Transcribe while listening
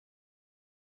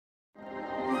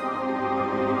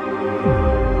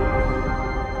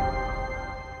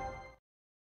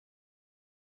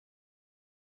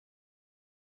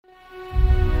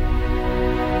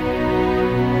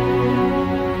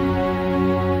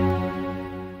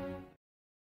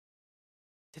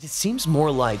But it seems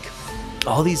more like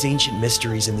all these ancient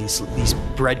mysteries and these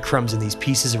breadcrumbs and these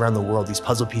pieces around the world, these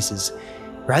puzzle pieces,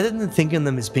 rather than thinking of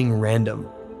them as being random,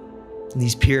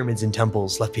 these pyramids and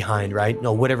temples left behind, right?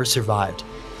 No, whatever survived.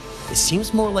 It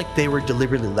seems more like they were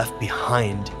deliberately left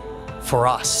behind for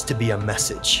us to be a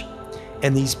message.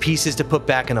 And these pieces to put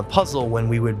back in a puzzle when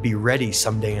we would be ready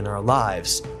someday in our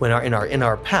lives, in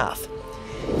our path.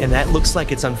 And that looks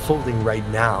like it's unfolding right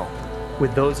now,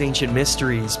 with those ancient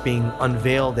mysteries being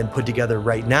unveiled and put together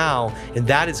right now. And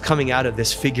that is coming out of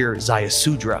this figure,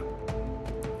 Zayasudra,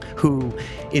 who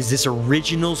is this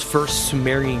original first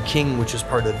Sumerian king, which was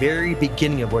part of the very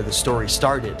beginning of where the story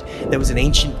started. That was an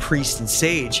ancient priest and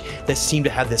sage that seemed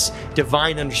to have this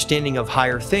divine understanding of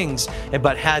higher things,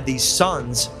 but had these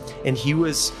sons, and he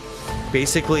was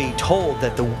basically told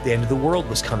that the end of the world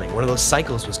was coming. One of those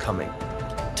cycles was coming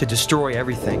to destroy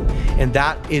everything. And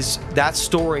that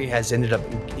story has ended up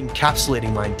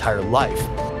encapsulating my entire life.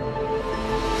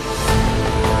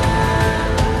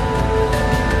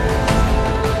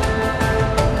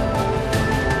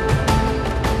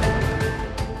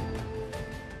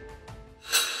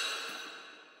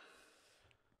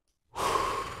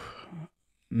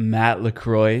 Matt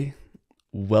LaCroix,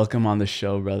 welcome on the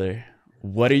show, brother.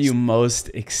 What are you most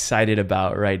excited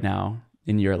about right now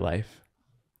in your life?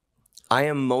 I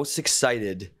am most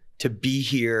excited to be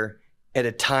here at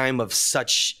a time of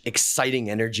such exciting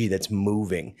energy that's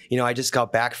moving. You know, I just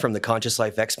got back from the Conscious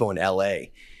Life Expo in LA.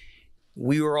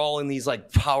 We were all in these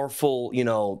like powerful,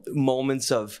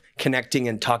 moments of connecting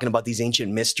and talking about these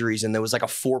ancient mysteries. And there was like a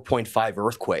 4.5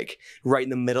 earthquake right in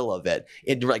the middle of it,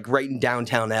 like right in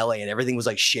downtown LA, and everything was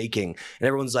like shaking and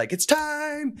everyone's like, it's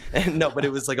time. And no, but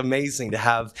it was like amazing to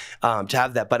have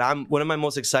that. But what am I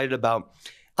most excited about?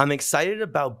 I'm excited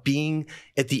about being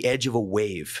at the edge of a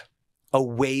wave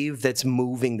that's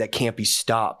moving, that can't be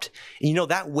stopped. And,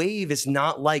 that wave is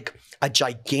not like a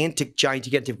gigantic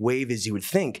wave as you would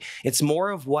think. It's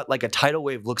more of what like a tidal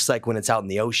wave looks like when it's out in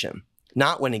the ocean,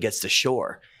 not when it gets to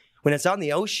shore. When it's out in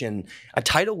the ocean, a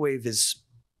tidal wave it's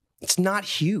not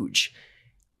huge,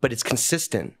 but it's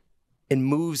consistent. It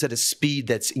moves at a speed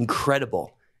that's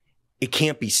incredible. It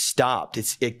can't be stopped.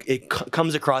 It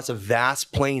comes across a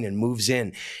vast plain and moves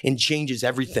in and changes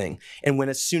everything. And when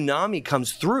a tsunami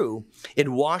comes through, it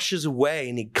washes away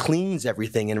and it cleans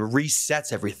everything and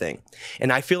resets everything.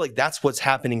 And I feel like that's what's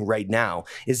happening right now,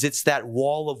 is it's that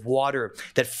wall of water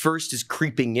that first is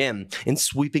creeping in and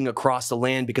sweeping across the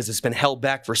land because it's been held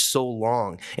back for so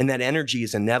long. And that energy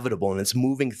is inevitable and it's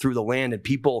moving through the land, and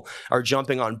people are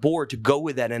jumping on board to go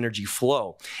with that energy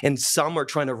flow. And some are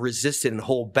trying to resist it and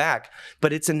hold back,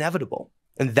 but it's inevitable.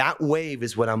 And that wave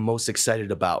is what I'm most excited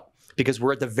about, because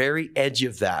we're at the very edge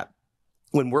of that.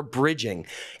 When we're bridging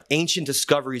ancient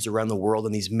discoveries around the world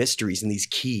and these mysteries and these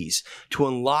keys to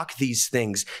unlock these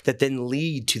things that then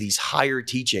lead to these higher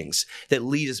teachings that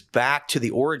lead us back to the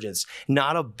origins,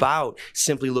 not about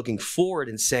simply looking forward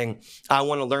and saying, I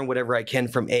want to learn whatever I can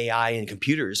from AI and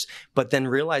computers, but then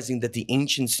realizing that the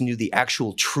ancients knew the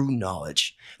actual true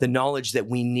knowledge, the knowledge that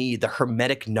we need, the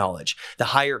hermetic knowledge, the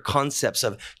higher concepts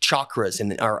of chakras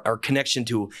and our connection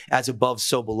to as above,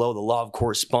 so below, the law of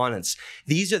correspondence.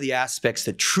 These are the aspects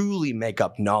that truly make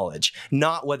up knowledge,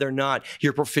 not whether or not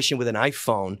you're proficient with an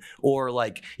iPhone or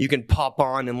like you can pop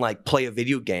on and like play a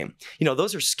video game.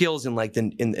 Those are skills in like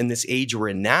in this age we're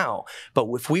in now. But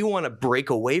if we want to break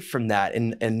away from that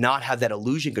and not have that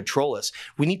illusion control us,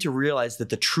 we need to realize that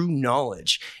the true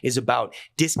knowledge is about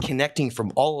disconnecting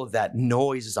from all of that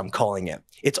noise, as I'm calling it.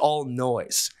 It's all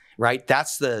noise, right?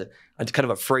 That's the kind of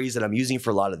a phrase that I'm using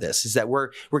for a lot of this, is that we're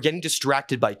getting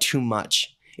distracted by too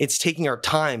much. It's taking our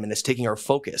time and it's taking our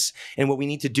focus. And what we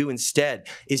need to do instead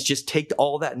is just take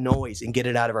all that noise and get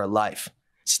it out of our life.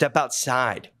 Step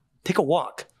outside, take a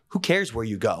walk. Who cares where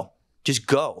you go? Just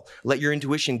go. Let your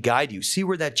intuition guide you. See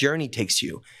where that journey takes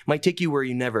you. It might take you where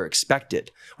you never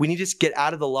expected. We need to get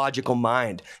out of the logical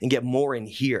mind and get more in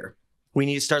here. We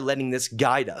need to start letting this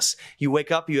guide us. You wake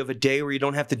up, you have a day where you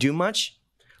don't have to do much.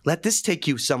 Let this take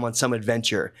you on some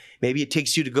adventure. Maybe it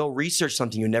takes you to go research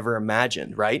something you never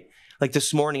imagined, right? Like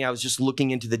this morning, I was just looking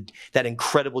into that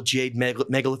incredible jade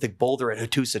megalithic boulder at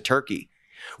Hattusa, Turkey.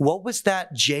 What was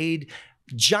that jade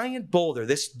giant boulder,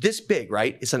 this big,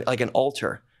 right? It's like an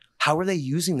altar. How are they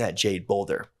using that jade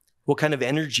boulder? What kind of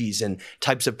energies and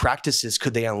types of practices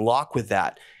could they unlock with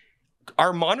that?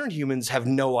 Our modern humans have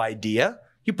no idea.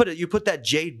 You put that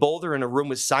jade boulder in a room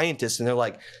with scientists and they're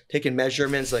like taking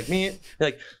measurements like me. They're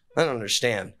like, I don't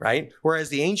understand, right? Whereas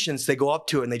the ancients, they go up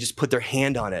to it and they just put their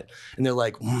hand on it and they're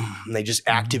like, and they just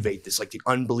activate this, like the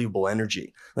unbelievable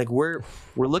energy. Like we're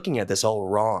looking at this all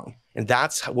wrong. And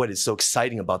that's what is so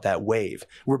exciting about that wave.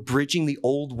 We're bridging the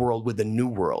old world with the new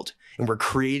world, and we're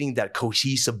creating that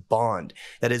cohesive bond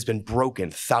that has been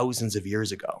broken thousands of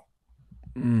years ago.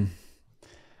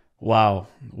 Wow.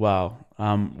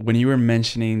 When you were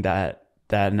mentioning that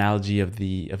analogy of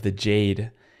the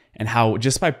jade, and how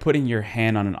just by putting your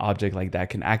hand on an object like that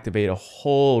can activate a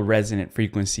whole resonant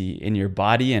frequency in your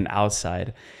body and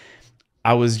outside.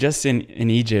 I was just in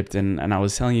Egypt, and I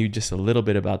was telling you just a little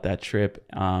bit about that trip.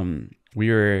 We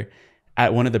were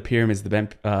at one of the pyramids, the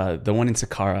one in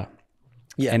Saqqara.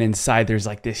 Yeah. And inside there's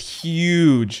like this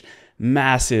huge,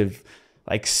 massive,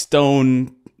 like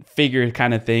stone figure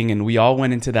kind of thing. And we all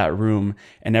went into that room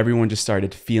and everyone just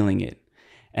started feeling it.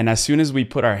 And as soon as we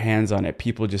put our hands on it,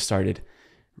 people just started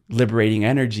liberating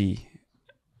energy,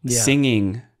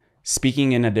 singing,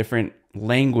 speaking in a different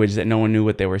language that no one knew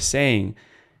what they were saying,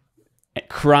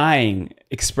 crying,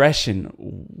 expression.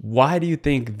 Why do you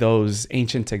think those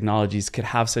ancient technologies could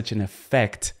have such an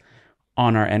effect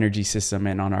on our energy system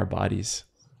and on our bodies?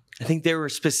 I think they were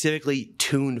specifically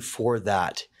tuned for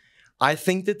that. I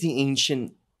think that the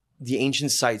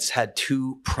ancient sites had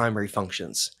two primary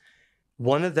functions.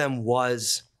 One of them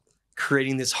was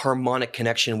creating this harmonic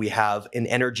connection we have, an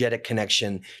energetic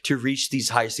connection to reach these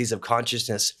higher states of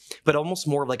consciousness, but almost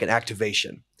more like an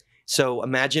activation. So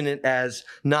imagine it as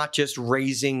not just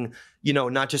raising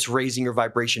your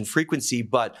vibration frequency,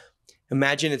 but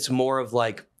imagine it's more of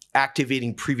like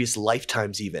activating previous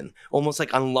lifetimes, even almost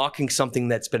like unlocking something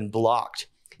that's been blocked.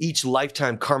 Each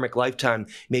lifetime, karmic lifetime,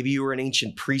 maybe you were an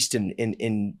ancient priest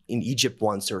in Egypt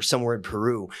once or somewhere in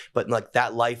Peru, but like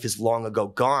that life is long ago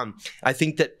gone. I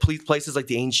think that places like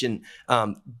the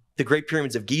Great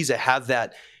Pyramids of Giza have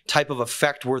that type of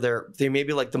effect where they may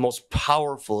be like the most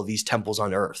powerful of these temples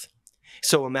on earth.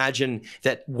 So imagine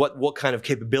that what kind of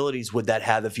capabilities would that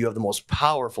have if you have the most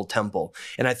powerful temple?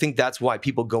 And I think that's why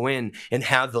people go in and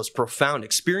have those profound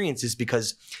experiences,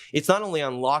 because it's not only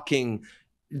unlocking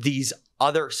these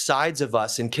other sides of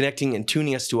us and connecting and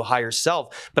tuning us to a higher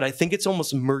self, but I think it's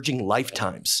almost merging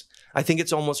lifetimes. I think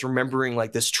it's almost remembering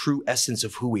like this true essence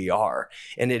of who we are,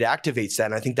 and it activates that.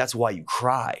 And I think that's why you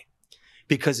cry,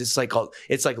 because it's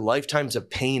like lifetimes of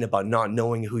pain about not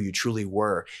knowing who you truly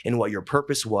were and what your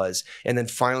purpose was. And then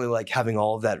finally, like having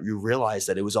all of that, you realize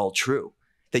that it was all true,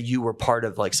 that you were part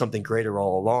of like something greater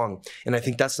all along. And I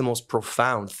think that's the most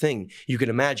profound thing you can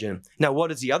imagine. Now,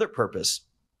 what is the other purpose?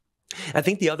 I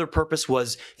think the other purpose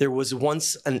was there was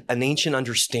once an ancient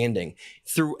understanding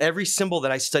through every symbol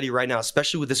that I study right now,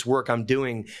 especially with this work I'm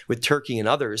doing with Turkey and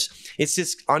others. It's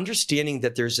this understanding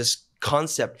that there's this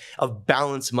concept of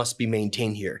balance must be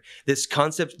maintained here. This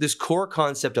concept, this core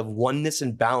concept of oneness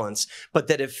and balance, but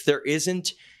that if there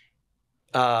isn't,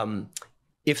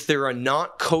 if there are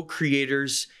not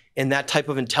co-creators and that type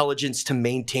of intelligence to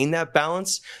maintain that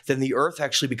balance, then the earth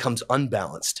actually becomes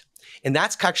unbalanced. And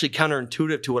that's actually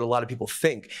counterintuitive to what a lot of people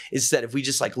think, is that if we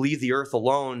just like leave the earth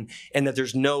alone and that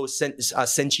there's no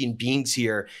sentient beings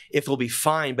here, if it'll be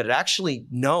fine. But actually,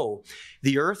 no,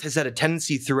 the earth has had a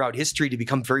tendency throughout history to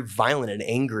become very violent and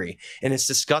angry. And it's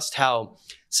discussed how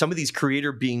some of these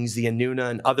creator beings, the Anuna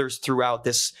and others throughout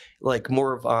this like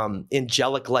more of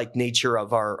angelic-like nature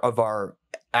of our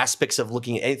aspects of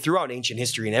looking at throughout ancient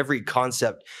history and every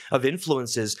concept of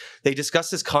influences, they discuss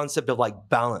this concept of like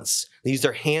balance. They use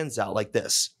their hands out like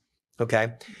this.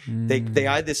 Okay. They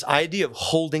had this idea of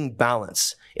holding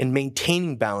balance and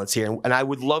maintaining balance here. And I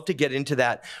would love to get into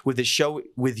that with the show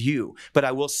with you. But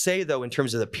I will say though, in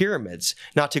terms of the pyramids,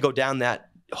 not to go down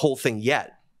that whole thing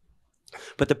yet,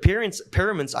 but the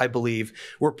pyramids, I believe,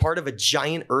 were part of a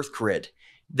giant earth grid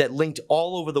that linked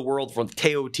all over the world, from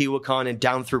Teotihuacan and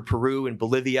down through Peru and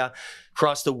Bolivia,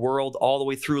 across the world, all the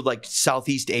way through like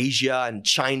Southeast Asia and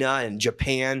China and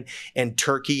Japan and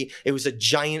Turkey. It was a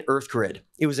giant earth grid.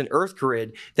 It was an earth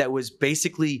grid that was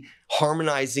basically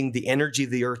harmonizing the energy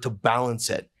of the earth to balance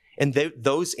it. And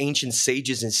those ancient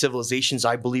sages and civilizations,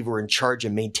 I believe, were in charge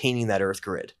of maintaining that earth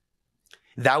grid.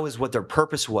 That was what their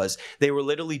purpose was. They were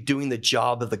literally doing the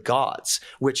job of the gods,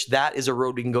 which that is a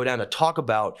road we can go down to talk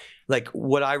about, like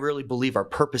what I really believe our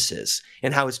purpose is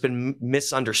and how it's been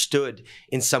misunderstood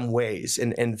in some ways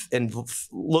and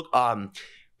look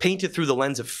painted through the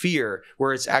lens of fear,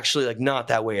 where it's actually like not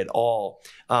that way at all.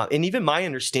 And even my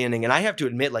understanding, and I have to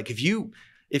admit, like if you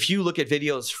look at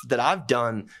videos that I've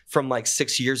done from like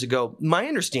 6 years ago, my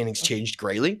understanding's changed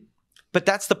greatly. But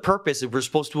that's the purpose. If we're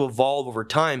supposed to evolve over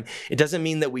time, it doesn't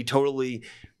mean that we totally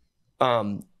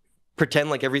pretend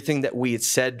like everything that we had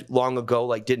said long ago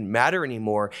like didn't matter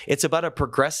anymore. It's about a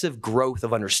progressive growth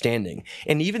of understanding.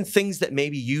 And even things that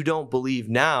maybe you don't believe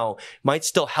now might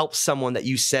still help someone that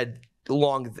you said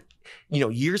long,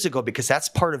 years ago, because that's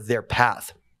part of their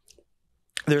path.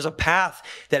 There's a path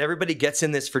that everybody gets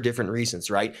in this for different reasons,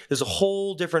 right? There's a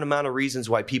whole different amount of reasons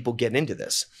why people get into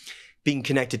this. Being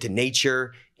connected to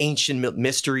nature, ancient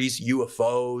mysteries,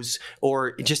 UFOs,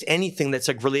 or just anything that's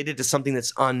like related to something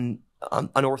that's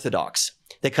unorthodox,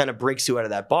 that kind of breaks you out of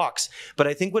that box. But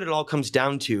I think what it all comes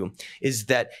down to is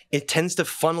that it tends to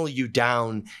funnel you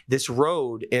down this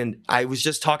road. And I was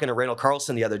just talking to Randall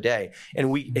Carlson the other day,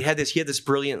 and he had this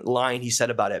brilliant line he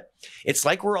said about it. It's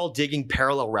like we're all digging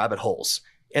parallel rabbit holes,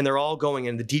 and they're all going,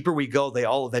 and the deeper we go, they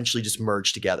all eventually just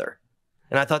merge together.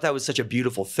 And I thought that was such a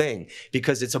beautiful thing,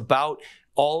 because it's about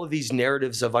all of these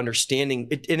narratives of understanding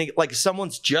it, like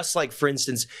someone's just like, for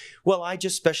instance, well, I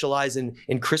just specialize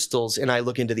in crystals and I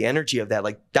look into the energy of that.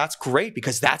 Like, that's great,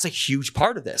 because that's a huge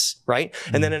part of this, right?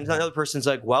 And then another person's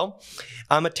like, well,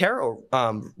 I'm a tarot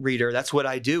reader. That's what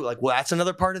I do. Like, well, that's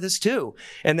another part of this too.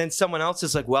 And then someone else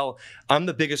is like, well, I'm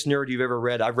the biggest nerd you've ever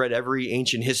read. I've read every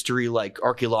ancient history, like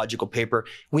archaeological paper.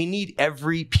 We need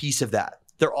every piece of that.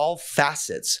 They're all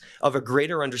facets of a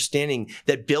greater understanding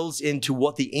that builds into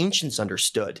what the ancients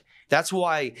understood. That's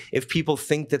why if people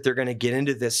think that they're going to get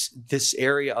into this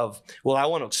area of, well, I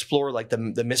want to explore like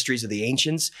the mysteries of the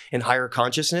ancients and higher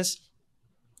consciousness,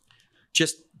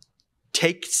 just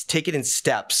take it in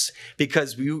steps,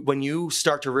 because when you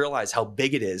start to realize how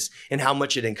big it is and how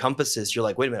much it encompasses, you're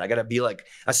like, wait a minute, I got to be like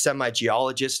a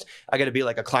semi-geologist. I got to be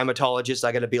like a climatologist.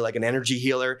 I got to be like an energy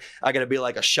healer. I got to be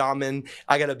like a shaman.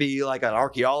 I got to be like an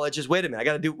archaeologist. Wait a minute, I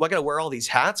got to wear all these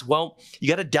hats. Well, you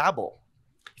got to dabble.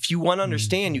 If you want to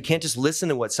understand, you can't just listen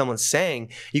to what someone's saying.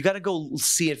 You got to go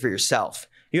see it for yourself.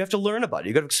 You have to learn about it.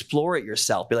 You got to explore it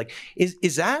yourself. Be like,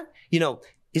 is that,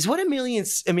 is what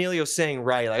Emilio's saying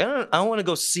right? Like, I want to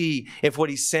go see if what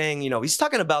he's saying, he's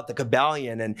talking about the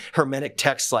Kabbalion and Hermetic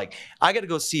texts. Like, I got to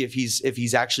go see if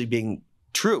he's actually being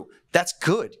true. That's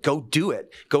good. Go do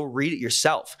it. Go read it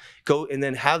yourself. Go and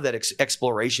then have that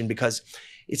exploration, because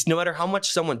it's no matter how much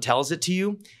someone tells it to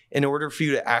you, in order for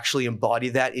you to actually embody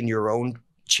that in your own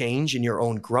change, in your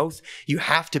own growth, you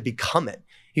have to become it.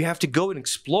 You have to go and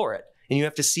explore it, and you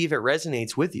have to see if it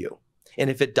resonates with you. And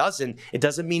if it doesn't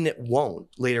mean it won't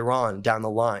later on down the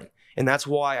line. And that's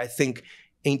why I think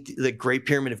the Great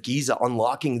Pyramid of Giza,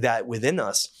 unlocking that within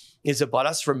us, is about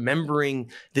us remembering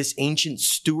this ancient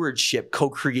stewardship,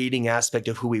 co-creating aspect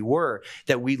of who we were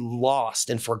that we lost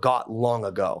and forgot long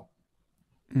ago.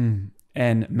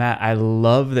 And Matt, I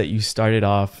love that you started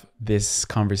off this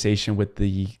conversation with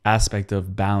the aspect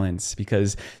of balance,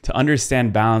 because to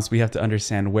understand balance, we have to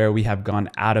understand where we have gone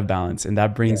out of balance. And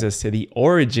that brings us to the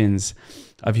origins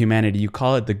of humanity. You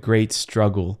call it the great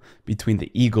struggle between the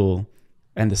eagle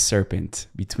and the serpent,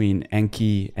 between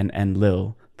Enki and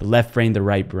Enlil, the left brain, the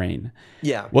right brain.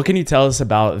 Yeah. What can you tell us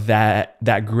about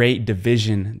that great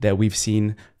division that we've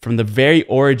seen from the very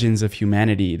origins of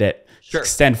humanity that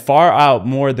extend far out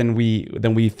more than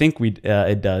we think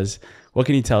it does? What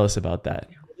can you tell us about that?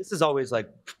 This is always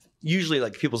usually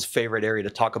people's favorite area to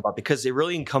talk about, because it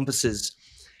really encompasses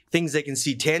things they can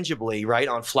see tangibly, right,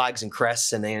 on flags and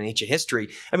crests and in ancient history.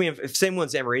 I mean, if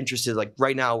someone's ever interested, like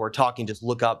right now we're talking, just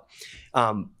look up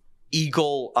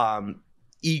eagle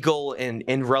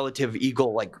and relative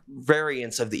eagle, like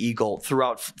variants of the eagle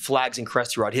throughout flags and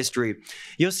crests throughout history.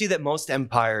 You'll see that most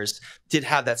empires did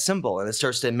have that symbol, and it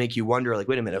starts to make you wonder, like,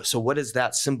 wait a minute, so what does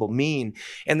that symbol mean?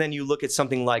 And then you look at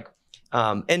something like,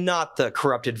 and not the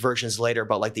corrupted versions later,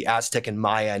 but like the Aztec and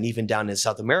Maya, and even down in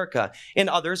South America and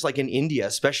others, like in India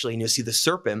especially, and you'll see the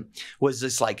serpent was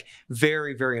this like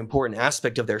very, very important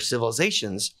aspect of their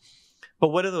civilizations. But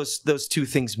what do those two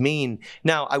things mean?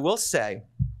 Now, I will say,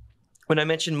 when I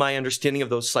mentioned my understanding of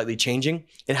those slightly changing,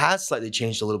 it has slightly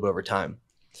changed a little bit over time.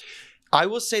 I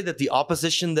will say that the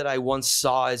opposition that I once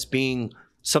saw as being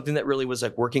something that really was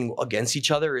like working against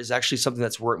each other is actually something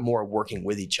that's more working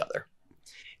with each other.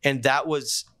 And that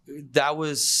was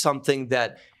something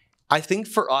that I think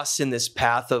for us in this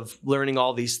path of learning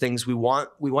all these things, we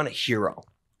want a hero,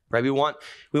 right? We want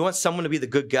someone to be the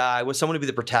good guy. We want someone to be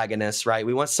the protagonist, right?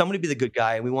 We want someone to be the good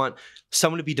guy, and we want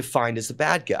someone to be defined as the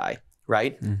bad guy,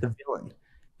 right? The villain,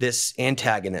 this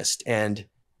antagonist. And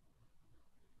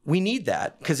we need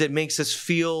that because it makes us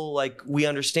feel like we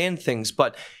understand things.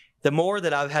 But the more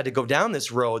that I've had to go down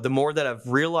this road, the more that I've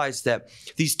realized that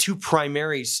these two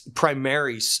primary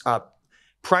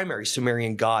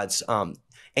Sumerian gods,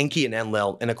 Enki and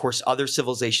Enlil, and of course other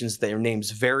civilizations, their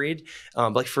names varied.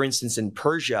 Like for instance, in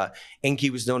Persia, Enki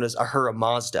was known as Ahura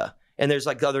Mazda. And there's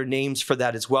like other names for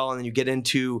that as well. And then you get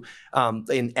into,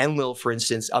 in Enlil, for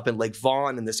instance, up in Lake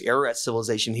Vaughn in this Ararat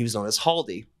civilization, he was known as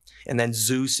Haldi. and then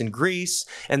Zeus in Greece,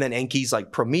 and then Enki's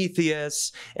like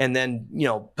Prometheus, and then, you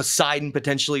know, Poseidon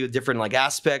potentially with different like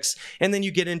aspects. And then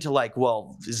you get into like,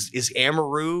 well, is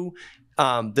Amaru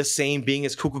the same being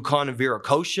as Kukulkan and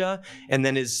Viracocha? And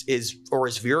then is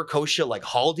Viracocha like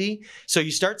Haldi? So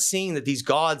you start seeing that these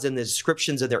gods and the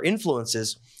descriptions of their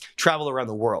influences travel around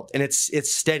the world, and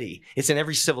it's steady. It's in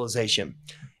every civilization.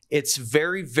 It's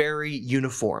very, very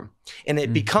uniform, and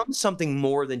it becomes something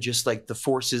more than just like the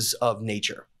forces of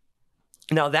nature.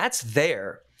 Now that's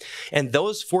there, and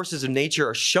those forces of nature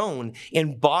are shown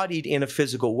embodied in a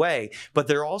physical way, but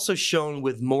they're also shown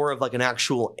with more of like an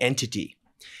actual entity.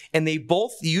 And they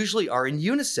both usually are in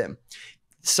unison.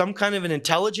 Some kind of an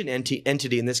intelligent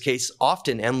entity, in this case,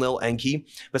 often Enlil Enki,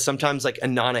 but sometimes like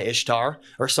Inanna Ishtar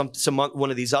or some one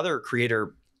of these other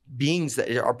creator beings that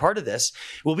are part of this,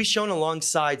 will be shown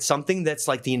alongside something that's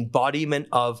like the embodiment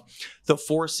of the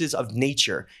forces of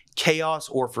nature, chaos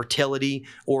or fertility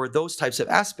or those types of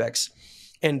aspects.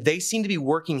 And they seem to be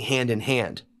working hand in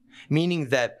hand, meaning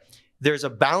that there's a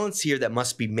balance here that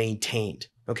must be maintained,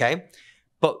 okay?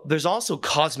 But there's also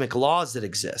cosmic laws that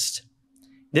exist.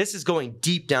 This is going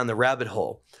deep down the rabbit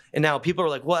hole. And now people are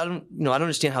like, well, I don't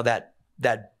understand how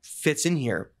that fits in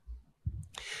here.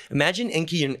 Imagine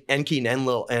Enki and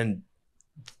Enlil, and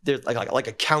they're like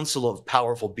a council of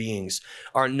powerful beings,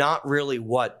 are not really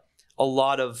what a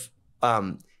lot of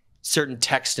certain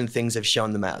texts and things have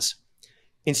shown them as.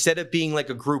 Instead of being like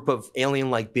a group of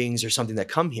alien-like beings or something that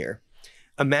come here,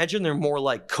 imagine they're more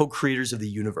like co-creators of the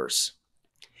universe.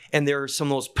 And there are some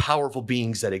of those powerful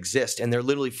beings that exist, and they're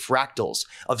literally fractals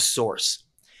of source.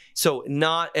 So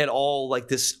not at all like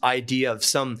this idea of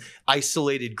some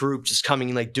isolated group just coming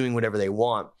and like doing whatever they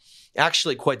want.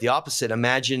 Actually, quite the opposite.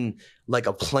 Imagine like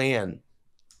a plan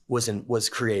was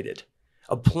created.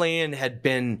 A plan had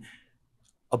been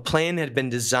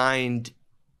designed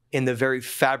in the very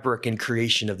fabric and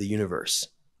creation of the universe.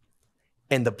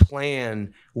 And the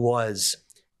plan was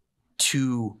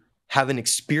to have an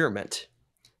experiment.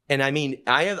 And I mean,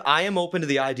 I am open to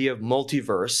the idea of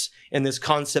multiverse and this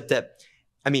concept that,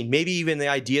 I mean, maybe even the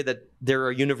idea that there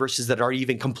are universes that are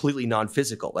even completely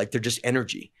non-physical, like they're just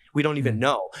energy. We don't even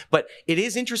know. But it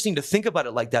is interesting to think about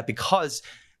it like that, because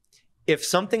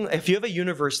if you have a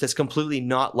universe that's completely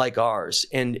not like ours,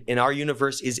 and our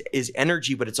universe is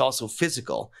energy, but it's also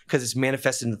physical because it's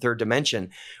manifested in the third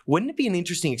dimension, wouldn't it be an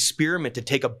interesting experiment to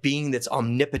take a being that's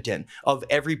omnipotent of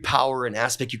every power and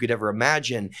aspect you could ever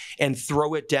imagine and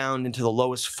throw it down into the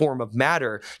lowest form of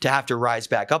matter to have to rise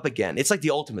back up again? It's like the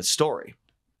ultimate story.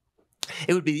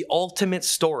 It would be the ultimate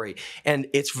story. And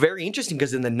it's very interesting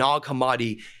because in the Nag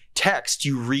Hammadi text,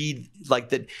 you read like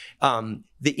the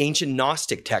ancient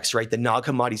Gnostic text, right? The Nag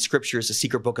Hammadi scriptures, the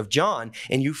secret book of John,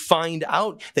 and you find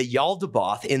out that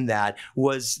Yaldabaoth in that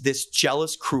was this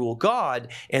jealous, cruel god,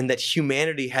 and that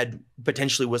humanity had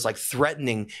potentially was like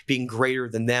threatening being greater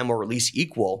than them or at least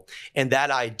equal. And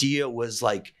that idea was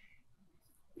like,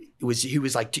 he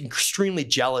was like extremely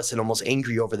jealous and almost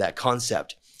angry over that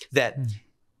concept that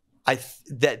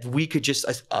that we could just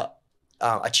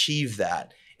achieve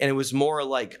that. And it was more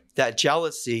like that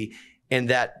jealousy and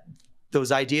that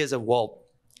those ideas of, well,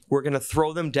 we're going to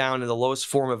throw them down in the lowest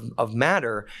form of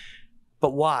matter.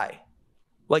 But why?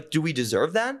 Like, do we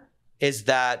deserve that? Is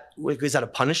that a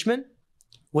punishment?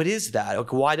 What is that?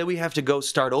 Like, why do we have to go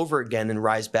start over again and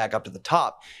rise back up to the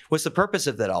top? What's the purpose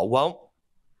of that all? Well,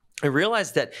 I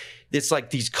realized that it's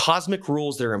like these cosmic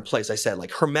rules that are in place. I said,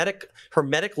 like,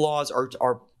 hermetic laws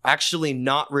are actually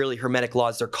not really hermetic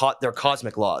laws. They're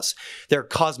cosmic laws. They're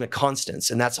cosmic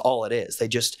constants, and that's all it is.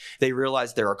 They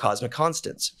realize there are cosmic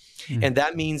constants. And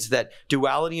that means that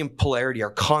duality and polarity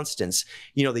are constants.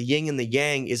 You know, the yin and the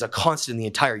yang is a constant in the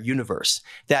entire universe.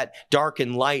 That dark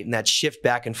and light and that shift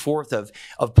back and forth of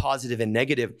positive and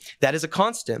negative, that is a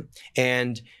constant.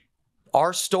 And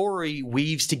our story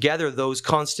weaves together those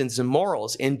constants and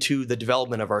morals into the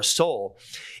development of our soul.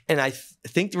 And I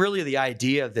think really the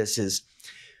idea of this is,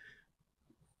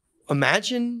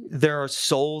 imagine there are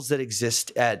souls that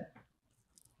exist at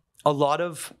a lot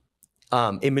of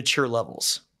immature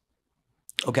levels,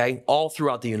 okay, all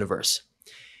throughout the universe.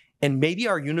 And maybe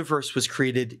our universe was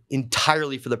created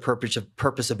entirely for the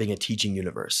purpose of being a teaching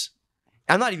universe.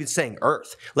 I'm not even saying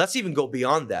Earth. Let's even go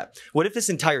beyond that. What if this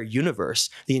entire universe,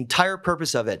 the entire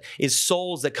purpose of it is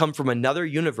souls that come from another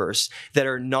universe that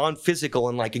are non-physical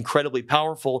and like incredibly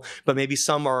powerful, but maybe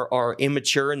some are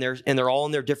immature and they're all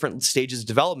in their different stages of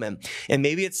development. And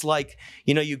maybe it's like,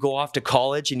 you know, you go off to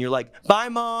college and you're like, bye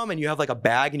mom, and you have like a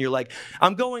bag and you're like,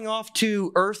 I'm going off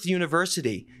to Earth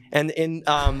University. And in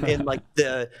like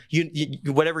the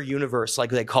whatever universe like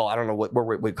they call, I don't know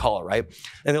what we call it, right?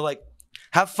 And they're like,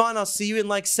 have fun. I'll see you in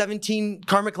like 17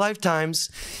 karmic lifetimes.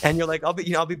 And you're like, I'll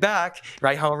be back,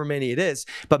 right? However many it is.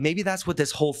 But maybe that's what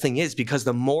this whole thing is, because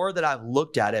the more that I've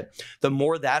looked at it, the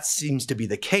more that seems to be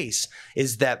the case,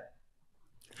 is that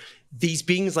these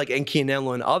beings like Enki and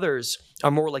Enlil and others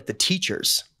are more like the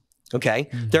teachers, okay?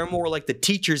 They're more like the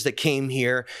teachers that came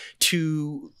here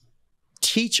to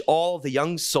teach all the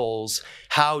young souls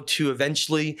how to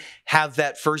eventually have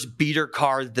that first beater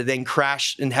car that then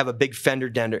crash and have a big fender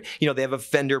dender. You know, they have a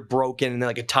fender broken and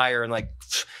like a tire, and like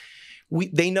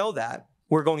they know that.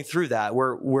 We're going through that.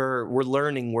 We're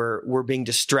learning. We're being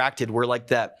distracted. We're like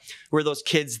that. We're those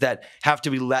kids that have to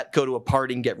be let go to a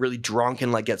party and get really drunk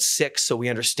and like get sick, so we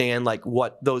understand like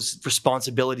what those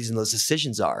responsibilities and those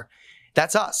decisions are.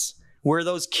 That's us. We're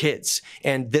those kids,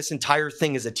 and this entire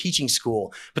thing is a teaching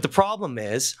school. But the problem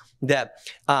is that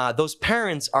those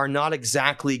parents are not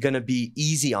exactly going to be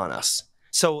easy on us.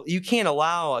 So you can't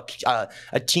allow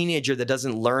a teenager that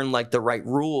doesn't learn like the right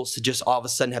rules to just all of a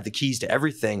sudden have the keys to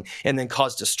everything and then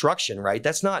cause destruction, right?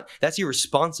 That's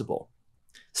irresponsible.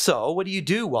 So what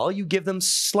do? Well, you give them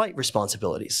slight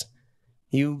responsibilities.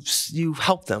 You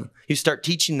help them. You start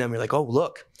teaching them. You're like, oh,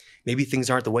 look, maybe things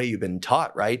aren't the way you've been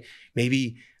taught, right?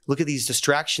 Maybe look at these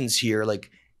distractions here,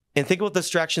 like, and think about the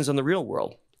distractions in the real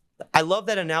world. I love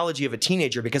that analogy of a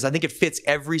teenager because I think it fits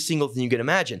every single thing you can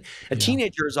imagine. A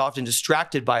teenager is often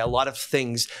distracted by a lot of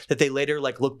things that they later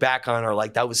like look back on or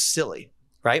like, that was silly,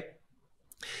 right?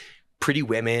 Pretty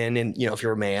women, and you know, if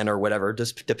you're a man or whatever,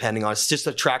 just depending on, it's just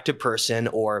an attractive person,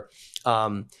 or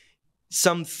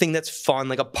something that's fun,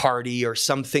 like a party, or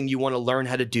something you want to learn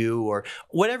how to do, or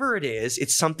whatever it is.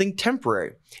 It's something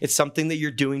temporary. It's something that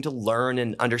you're doing to learn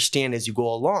and understand as you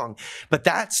go along. But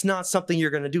that's not something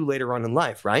you're going to do later on in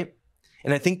life, right?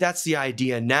 And I think that's the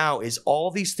idea now, is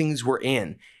all these things we're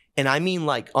in, and I mean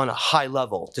like on a high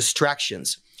level,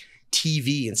 distractions,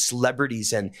 TV and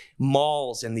celebrities and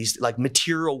malls and these like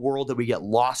material world that we get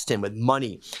lost in with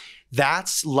money.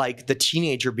 That's like the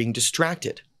teenager being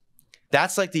distracted.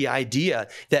 That's like the idea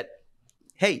that,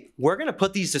 hey, we're going to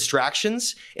put these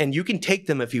distractions and you can take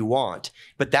them if you want,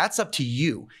 but that's up to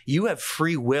you. You have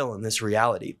free will in this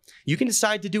reality. You can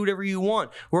decide to do whatever you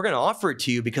want. We're going to offer it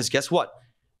to you because guess what?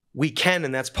 We can,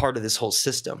 and that's part of this whole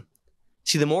system.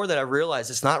 See, the more that I realize,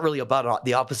 it's not really about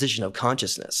the opposition of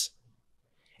consciousness.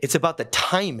 It's about the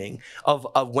timing of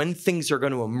when things are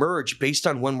going to emerge based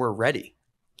on when we're ready.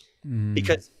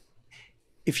 Because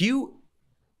if you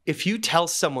tell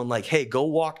someone like, hey, go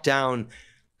walk out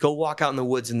in the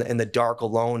woods in the dark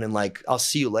alone, and like, I'll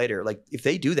see you later. Like, if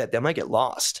they do that, they might get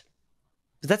lost.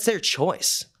 But that's their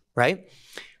choice, right?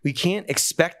 We can't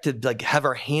expect to like have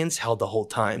our hands held the whole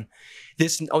time.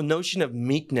 This notion of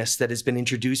meekness that has been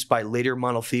introduced by later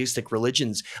monotheistic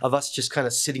religions, of us just kind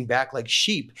of sitting back like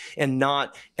sheep and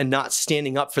not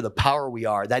standing up for the power we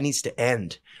are, that needs to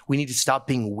end. We need to stop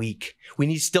being weak. We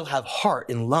need to still have heart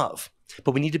and love,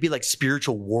 but we need to be like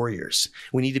spiritual warriors.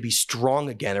 We need to be strong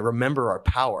again and remember our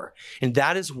power. And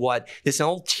that is what this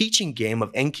old teaching game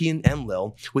of Enki and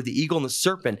Enlil with the eagle and the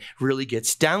serpent really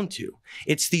gets down to.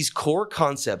 It's these core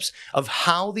concepts of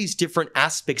how these different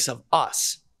aspects of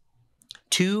us,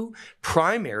 two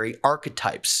primary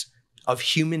archetypes of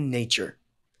human nature,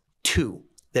 two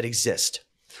that exist.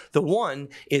 The one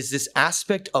is this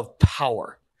aspect of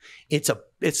power. It's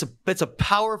a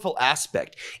powerful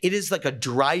aspect. It is like a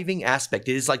driving aspect.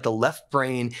 It is like the left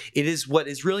brain. It is what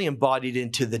is really embodied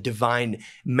into the divine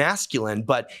masculine,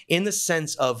 but in the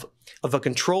sense of a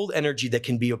controlled energy that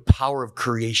can be a power of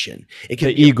creation. It can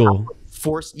be eagle.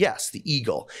 Force, yes, the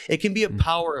eagle. It can be a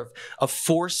power of a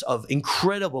force of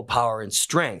incredible power and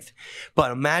strength.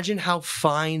 But imagine how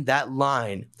fine that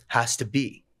line has to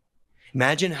be.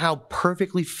 Imagine how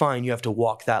perfectly fine you have to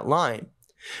walk that line,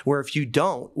 where if you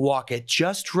don't walk it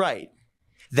just right,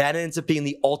 that ends up being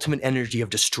the ultimate energy of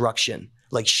destruction,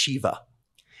 like Shiva.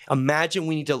 Imagine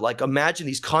we need to imagine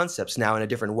these concepts now in a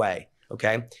different way,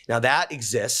 okay? Now that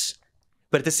exists.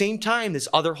 But at the same time, this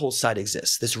other whole side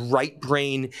exists, this right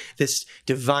brain, this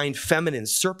divine feminine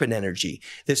serpent energy,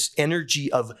 this energy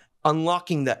of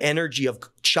unlocking the energy of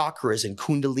chakras and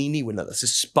kundalini within us,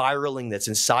 this spiraling that's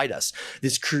inside us,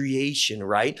 this creation,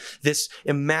 right? This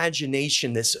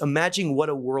imagination, this imagining what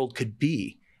a world could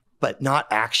be, but not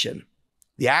action.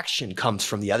 The action comes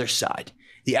from the other side.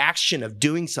 The action of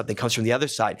doing something comes from the other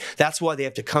side. That's why they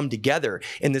have to come together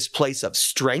in this place of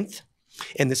strength,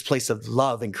 in this place of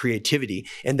love and creativity.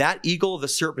 And that eagle of the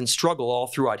serpent struggle all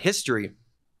throughout history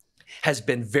has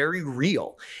been very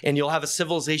real. And you'll have a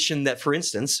civilization that, for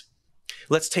instance,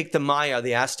 let's take the Maya,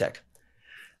 the Aztec.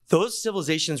 Those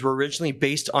civilizations were originally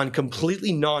based on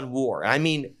completely non-war. I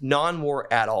mean,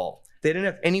 non-war at all. They didn't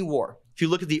have any war. If if you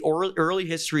look at the early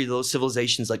history of those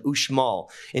civilizations like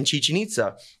Uxmal and Chichen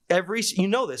Itza, you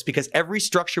know this because every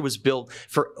structure was built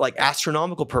for like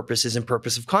astronomical purposes and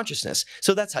purpose of consciousness.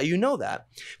 So that's how you know that.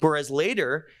 Whereas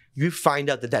later, you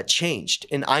find out that that changed.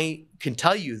 And I can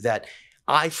tell you that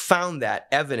I found that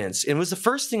evidence. And it was the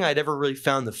first thing I'd ever really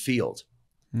found in the field,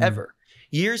 ever.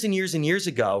 Years and years and years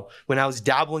ago, when I was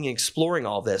dabbling and exploring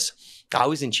all this, I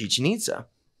was in Chichen Itza.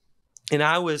 And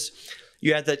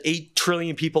you had the 8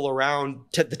 trillion people around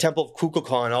the temple of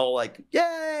Kukulkan, all like,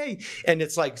 yay! And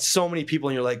it's like so many people,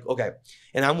 and you're like, okay.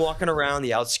 And I'm walking around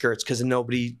the outskirts because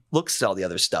nobody looks at all the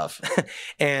other stuff.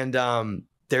 And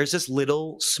there's this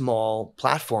little small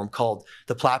platform called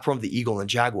the Platform of the Eagle and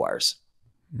Jaguars.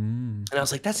 And I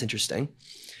was like, that's interesting.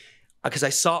 Because I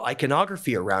saw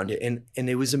iconography around it, and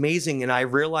it was amazing. And I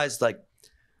realized, like,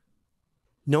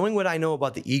 knowing what I know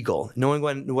about the eagle, knowing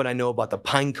what I know about the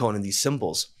pine cone and these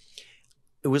symbols,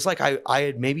 it was like I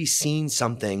had maybe seen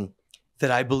something that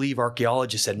I believe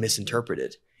archaeologists had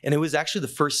misinterpreted. And it was actually the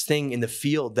first thing in the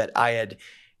field that I had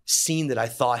seen that I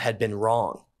thought had been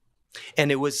wrong.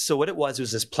 And what it was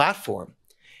this platform,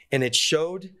 and it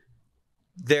showed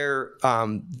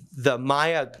the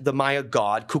Maya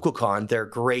god Kukulkan, their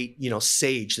great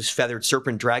sage, this feathered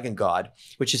serpent dragon god,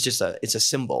 which is just it's a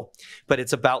symbol, but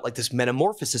it's about like this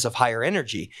metamorphosis of higher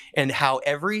energy and how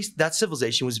that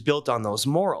civilization was built on those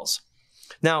morals.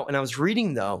 Now, when I was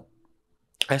reading though,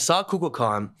 I saw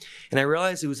Kukulkan and I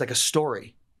realized it was like a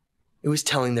story. It was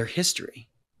telling their history.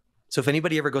 So if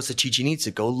anybody ever goes to Chichen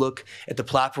Itza, go look at the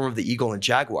Platform of the Eagle and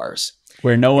Jaguars.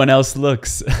 Where no one else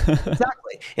looks.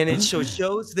 Exactly. And it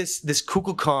shows this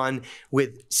Kukulkan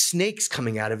with snakes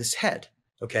coming out of his head,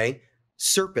 okay?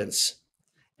 Serpents.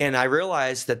 And I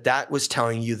realized that was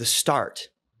telling you the start.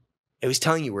 It was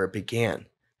telling you where it began.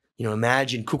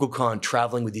 Imagine Kukulkan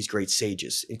traveling with these great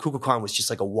sages. And Kukulkan was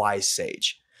just like a wise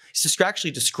sage. It's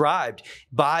actually described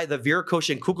by the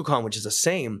Viracocha and Kukulkan, which is the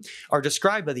same, are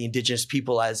described by the indigenous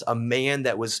people as a man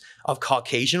that was of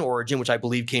Caucasian origin, which I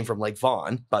believe came from Lake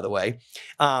Vaughan, by the way,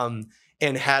 and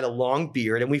had a long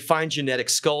beard. And we find genetic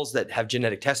skulls that have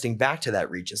genetic testing back to that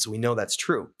region, so we know that's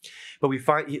true. But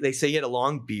they say he had a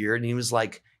long beard, and he was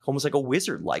like almost like a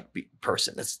wizard-like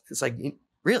person. It's like,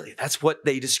 really, that's what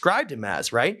they described him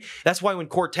as, right? That's why when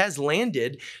Cortez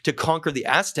landed to conquer the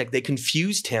Aztec, they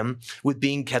confused him with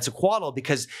being Quetzalcoatl,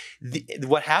 because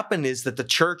what happened is that the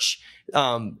church,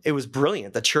 it was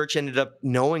brilliant. The church ended up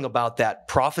knowing about that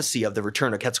prophecy of the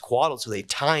return of Quetzalcoatl, so they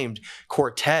timed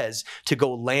Cortez to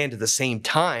go land at the same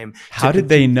time. How did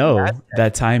they know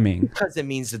that timing? Because it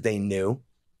means that they knew.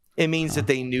 It means that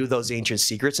they knew those ancient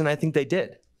secrets, and I think they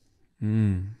did.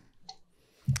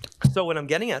 So what I'm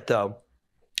getting at, though,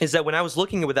 is that when I was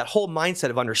looking with that whole mindset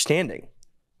of understanding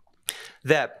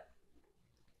that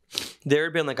there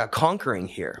had been like a conquering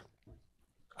here,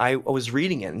 I was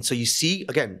reading it. And so you see,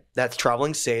 again, that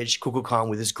traveling sage, Kukulkan,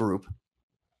 with his group.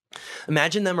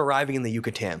 Imagine them arriving in the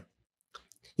Yucatan,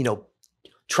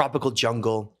 tropical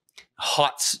jungle,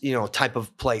 hot, type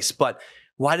of place. But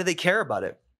why do they care about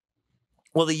it?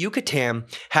 Well, the Yucatan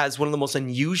has one of the most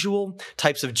unusual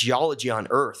types of geology on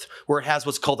Earth, where it has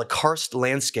what's called a karst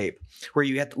landscape,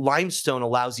 where limestone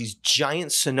allows these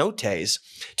giant cenotes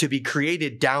to be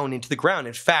created down into the ground.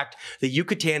 In fact, the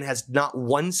Yucatan has not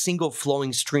one single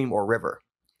flowing stream or river,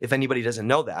 if anybody doesn't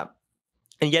know that.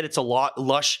 And yet it's a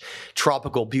lush,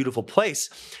 tropical, beautiful place,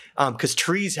 because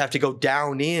trees have to go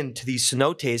down into these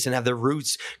cenotes and have their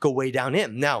roots go way down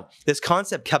in. Now, this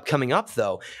concept kept coming up,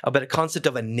 though, about a concept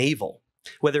of a navel.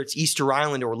 Whether it's Easter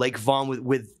Island or Lake Vaughan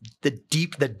with the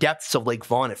depths of Lake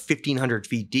Vaughan at 1,500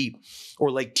 feet deep, or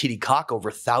Lake Titicaca over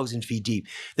 1,000 feet deep.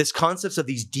 This concepts of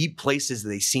these deep places that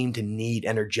they seem to need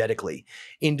energetically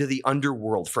into the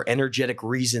underworld for energetic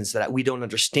reasons that we don't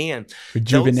understand.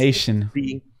 Rejuvenation.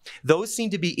 Those seem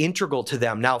to be integral to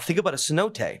them. Now, think about a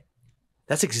cenote.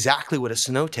 That's exactly what a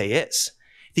cenote is.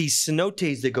 These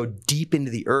cenotes that go deep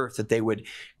into the earth, that they would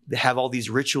have all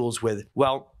these rituals with.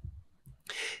 Well,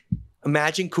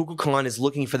 imagine Kukulkan is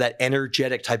looking for that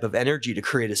energetic type of energy to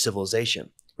create a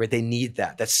civilization, right? They need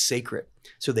that. That's sacred.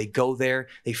 So they go there,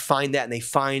 they find that, and they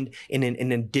find an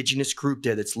indigenous group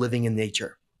there that's living in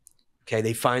nature. Okay,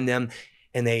 they find them,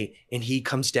 and he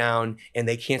comes down, and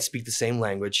they can't speak the same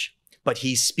language, but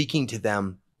he's speaking to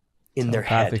them in their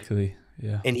head.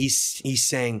 Yeah. And he's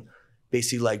saying,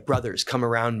 basically like, brothers, come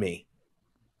around me.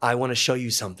 I want to show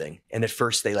you something. And at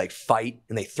first they like fight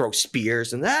and they throw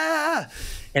spears and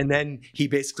and then he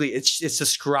basically, it's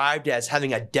described as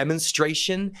having a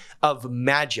demonstration of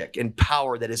magic and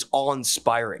power that is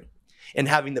awe-inspiring, and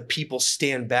having the people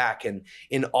stand back and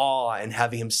in awe, and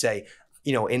having him say,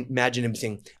 imagine him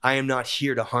saying, I am not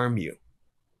here to harm you.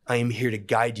 I am here to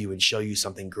guide you and show you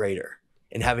something greater.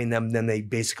 And having them, then they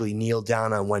basically kneel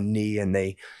down on one knee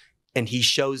and he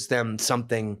shows them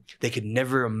something they could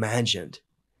never imagined.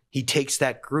 He takes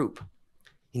that group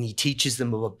and he teaches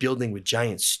them about building with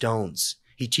giant stones.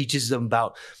 He teaches them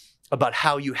about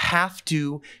how you have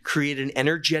to create an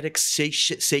energetic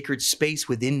sacred space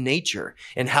within nature,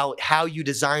 and how you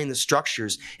design the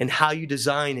structures and how you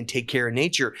design and take care of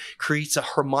nature creates a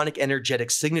harmonic energetic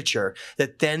signature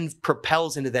that then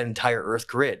propels into that entire earth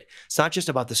grid. It's not just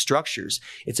about the structures.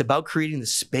 It's about creating the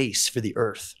space for the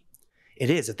earth. It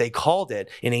is that they called it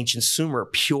in ancient Sumer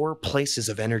pure places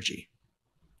of energy,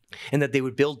 and that they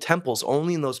would build temples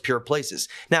only in those pure places.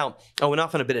 Now, I went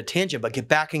off on a bit of tangent, but get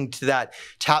back into that,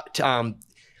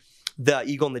 the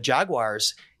eagle and the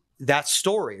jaguars, that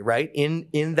story, right?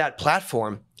 In that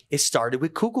platform, it started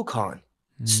with Kukulkan.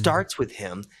 Starts with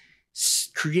him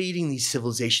creating these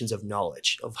civilizations of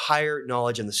knowledge, of higher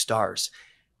knowledge in the stars.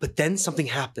 But then something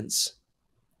happens.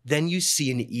 Then you see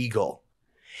an eagle,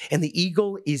 and the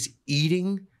eagle is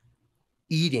eating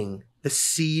the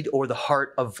seed or the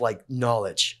heart of like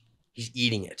knowledge. He's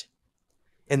eating it.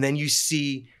 And then you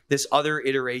see this other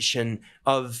iteration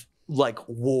of like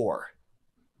war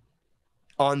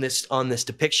on this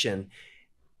depiction.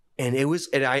 And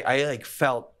I like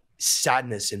felt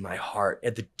sadness in my heart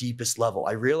at the deepest level.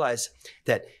 I realized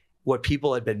that what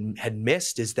people had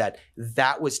missed is that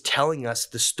was telling us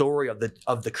the story of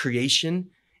the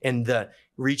creation and the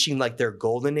reaching like their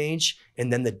golden age,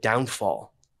 and then the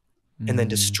downfall and then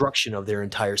destruction of their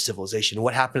entire civilization.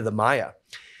 What happened to the Maya?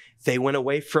 They went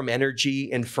away from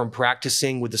energy and from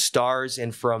practicing with the stars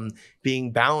and from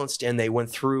being balanced, and they went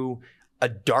through a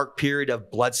dark period of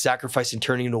blood sacrifice and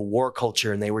turning into a war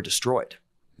culture, and they were destroyed.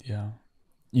 Yeah.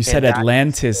 You said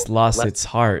Atlantis lost its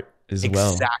heart as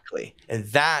well. Exactly. And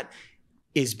that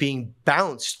is being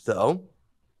balanced, though,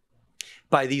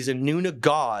 by these Anuna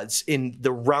gods in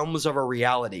the realms of our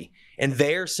reality. And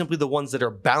they're simply the ones that are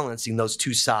balancing those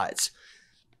two sides.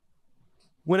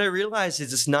 When I realized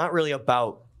it's not really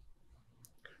about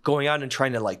going out and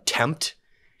trying to like tempt,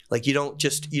 like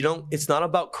it's not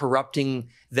about corrupting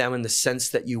them in the sense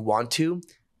that you want to.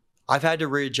 I've had to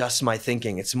readjust my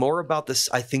thinking. It's more about this.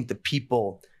 I think the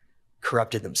people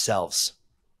corrupted themselves.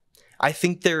 I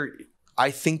think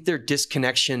their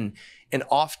disconnection, and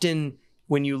often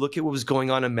when you look at what was going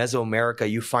on in Mesoamerica,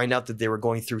 you find out that they were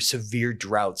going through severe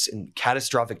droughts and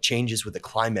catastrophic changes with the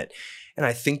climate. And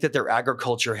I think that their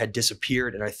agriculture had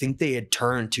disappeared, and I think they had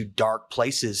turned to dark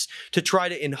places to try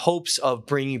to, in hopes of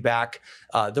bringing back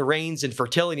the rains and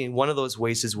fertility. And one of those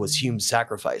ways was human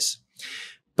sacrifice.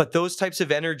 But those types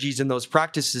of energies and those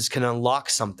practices can unlock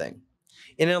something.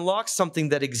 And it unlocks something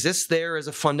that exists there as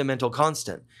a fundamental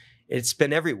constant. It's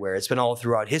been everywhere. It's been all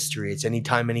throughout history. It's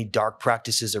anytime any dark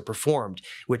practices are performed,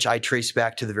 which I trace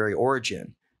back to the very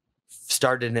origin.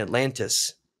 Started in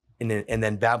Atlantis and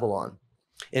then Babylon.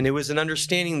 And it was an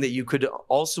understanding that you could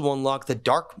also unlock the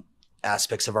dark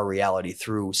aspects of our reality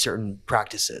through certain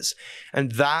practices.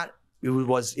 And that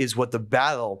is what the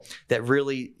battle that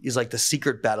really is like the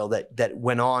secret battle that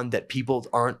went on, that people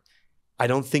I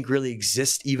don't think really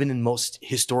exist even in most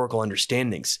historical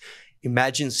understandings.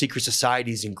 Imagine secret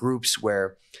societies and groups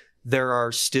where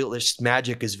this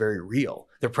magic is very real.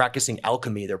 They're practicing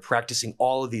alchemy. They're practicing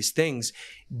all of these things.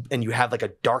 And you have like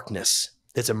a darkness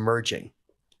that's emerging.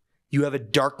 You have a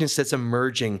darkness that's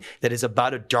emerging that is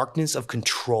about a darkness of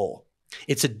control.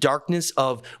 It's a darkness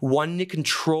of wanting to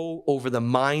control over the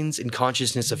minds and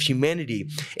consciousness of humanity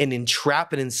and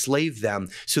entrap and enslave them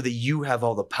so that you have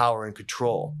all the power and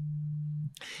control.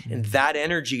 And that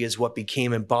energy is what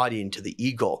became embodied into the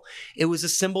eagle. It was a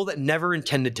symbol that never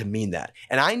intended to mean that.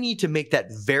 And I need to make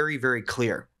that very, very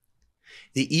clear.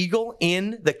 The eagle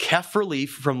in the Kef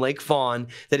relief from Lake Fawn,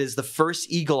 that is the first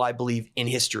eagle, I believe, in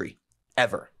history,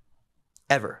 ever.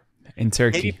 In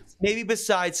Turkey. Maybe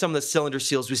besides some of the cylinder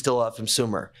seals we still have from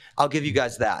Sumer. I'll give you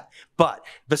guys that. But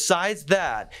besides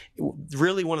that,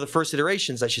 really one of the first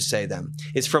iterations, I should say then,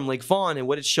 is from Lake Fawn. And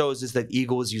what it shows is that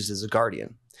eagle was used as a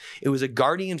guardian. It was a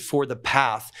guardian for the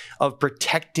path of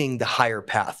protecting the higher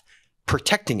path,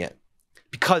 protecting it.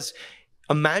 Because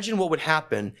imagine what would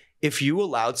happen if you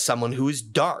allowed someone who is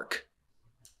dark.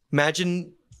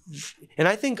 Imagine, and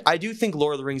I do think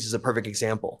Lord of the Rings is a perfect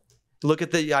example. Look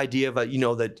at the idea of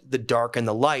the dark and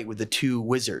the light with the two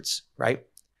wizards, right?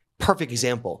 Perfect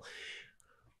example.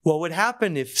 What would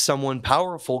happen if someone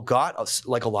powerful got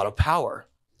like a lot of power?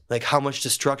 Like, how much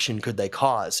destruction could they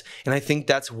cause? And I think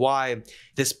that's why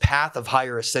this path of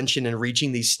higher ascension and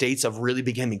reaching these states of really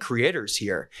becoming creators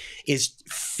here is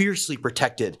fiercely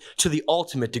protected to the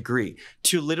ultimate degree,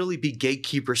 to literally be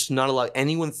gatekeepers, to not allow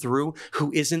anyone through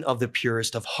who isn't of the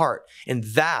purest of heart. And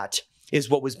that is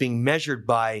what was being measured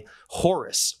by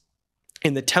Horus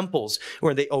in the temples,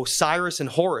 where they, Osiris and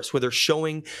Horus, where they're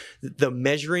showing the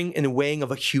measuring and weighing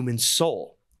of a human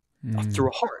soul through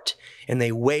a heart. And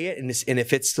they weigh it, and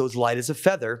if it's as light as a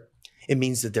feather, it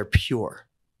means that they're pure.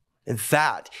 And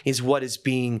that is what is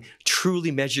being truly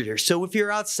measured here. So if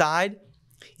you're outside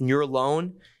and you're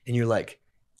alone and you're like,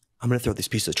 I'm going to throw this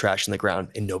piece of trash in the ground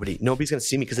and nobody's going to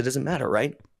see me because it doesn't matter,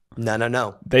 right?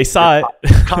 No. They saw it.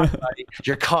 You're caught, buddy.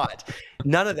 You're caught.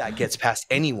 None of that gets past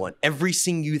anyone. Every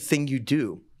single thing you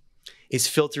do is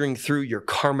filtering through your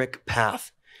karmic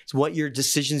path. It's what your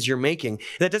decisions you're making.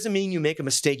 That doesn't mean you make a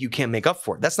mistake you can't make up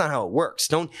for. That's not how it works.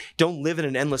 Don't live in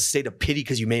an endless state of pity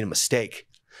because you made a mistake.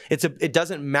 It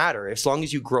doesn't matter as long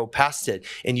as you grow past it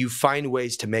and you find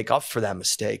ways to make up for that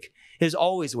mistake. There's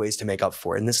always ways to make up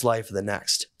for it in this life or the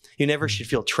next. You never should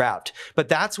feel trapped. But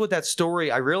that's what that story,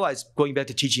 I realized going back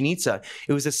to Chichen Itza,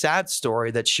 it was a sad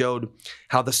story that showed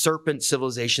how the serpent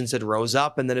civilizations had rose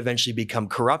up and then eventually become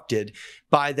corrupted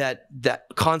by that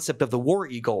concept of the war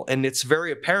eagle. And it's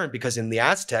very apparent because in the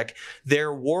Aztec,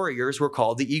 their warriors were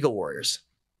called the eagle warriors.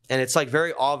 And it's like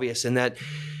very obvious in that,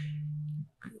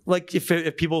 like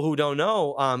if people who don't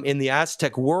know, in the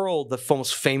Aztec world, the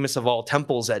most famous of all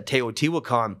temples at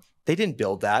Teotihuacan, they didn't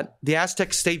build that. The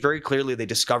Aztecs state very clearly they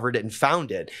discovered it and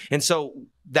found it. And so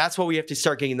that's what we have to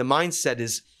start getting the mindset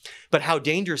is, but how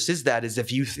dangerous is that is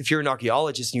if you're an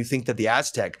archaeologist and you think that the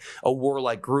Aztec, a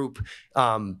warlike group,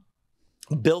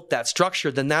 built that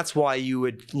structure, then that's why you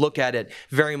would look at it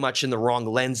very much in the wrong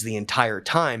lens the entire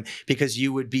time, because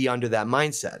you would be under that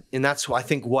mindset. And that's I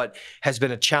think what has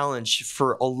been a challenge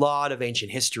for a lot of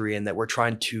ancient history and that we're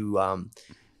trying to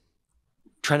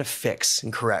fix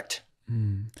and correct.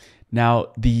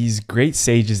 Now, these great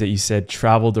sages that you said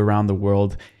traveled around the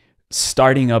world,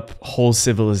 starting up whole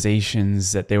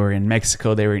civilizations, that they were in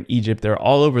Mexico, they were in Egypt, they're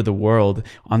all over the world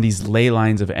on these ley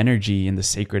lines of energy and the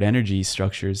sacred energy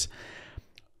structures.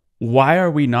 Why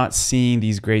are we not seeing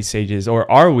these great sages,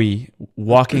 or are we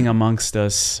walking amongst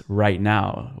us right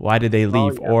now? Why did they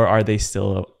leave, or are they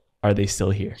still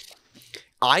here?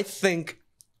 I think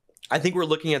we're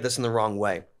looking at this in the wrong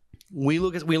way. We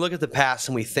look at the past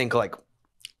and we think like,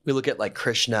 we look at like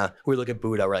Krishna, we look at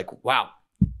Buddha, we're like, wow,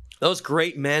 those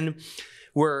great men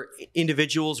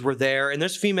individuals were there, and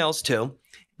there's females too.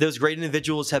 Those great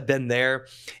individuals have been there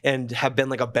and have been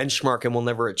like a benchmark and will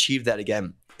never achieve that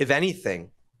again. If anything,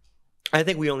 I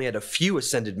think we only had a few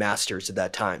ascended masters at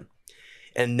that time.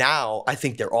 And now I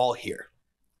think they're all here.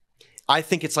 I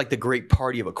think it's like the great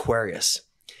party of Aquarius.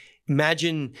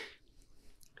 Imagine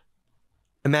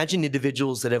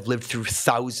individuals that have lived through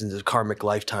thousands of karmic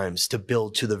lifetimes to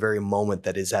build to the very moment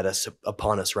that is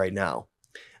upon us right now.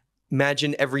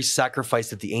 Imagine every sacrifice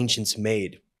that the ancients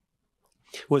made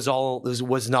was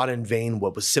not in vain,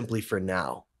 what was simply for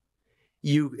now.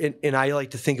 And I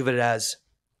like to think of it as,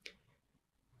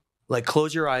 like,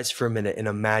 close your eyes for a minute and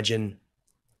imagine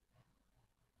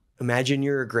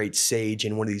you're a great sage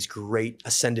and one of these great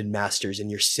ascended masters,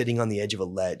 and you're sitting on the edge of a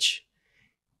ledge.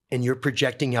 And you're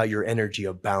projecting out your energy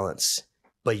of balance,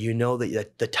 but you know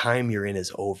that the time you're in is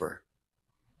over.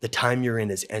 The time you're in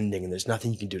is ending, and there's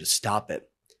nothing you can do to stop it.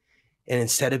 And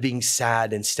instead of being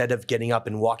sad, instead of getting up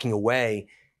and walking away,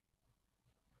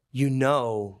 you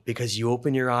know, because you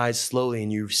open your eyes slowly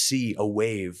and you see a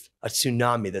wave, a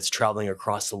tsunami that's traveling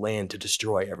across the land to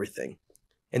destroy everything.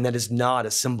 And that is not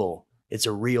a symbol. It's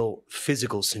a real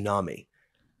physical tsunami.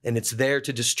 And it's there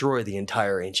to destroy the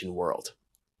entire ancient world.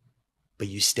 But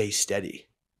you stay steady.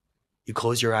 You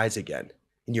close your eyes again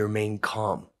and you remain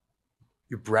calm.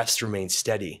 Your breaths remain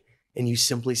steady, and you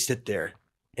simply sit there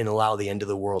and allow the end of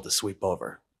the world to sweep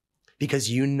over,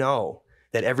 because you know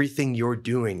that everything you're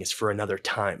doing is for another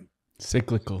time.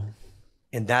 Cyclical.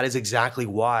 And that is exactly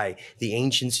why the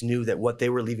ancients knew that what they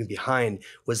were leaving behind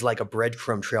was like a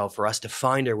breadcrumb trail for us to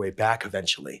find our way back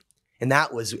eventually. And that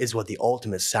is what the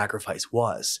ultimate sacrifice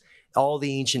was. All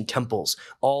the ancient temples,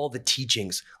 all the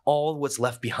teachings, all what's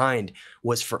left behind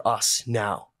was for us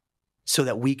now, so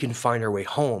that we can find our way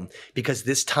home. Because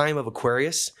this time of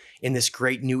Aquarius, in this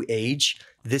great new age,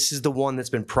 this is the one that's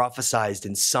been prophesized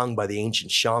and sung by the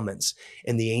ancient shamans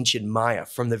and the ancient Maya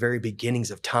from the very beginnings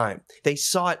of time. They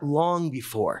saw it long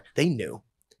before. They knew.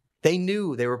 They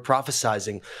knew they were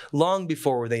prophesizing long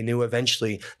before they knew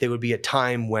eventually there would be a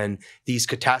time when these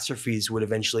catastrophes would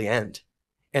eventually end,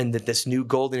 and that this new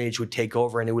golden age would take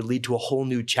over and it would lead to a whole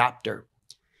new chapter.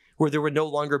 where there would no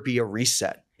longer be a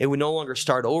reset. It would no longer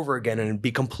start over again and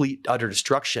be complete, utter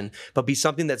destruction, but be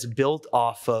something that's built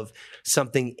off of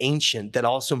something ancient that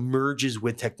also merges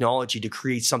with technology to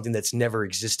create something that's never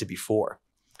existed before.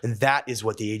 And that is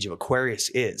what the Age of Aquarius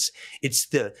is. It's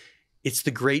the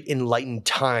great enlightened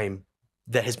time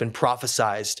that has been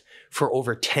prophesized for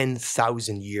over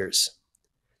 10,000 years.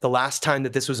 The last time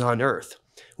that this was on Earth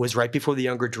was right before the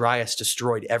Younger Dryas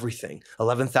destroyed everything,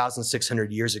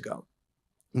 11,600 years ago.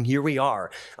 And here we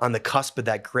are on the cusp of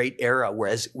that great era,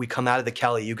 whereas we come out of the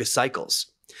Kali Yuga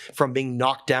cycles, from being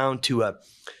knocked down to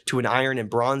an Iron and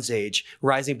Bronze Age,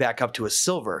 rising back up to a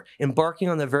Silver, embarking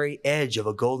on the very edge of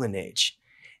a Golden Age.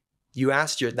 You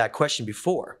asked that question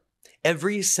before.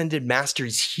 Every ascended master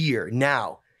is here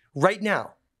now, right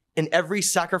now, and every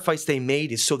sacrifice they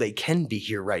made is so they can be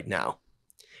here right now.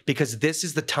 Because this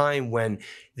is the time when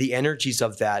the energies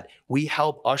of that, we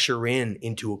help usher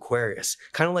into Aquarius,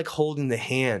 kind of like holding the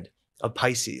hand of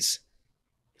Pisces,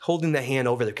 holding the hand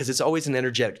over there, because it's always an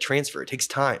energetic transfer. It takes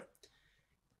time.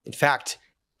 In fact,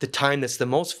 the time that's the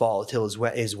most volatile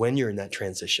is when you're in that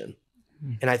transition.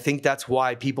 And I think that's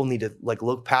why people need to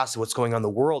look past what's going on in the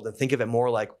world and think of it more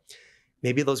like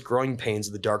maybe those growing pains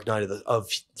of the dark night of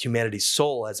humanity's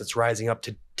soul as it's rising up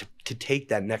to take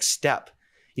that next step.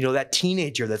 You know, that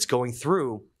teenager that's going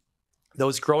through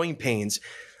those growing pains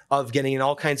of getting in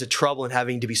all kinds of trouble and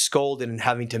having to be scolded and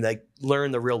having to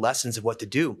learn the real lessons of what to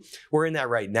do. We're in that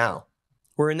right now.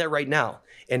 We're in that right now.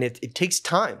 And it takes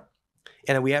time.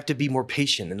 And we have to be more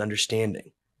patient and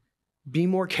understanding. Be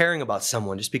more caring about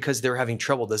someone. Just because they're having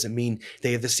trouble doesn't mean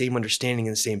they have the same understanding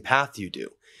and the same path you do.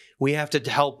 We have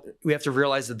to help. We have to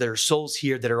realize that there are souls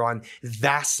here that are on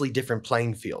vastly different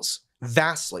playing fields.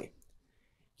 Vastly.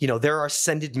 You know, there are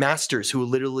ascended masters who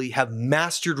literally have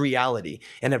mastered reality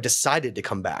and have decided to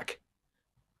come back.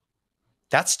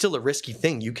 That's still a risky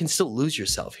thing. You can still lose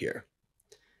yourself here.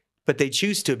 But they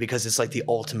choose to because it's like the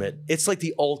ultimate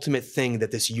thing that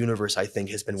this universe, I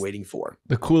think, has been waiting for.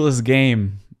 The coolest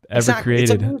game ever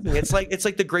created. It's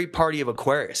like the great party of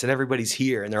Aquarius, and everybody's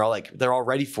here and they're all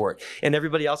ready for it. And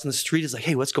everybody else in the street is like,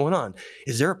 hey, what's going on?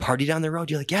 Is there a party down the road?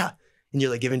 You're like, yeah. And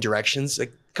you're giving directions.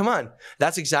 Come on.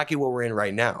 That's exactly what we're in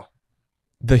right now.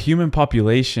 The human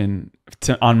population,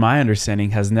 on my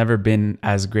understanding, has never been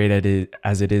as great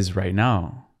as it is right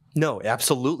now. No,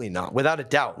 absolutely not. Without a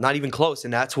doubt. Not even close.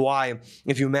 And that's why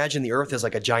if you imagine the earth as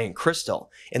like a giant crystal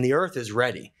and the earth is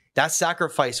ready, that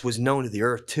sacrifice was known to the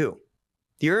earth too.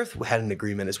 The earth had an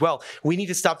agreement as well. We need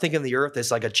to stop thinking of the earth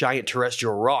as like a giant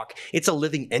terrestrial rock. It's a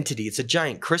living entity. It's a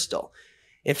giant crystal.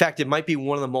 In fact, it might be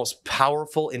one of the most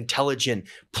powerful, intelligent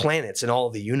planets in all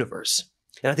of the universe.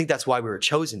 And I think that's why we were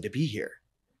chosen to be here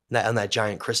on that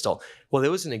giant crystal. Well, there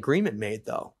was an agreement made,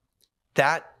 though.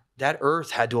 That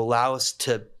Earth had to allow us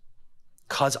to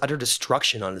cause utter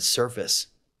destruction on its surface,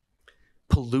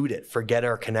 pollute it, forget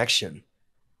our connection,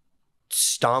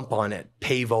 stomp on it,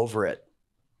 pave over it,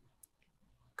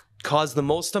 cause the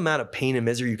most amount of pain and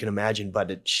misery you can imagine.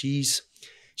 But she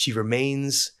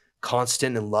remains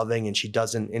constant and loving, and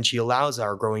she allows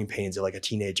our growing pains of like a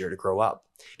teenager to grow up,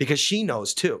 because she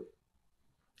knows too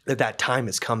that time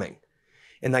is coming.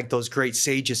 And like those great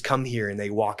sages come here and they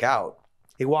walk out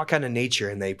of nature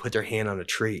and they put their hand on a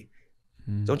tree.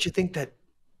 Don't you think that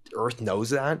Earth knows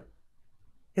that?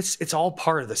 It's all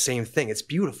part of the same thing. It's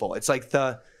beautiful. It's like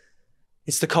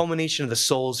it's the culmination of the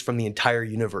souls from the entire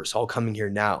universe all coming here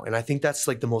now. And I think that's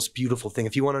like the most beautiful thing.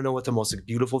 If you want to know what the most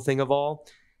beautiful thing of all,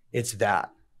 it's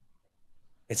that.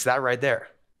 It's that right there.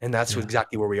 And that's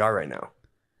exactly where we are right now.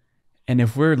 And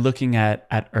if we're looking at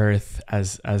Earth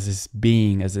as this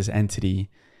being, as this entity,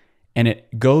 and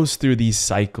it goes through these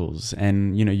cycles,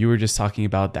 and you were just talking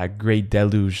about that great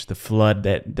deluge, the flood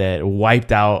that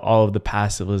wiped out all of the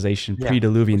past civilization,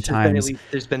 pre-Diluvian times.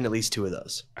 There's been at least two of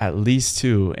those. At least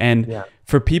two. And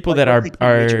for people that are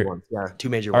two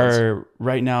major ones are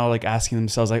right now like asking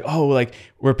themselves like, oh, like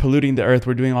we're polluting the Earth,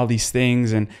 we're doing all these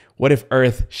things, and what if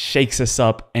Earth shakes us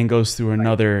up and goes through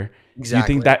another?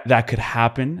 Exactly. You think that could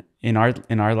happen in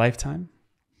our lifetime?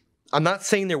 I'm not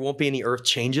saying there won't be any Earth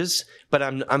changes, but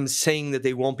I'm saying that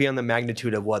they won't be on the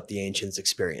magnitude of what the ancients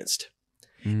experienced.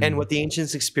 And what the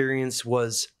ancients experienced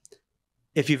was,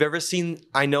 if you've ever seen,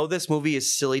 I know this movie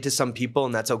is silly to some people,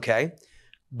 and that's okay,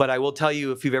 but I will tell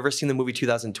you, if you've ever seen the movie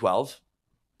 2012,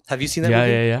 have you seen that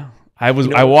movie? Yeah.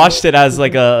 I watched it as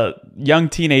like a young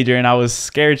teenager, and I was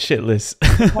scared shitless.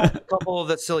 A couple of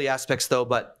the silly aspects though,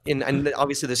 and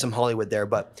obviously there's some Hollywood there,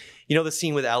 but the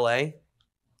scene with LA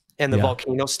and the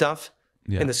volcano stuff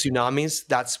and the tsunamis,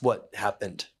 that's what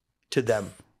happened to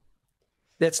them.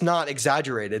 That's not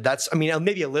exaggerated. That's, I mean,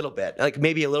 maybe a little bit, like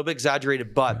maybe a little bit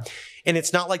exaggerated, but, and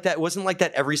it's not like that. It wasn't like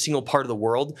that every single part of the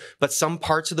world, but some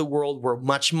parts of the world were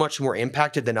much, much more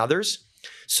impacted than others.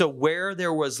 So where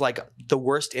there was like the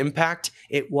worst impact,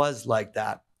 it was like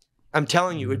that. I'm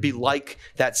telling you, it'd be like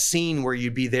that scene where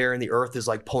you'd be there and the earth is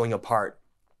like pulling apart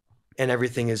and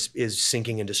everything is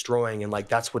sinking and destroying. And like,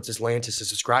 that's what Atlantis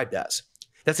is described as.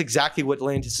 That's exactly what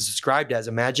Atlantis is described as.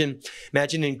 Imagine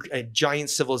in a giant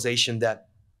civilization that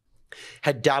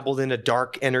had dabbled in a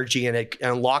dark energy and it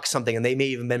unlocked something, and they may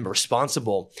even been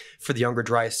responsible for the Younger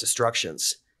Dryas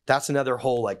destructions. That's another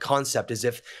whole like concept, as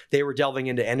if they were delving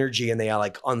into energy and they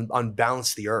like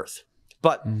unbalanced the earth.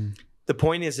 But the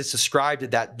point is, it's described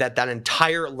that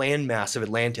entire landmass of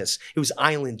Atlantis, it was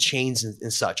island chains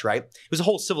and such, right? It was a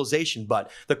whole civilization,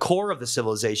 but the core of the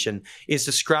civilization is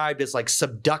described as like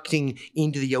subducting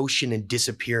into the ocean and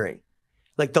disappearing.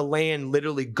 Like the land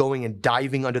literally going and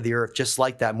diving under the earth, just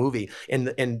like that movie,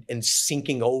 and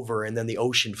sinking over, and then the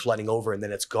ocean flooding over, and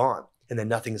then it's gone, and then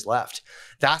nothing's left.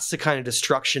 That's the kind of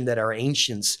destruction that our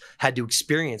ancients had to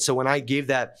experience. So when I gave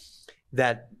that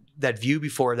view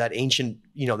before, that ancient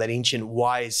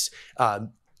wise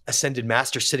ascended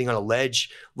master sitting on a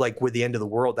ledge, like with the end of the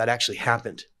world, that actually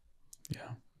happened.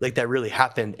 Yeah, like that really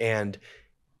happened. And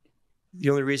the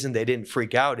only reason they didn't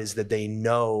freak out is that they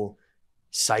know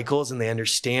cycles and they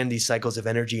understand these cycles of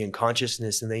energy and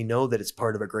consciousness, and they know that it's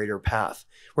part of a greater path.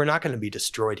 We're not going to be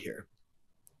destroyed here.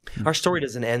 Our story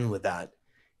doesn't end with that.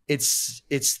 It's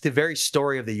the very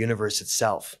story of the universe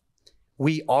itself.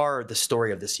 We are the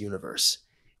story of this universe.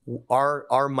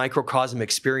 Our microcosm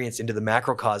experience into the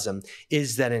macrocosm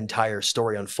is that entire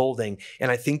story unfolding. And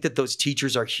I think that those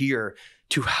teachers are here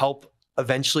to help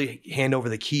eventually hand over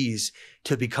the keys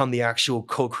to become the actual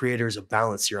co-creators of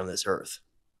balance here on this earth.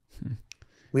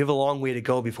 We have a long way to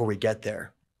go before we get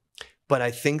there. But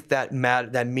I think that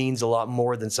means a lot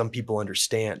more than some people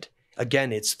understand.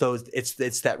 Again, it's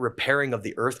that repairing of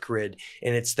the earth grid,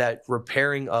 and it's that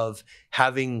repairing of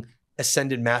having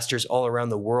ascended masters all around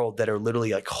the world that are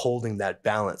literally like holding that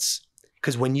balance.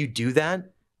 Because when you do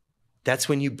that, that's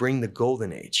when you bring the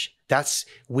golden age.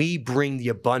 We bring the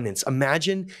abundance.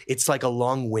 Imagine it's like a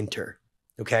long winter,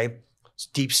 okay? It's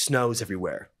deep snows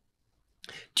everywhere.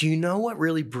 Do you know what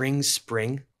really brings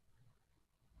spring?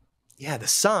 Yeah, the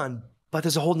sun, but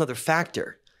there's a whole nother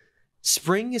factor.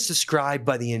 Spring is described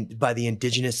by the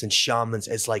indigenous and shamans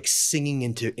as like singing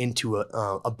into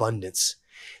abundance.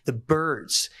 The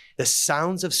birds, the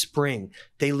sounds of spring,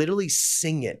 they literally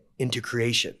sing it into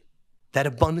creation. That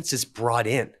abundance is brought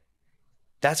in.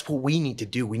 That's what we need to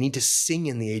do. We need to sing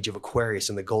in the age of Aquarius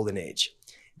and the golden age.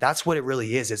 That's what it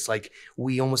really is. It's like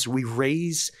we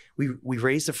raise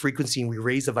the frequency and we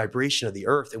raise the vibration of the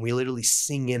earth, and we literally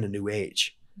sing in a new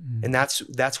age. And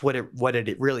that's what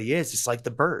it really is. It's like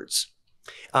the birds.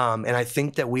 And I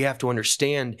think that we have to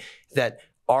understand that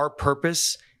our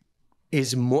purpose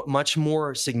is much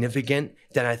more significant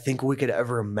than I think we could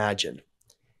ever imagine.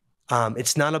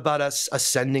 It's not about us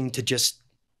ascending to just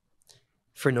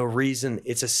for no reason.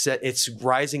 It's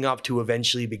rising up to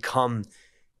eventually become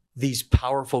these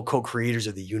powerful co-creators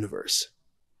of the universe.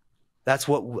 That's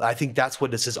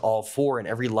what this is all for. And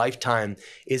every lifetime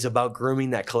is about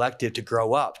grooming that collective to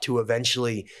grow up, to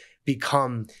eventually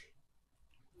become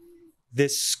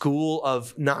this school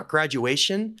of not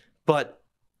graduation, but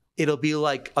it'll be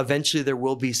like eventually there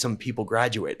will be some people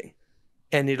graduating,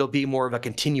 and it'll be more of a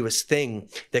continuous thing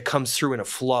that comes through in a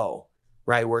flow,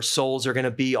 right? Where souls are going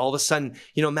to be all of a sudden,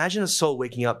 imagine a soul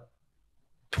waking up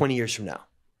 20 years from now.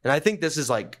 And I think this is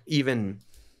like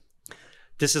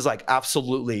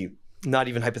absolutely not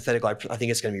even hypothetical. I think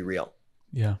it's going to be real.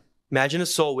 Yeah. Imagine a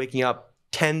soul waking up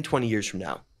 10, 20 years from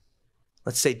now.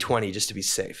 Let's say 20 just to be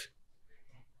safe.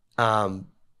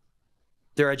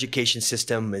 Their education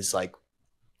system is like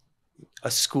a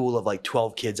school of like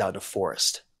 12 kids out in a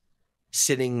forest,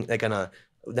 sitting like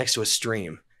next to a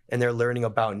stream, and they're learning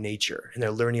about nature, and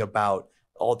they're learning about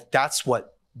all. That's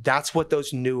what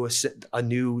those new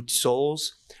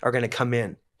souls are going to come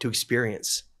in to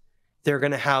experience. They're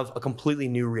going to have a completely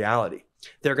new reality.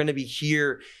 They're going to be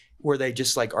here where they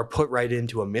just like are put right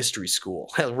into a mystery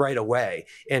school right away.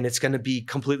 And it's going to be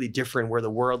completely different, where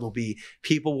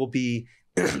people will be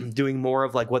doing more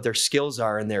of like what their skills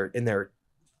are and the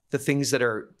things that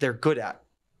they're good at.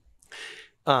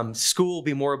 School will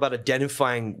be more about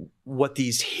identifying what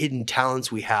these hidden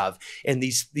talents we have and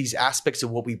these aspects of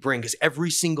what we bring, because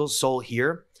every single soul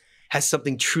here has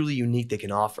something truly unique they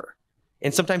can offer.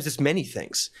 And sometimes it's many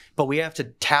things, but we have to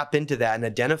tap into that and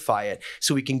identify it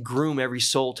so we can groom every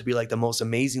soul to be like the most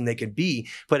amazing they could be.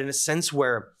 But in a sense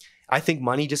where I think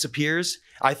money disappears.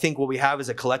 I think what we have is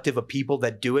a collective of people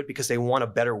that do it because they want a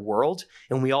better world,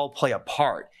 and we all play a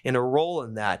part and a role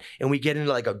in that, and we get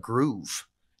into like a groove,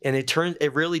 and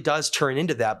it really does turn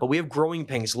into that. But we have growing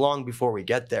pains long before we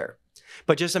get there.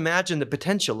 But just imagine the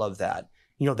potential of that,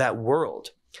 that world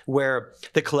where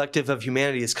the collective of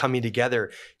humanity is coming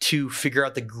together to figure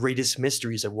out the greatest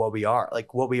mysteries of what we are,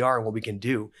 like what we are and what we can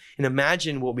do. And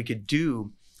imagine what we could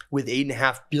do with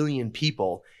 8.5 billion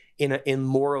people in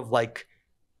more of like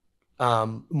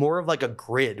a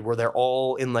grid where they're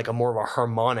all in like a more of a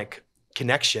harmonic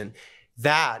connection.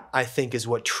 That, I think, is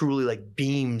what truly like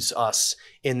beams us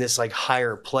in this like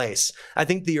higher place. I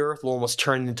think the earth will almost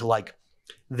turn into like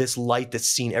this light that's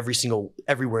seen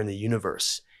everywhere in the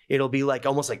universe. It'll be like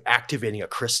almost like activating a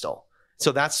crystal.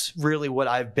 So that's really what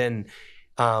I've been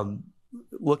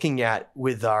looking at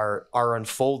with our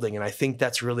unfolding. And I think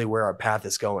that's really where our path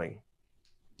is going.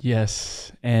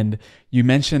 Yes. And you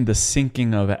mentioned the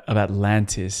sinking of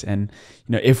Atlantis. And,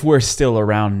 if we're still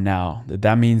around now,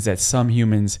 that means that some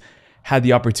humans had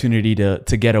the opportunity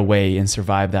to get away and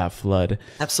survive that flood.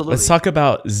 Absolutely. Let's talk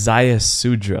about Zaya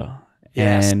Sudra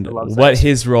and yes, what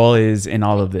his role is in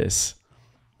all of this.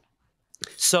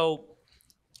 So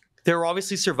there are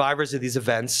obviously survivors of these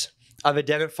events. I've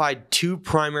identified 2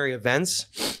 primary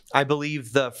events. I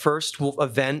believe the first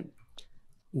event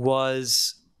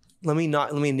was, let me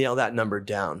nail that number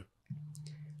down.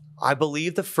 I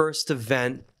believe the first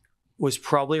event was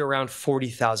probably around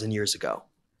 40,000 years ago.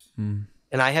 And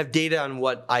I have data on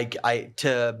what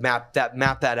to map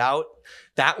that out.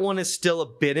 That one is still a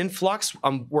bit in flux.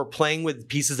 We're playing with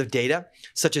pieces of data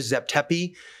such as Zep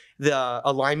Tepi, the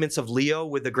alignments of Leo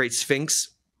with the Great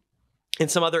Sphinx,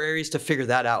 and some other areas to figure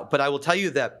that out. But I will tell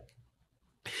you that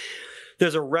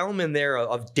there's a realm in there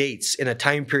of dates in a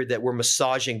time period that we're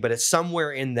massaging, but it's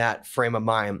somewhere in that frame of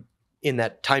mind, in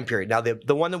that time period. Now,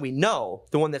 the one that we know,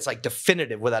 the one that's like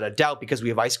definitive without a doubt, because we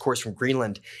have ice cores from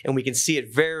Greenland, and we can see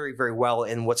it very, very well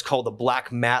in what's called the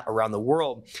black mat around the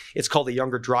world. It's called the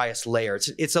Younger Dryas layer.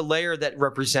 It's a layer that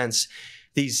represents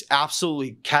these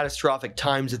absolutely catastrophic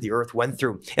times that the Earth went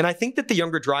through. And I think that the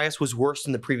Younger Dryas was worse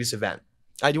than the previous event.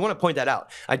 I do want to point that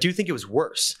out. I do think it was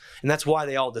worse, and that's why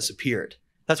they all disappeared.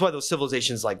 That's why those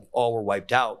civilizations like all were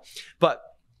wiped out. But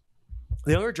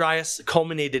the Younger Dryas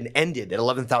culminated and ended at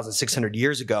 11,600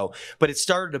 years ago, but it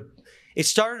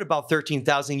started about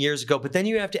 13,000 years ago. But then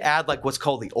you have to add like what's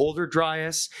called the Older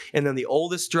Dryas and then the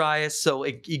Oldest Dryas. So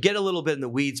you get a little bit in the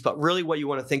weeds, but really what you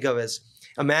want to think of is,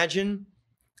 imagine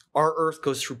our Earth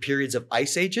goes through periods of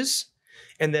ice ages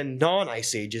and then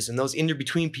non-ice ages, and those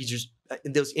in-between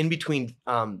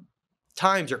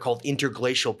times are called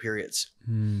interglacial periods.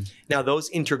 Now, those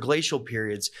interglacial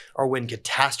periods are when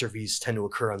catastrophes tend to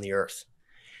occur on the Earth.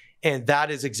 And that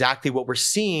is exactly what we're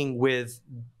seeing with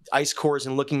ice cores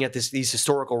and looking at these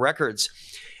historical records.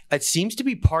 It seems to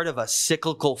be part of a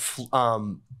cyclical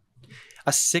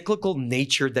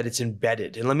nature that it's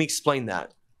embedded. And let me explain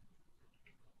that.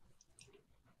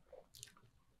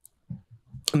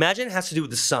 Imagine it has to do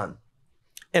with the sun,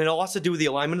 and it all has to do with the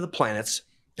alignment of the planets.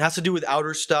 It has to do with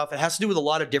outer stuff. It has to do with a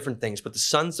lot of different things, but the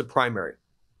sun's the primary.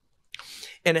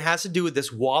 And it has to do with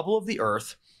this wobble of the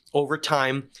Earth over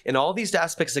time and all these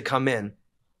aspects that come in.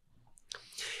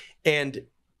 And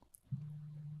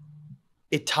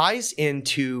it ties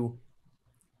into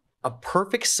a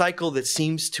perfect cycle that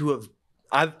seems to have,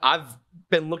 I've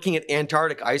been looking at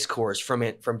Antarctic ice cores from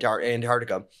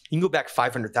Antarctica. You can go back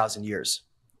 500,000 years.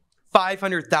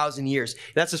 500,000 years.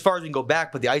 That's as far as we can go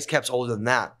back, but the ice cap's older than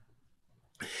that.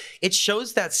 It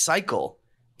shows that cycle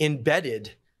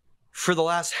embedded for the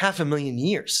last 500,000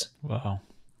 years. Wow.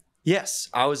 Yes.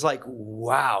 I was like,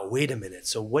 wow, wait a minute.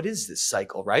 So what is this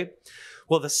cycle, right?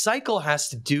 Well, the cycle has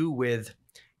to do with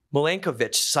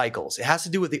Milankovitch cycles. It has to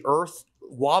do with the Earth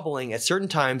wobbling at certain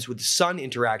times with the sun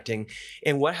interacting.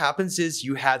 And what happens is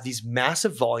you have these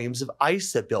massive volumes of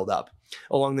ice that build up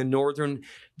along the northern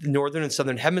and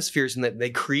southern hemispheres, and that they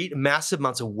create massive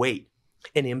amounts of weight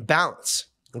and imbalance.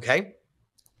 Okay?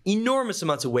 Enormous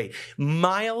amounts of weight,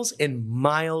 miles and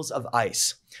miles of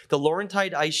ice. The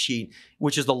Laurentide ice sheet,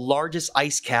 which is the largest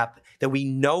ice cap that we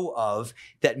know of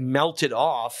that melted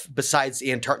off besides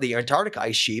the Antarctic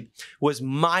ice sheet, was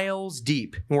miles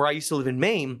deep. And where I used to live in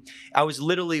Maine, I was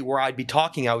literally where I'd be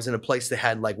talking, I was in a place that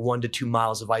had like 1 to 2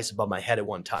 miles of ice above my head at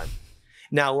one time.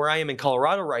 Now, where I am in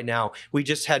Colorado right now, we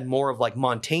just had more of like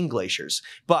montane glaciers.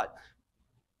 But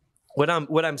what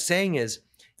I'm saying is,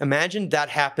 imagine that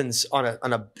happens on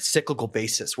a cyclical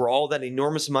basis, where all that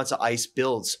enormous amounts of ice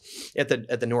builds at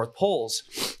the North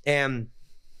Poles, and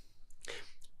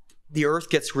the Earth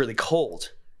gets really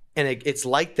cold, and it's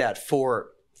like that for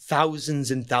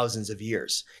thousands and thousands of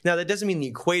years. Now, that doesn't mean the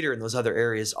equator and those other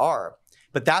areas are,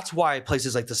 but that's why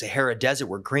places like the Sahara Desert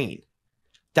were green.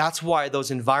 That's why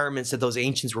those environments that those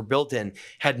ancients were built in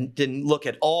didn't look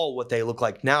at all what they look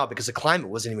like now, because the climate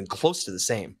wasn't even close to the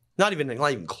same. Not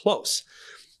even close.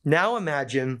 Now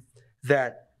imagine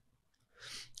that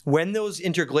when those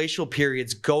interglacial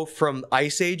periods go from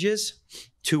ice ages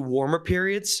to warmer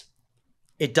periods,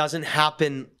 it doesn't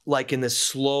happen like in this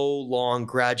slow, long,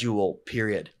 gradual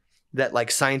period that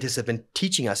like scientists have been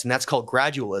teaching us, and that's called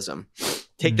gradualism.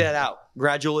 Take that out.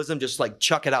 Gradualism, just like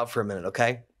chuck it out for a minute,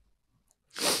 okay?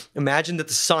 Imagine that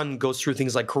the sun goes through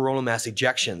things like coronal mass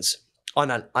ejections on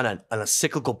a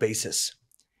cyclical basis.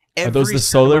 Are those the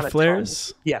solar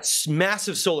flares? Yes,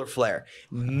 massive solar flare.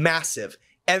 Massive.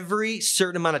 Every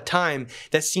certain amount of time,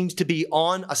 that seems to be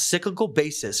on a cyclical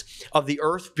basis of the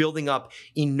Earth building up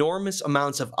enormous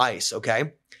amounts of ice,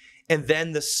 okay? And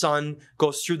then the sun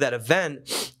goes through that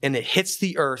event and it hits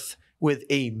the Earth with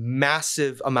a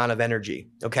massive amount of energy,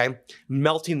 okay?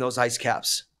 Melting those ice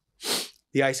caps.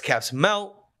 The ice caps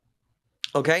melt,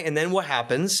 okay? And then what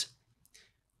happens?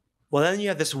 Well, then you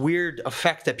have this weird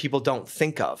effect that people don't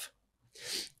think of.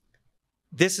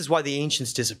 This is why the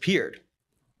ancients disappeared.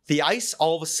 The ice,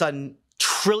 all of a sudden,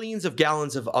 trillions of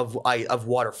gallons of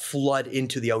water flood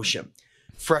into the ocean.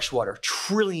 Fresh water,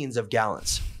 trillions of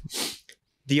gallons.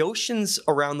 The oceans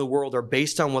around the world are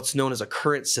based on what's known as a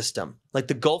current system. Like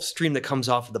the Gulf Stream that comes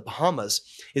off of the Bahamas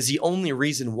is the only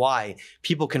reason why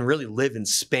people can really live in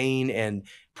Spain and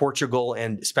Portugal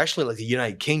and especially like the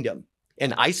United Kingdom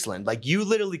and Iceland. Like you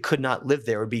literally could not live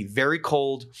there. It would be very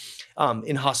cold,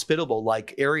 inhospitable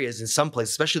like areas in some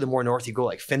places, especially the more north you go,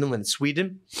 like Finland and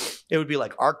Sweden. It would be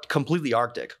like completely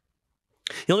Arctic.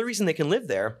 The only reason they can live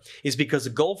there is because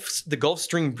the Gulf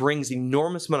Stream brings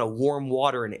enormous amount of warm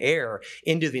water and air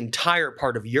into the entire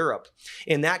part of Europe.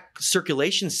 And that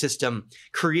circulation system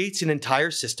creates an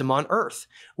entire system on Earth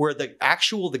where the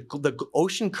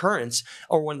ocean currents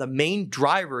are one of the main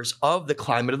drivers of the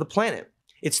climate of the planet.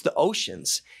 It's the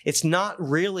oceans. It's not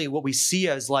really what we see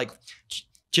as like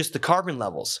just the carbon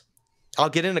levels. I'll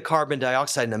get into carbon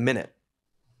dioxide in a minute.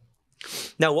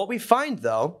 Now, what we find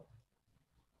though,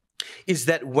 is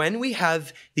that when we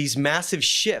have these massive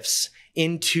shifts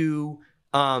into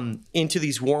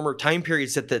these warmer time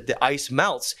periods that the ice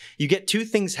melts, you get two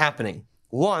things happening.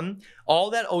 One, all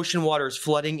that ocean water is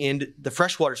flooding in, the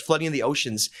fresh water is flooding in the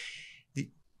oceans.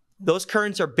 Those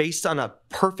currents are based on a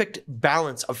perfect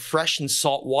balance of fresh and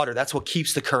salt water. That's what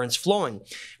keeps the currents flowing.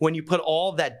 When you put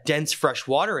all that dense fresh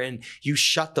water in, you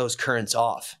shut those currents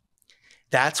off.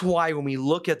 That's why when we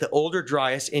look at the older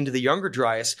Dryas into the younger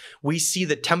Dryas, we see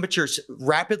the temperatures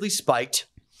rapidly spiked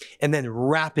and then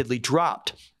rapidly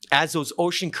dropped as those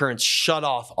ocean currents shut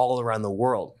off all around the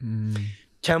world.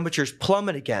 Temperatures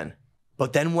plummet again.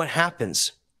 But then what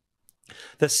happens?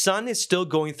 The sun is still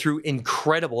going through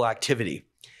incredible activity,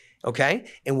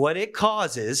 okay? And what it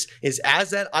causes is as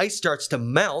that ice starts to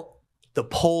melt, the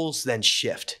poles then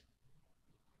shift.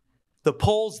 The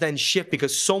poles then shift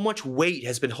because so much weight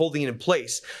has been holding it in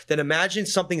place that imagine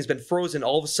something has been frozen,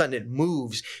 all of a sudden it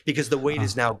moves because the weight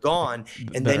is now gone.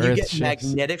 And then you get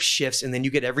magnetic shifts, and then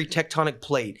you get every tectonic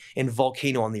plate and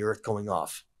volcano on the Earth going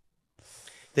off.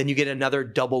 Then you get another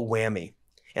double whammy.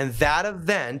 And that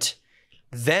event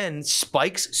then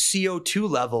spikes CO2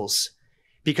 levels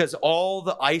because all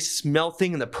the ice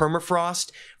melting and the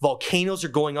permafrost, volcanoes are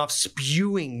going off,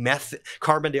 spewing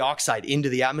carbon dioxide into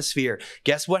the atmosphere.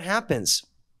 Guess what happens?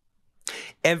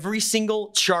 Every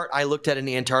single chart I looked at in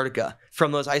Antarctica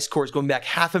from those ice cores going back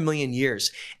 500,000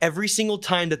 years, every single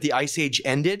time that the ice age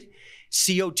ended,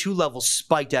 CO2 levels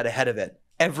spiked out ahead of it.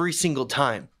 Every single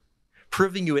time.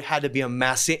 Proving you it had to be a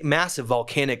massive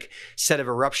volcanic set of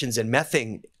eruptions and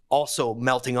methane also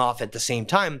melting off at the same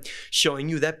time, showing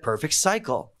you that perfect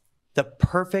cycle. The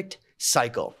perfect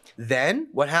cycle. Then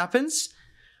what happens?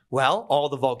 Well, all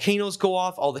the volcanoes go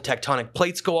off, all the tectonic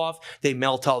plates go off, they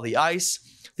melt all the ice,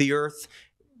 the Earth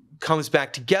comes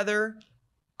back together,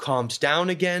 calms down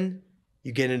again,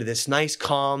 you get into this nice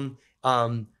calm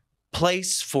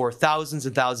place for thousands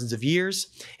and thousands of years,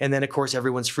 and then of course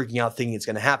everyone's freaking out thinking it's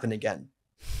going to happen again.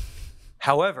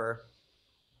 However,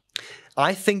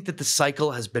 I think that the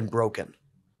cycle has been broken.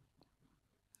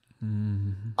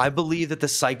 I believe that the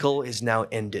cycle is now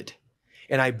ended.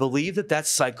 And I believe that that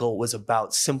cycle was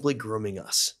about simply grooming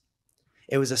us.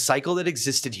 It was a cycle that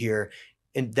existed here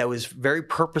and that was very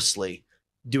purposely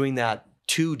doing that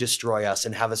to destroy us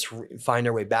and have us find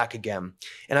our way back again.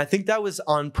 And I think that was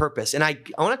on purpose. And I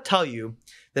want to tell you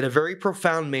that a very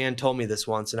profound man told me this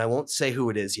once, and I won't say who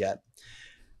it is yet.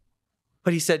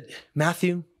 But he said,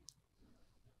 Matthew,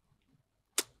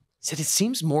 said it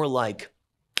seems more like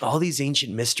all these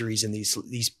ancient mysteries and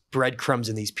these breadcrumbs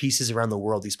and these pieces around the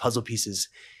world, these puzzle pieces,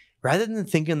 rather than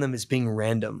thinking of them as being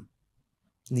random,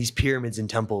 and these pyramids and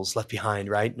temples left behind,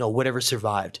 right? No, whatever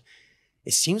survived.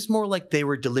 It seems more like they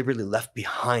were deliberately left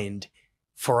behind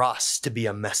for us to be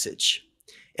a message.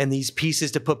 And these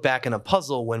pieces to put back in a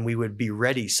puzzle when we would be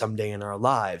ready someday in our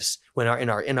lives,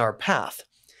 in our path.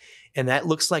 And that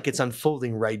looks like it's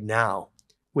unfolding right now,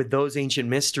 with those ancient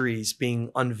mysteries being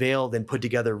unveiled and put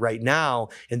together right now.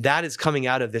 And that is coming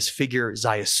out of this figure,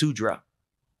 Zayasudra,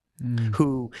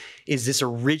 who is this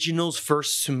original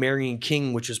first Sumerian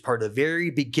king, which was part of the very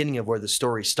beginning of where the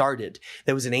story started.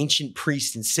 There was an ancient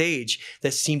priest and sage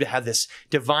that seemed to have this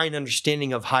divine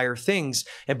understanding of higher things,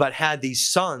 but had these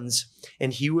sons,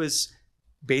 and he was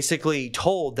basically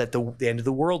told that the end of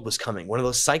the world was coming. One of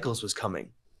those cycles was coming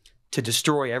to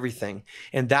destroy everything.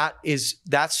 And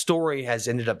that story has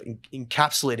ended up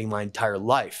encapsulating my entire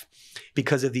life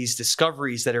because of these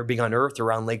discoveries that are being unearthed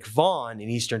around Lake Van in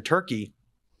eastern Turkey,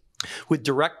 with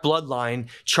direct bloodline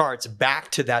charts back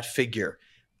to that figure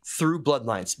through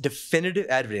bloodlines, definitive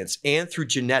evidence, and through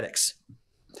genetics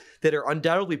that are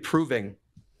undoubtedly proving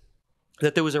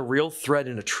that there was a real thread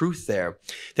and a truth there,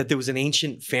 that there was an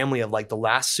ancient family of like the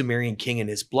last Sumerian king and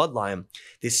his bloodline,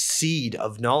 this seed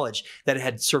of knowledge that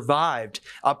had survived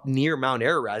up near Mount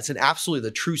Ararat. It's absolutely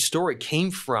the true story, came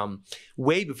from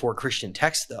way before Christian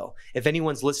texts, though. If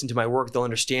anyone's listened to my work, they'll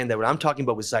understand that what I'm talking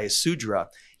about with Zayasudra,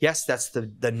 yes, that's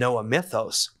the Noah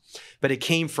mythos, but it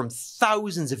came from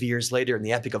thousands of years later in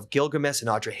the Epic of Gilgamesh and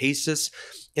Adrahasis,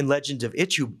 in Legend of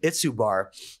Itsubar.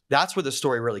 That's where the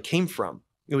story really came from.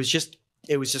 It was just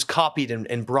copied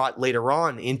and brought later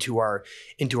on into our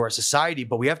society.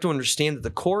 But we have to understand that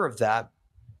the core of that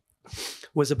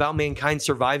was about mankind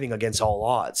surviving against all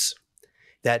odds,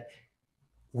 that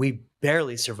we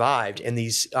barely survived. And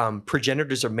these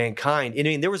progenitors of mankind, I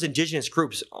mean, there was indigenous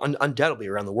groups undoubtedly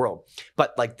around the world,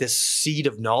 but like this seed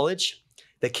of knowledge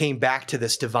that came back to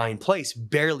this divine place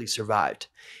barely survived.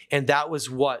 And that was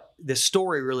what this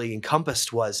story really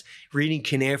encompassed, was reading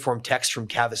cuneiform text from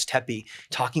Cavus Tepe,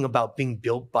 talking about being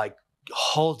built by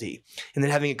Haldi, and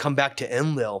then having it come back to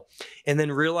Enlil, and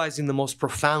then realizing the most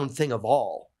profound thing of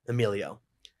all, Emilio,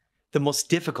 the most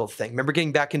difficult thing. Remember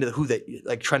getting back into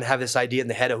trying to have this idea in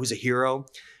the head of who's a hero,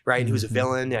 right? And who's a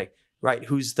villain, right?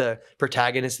 Who's the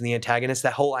protagonist and the antagonist?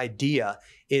 That whole idea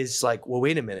is like, well,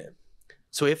 wait a minute.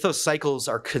 So if those cycles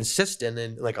are consistent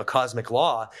in like a cosmic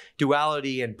law,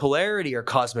 duality and polarity are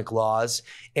cosmic laws,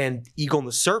 and Eagle and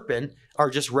the Serpent are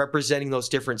just representing those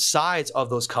different sides of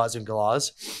those cosmic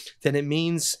laws, then it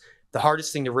means the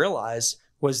hardest thing to realize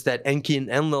was that Enki and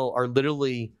Enlil are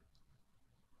literally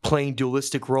playing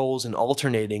dualistic roles and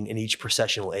alternating in each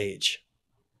processional age.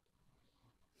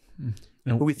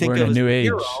 Who we think of as the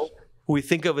hero, who we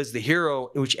think of as the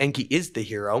hero, in which Enki is the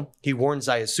hero. He warned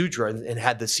Zayasudra and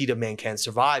had the seed of mankind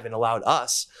survive and allowed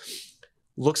us.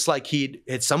 Looks like he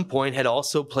at some point had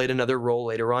also played another role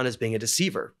later on as being a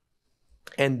deceiver.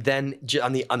 And then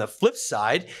on the flip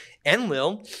side,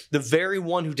 Enlil, the very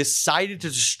one who decided to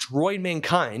destroy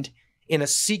mankind in a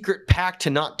secret pact to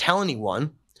not tell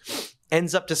anyone,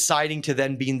 ends up deciding to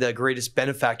then being the greatest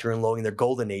benefactor and lowering their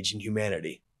golden age in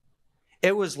humanity.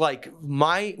 It was like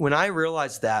when I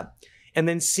realized that, and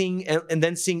then seeing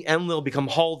Enlil become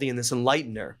Haldi and this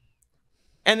enlightener,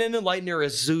 and then enlightener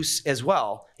as Zeus as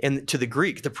well, and to the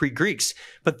pre-Greeks,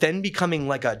 but then becoming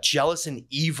like a jealous and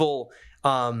evil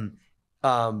type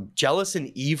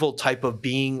of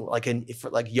being, like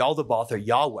Yaldabaoth or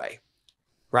Yahweh,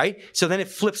 right? So then it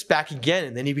flips back again,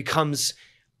 and then he becomes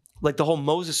like the whole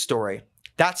Moses story.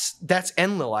 That's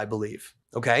Enlil, I believe.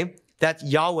 Okay, that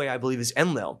Yahweh, I believe, is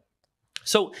Enlil.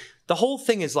 So the whole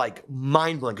thing is like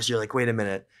mind-blowing, because you're like, wait a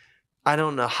minute, I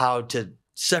don't know how to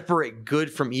separate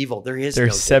good from evil.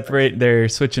 They're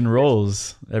switching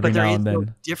roles every now and then. No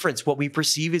difference. What we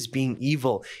perceive as being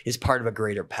evil is part of a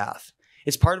greater path.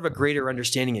 It's part of a greater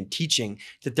understanding and teaching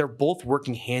that they're both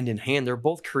working hand in hand. They're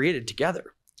both created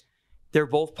together. They're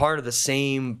both part of the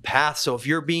same path. So if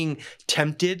you're being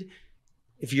tempted,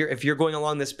 if you're going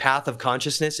along this path of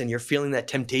consciousness and you're feeling that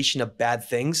temptation of bad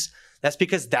things, that's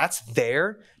because that's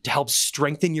there to help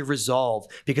strengthen your resolve.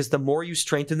 Because the more you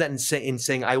strengthen that in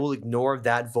saying, I will ignore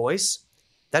that voice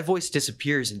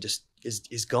disappears and just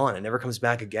is gone and never comes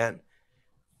back again.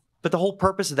 But the whole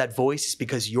purpose of that voice is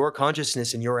because your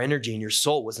consciousness and your energy and your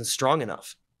soul wasn't strong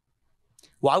enough.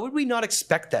 Why would we not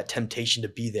expect that temptation to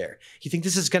be there? You think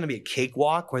this is going to be a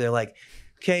cakewalk where they're like,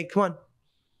 okay, come on,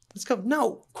 let's go.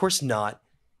 No, of course not.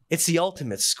 It's the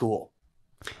ultimate school.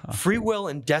 Free will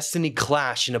and destiny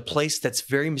clash in a place that's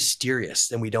very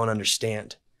mysterious and we don't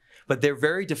understand. But they're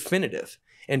very definitive.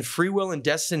 And free will and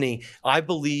destiny, I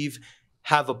believe,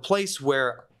 have a place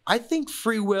where I think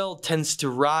free will tends to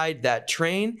ride that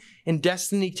train and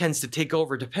destiny tends to take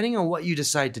over depending on what you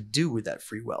decide to do with that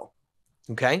free will.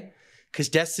 Okay? Because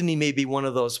destiny may be one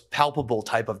of those palpable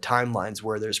type of timelines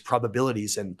where there's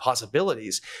probabilities and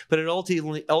possibilities, but it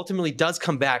ultimately does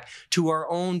come back to our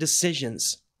own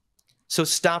decisions. So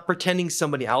stop pretending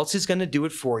somebody else is going to do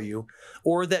it for you,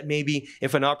 or that maybe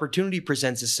if an opportunity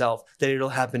presents itself, that it'll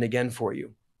happen again for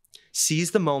you.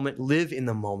 Seize the moment, live in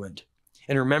the moment.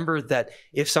 And remember that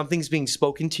if something's being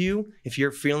spoken to you, if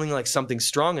you're feeling like something's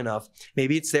strong enough,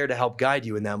 maybe it's there to help guide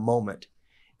you in that moment.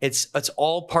 It's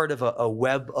all part of a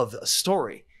web of a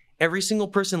story. Every single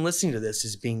person listening to this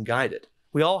is being guided.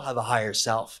 We all have a higher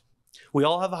self. We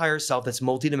all have a higher self that's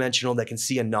multidimensional, that can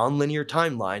see a nonlinear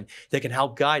timeline, that can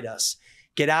help guide us.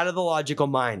 Get out of the logical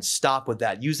mind. Stop with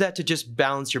that. Use that to just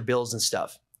balance your bills and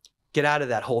stuff. Get out of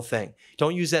that whole thing.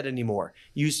 Don't use that anymore.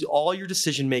 Use all your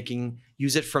decision making.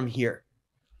 Use it from here.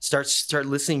 Start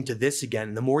listening to this again.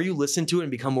 And the more you listen to it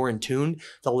and become more in tune,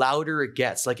 the louder it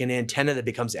gets, like an antenna that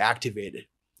becomes activated.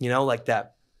 You know, like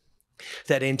that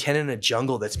antenna in a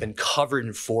jungle that's been covered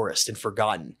in forest and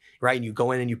forgotten, right? And you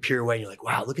go in and you peer away and you're like,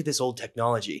 wow, look at this old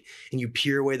technology. And you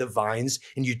peer away the vines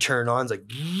and you turn on, it's like,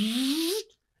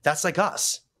 that's like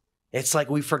us. It's like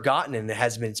we've forgotten and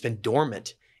it's been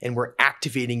dormant and we're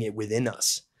activating it within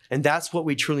us. And that's what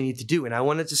we truly need to do. And I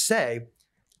wanted to say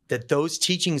that those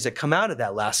teachings that come out of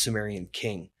that last Sumerian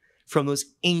king, from those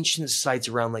ancient sites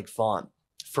around Lake Fawn,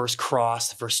 first cross,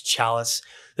 the first chalice,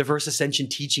 the first ascension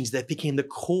teachings that became the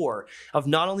core of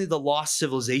not only the lost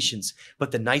civilizations,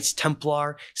 but the Knights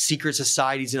Templar, secret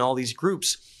societies, and all these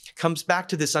groups, comes back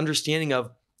to this understanding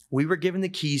of we were given the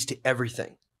keys to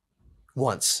everything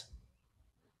once,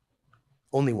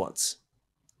 only once.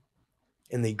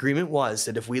 And the agreement was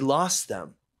that if we lost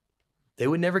them, they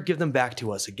would never give them back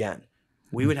to us again.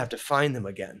 We would have to find them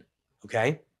again,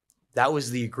 okay? That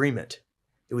was the agreement.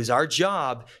 It was our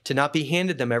job to not be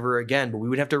handed them ever again, but we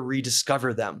would have to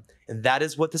rediscover them. And that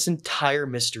is what this entire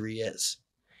mystery is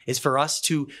for us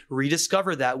to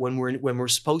rediscover that when we're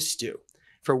supposed to,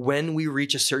 for when we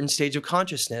reach a certain stage of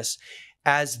consciousness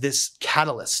as this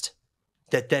catalyst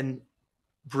that then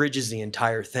bridges the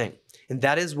entire thing. And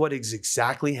that is what is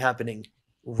exactly happening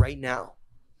right now.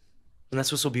 And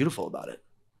that's what's so beautiful about it.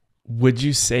 Would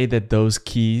you say that those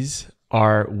keys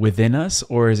are within us,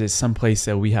 or is it someplace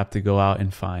that we have to go out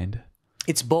and find?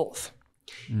 It's both.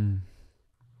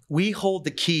 We hold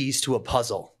the keys to a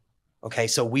puzzle. Okay,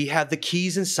 so we have the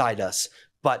keys inside us,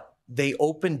 but they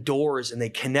open doors and they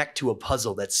connect to a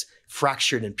puzzle that's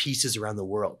fractured in pieces around the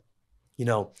world. You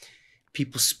know,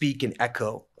 people speak and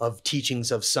echo of teachings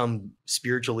of some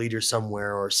spiritual leader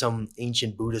somewhere or some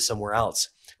ancient Buddha somewhere else.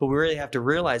 But we really have to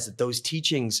realize that those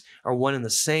teachings are one and the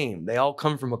same. They all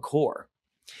come from a core.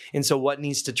 And so what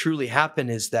needs to truly happen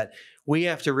is that we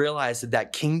have to realize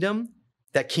that kingdom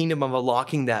of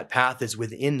unlocking that path is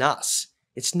within us.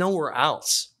 It's nowhere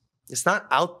else. It's not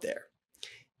out there.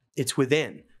 It's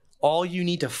within. All you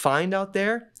need to find out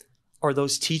there are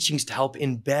those teachings to help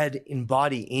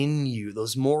embody in you,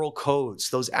 those moral codes,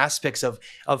 those aspects of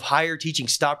higher teaching.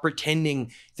 Stop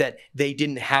pretending that they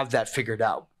didn't have that figured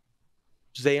out.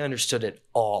 They understood it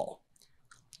all.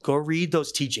 Go read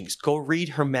those teachings. Go read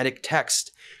Hermetic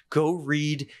text. Go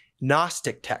read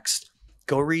Gnostic text.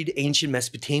 Go read ancient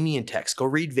Mesopotamian text. Go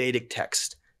read Vedic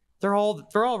text. They're all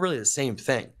really the same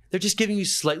thing. They're just giving you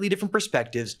slightly different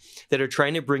perspectives that are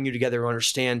trying to bring you together and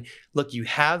understand, look, you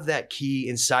have that key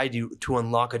inside you to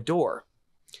unlock a door.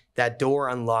 That door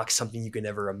unlocks something you can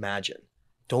never imagine.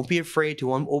 Don't be afraid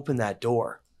to open that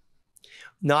door.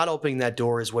 Not opening that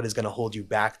door is what is going to hold you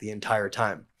back the entire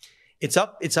time. It's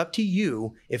up to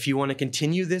you if you want to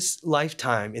continue this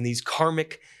lifetime in these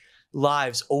karmic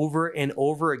lives over and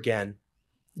over again,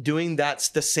 doing that's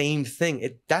the same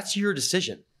thing. That's your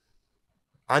decision.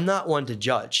 I'm not one to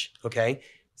judge, okay?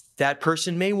 That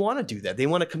person may want to do that. They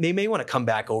may want to come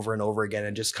back over and over again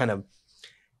and just kind of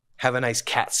have a nice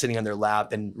cat sitting on their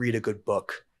lap and read a good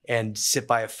book and sit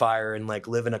by a fire and like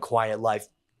live in a quiet life.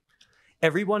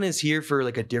 Everyone is here for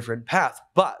like a different path.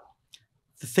 But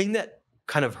the thing that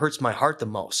kind of hurts my heart the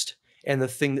most, and the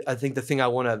thing I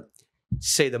want to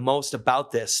say the most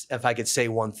about this, if I could say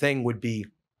one thing, would be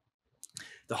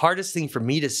the hardest thing for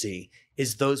me to see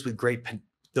is those with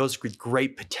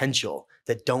great potential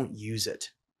that don't use it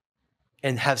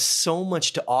and have so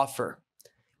much to offer,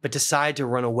 but decide to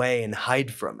run away and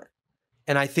hide from it.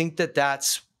 And I think that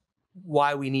that's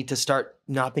why we need to start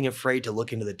not being afraid to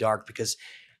look into the dark, because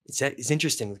it's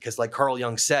interesting, because like Carl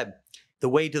Jung said, the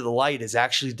way to the light is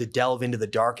actually to delve into the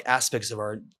dark aspects of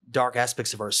our dark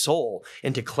aspects of our soul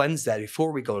and to cleanse that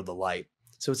before we go to the light.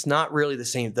 So it's not really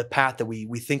the path that we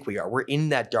think we are. We're in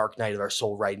that dark night of our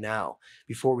soul right now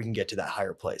before we can get to that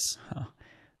higher place.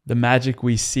 The magic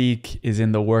we seek is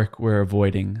in the work we're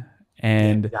avoiding.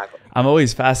 And exactly. I'm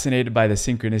always fascinated by the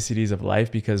synchronicities of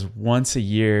life, because once a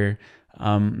year,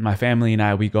 my family and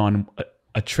I, we go on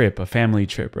a family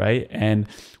trip, right? And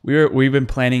we've been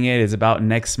planning it. It's about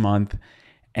next month.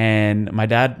 And my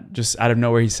dad just out of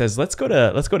nowhere, he says, let's go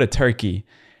to Turkey.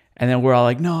 And then we're all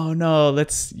like, no,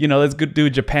 let's go do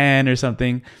Japan or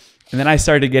something. And then I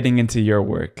started getting into your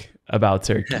work about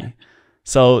Turkey.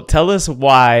 So tell us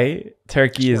why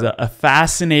Turkey is a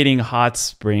fascinating hot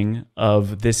spring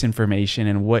of this information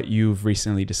and what you've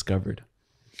recently discovered.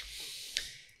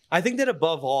 I think that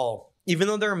above all, even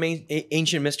though there are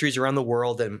ancient mysteries around the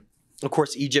world, and of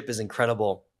course Egypt is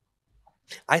incredible,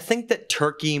 I think that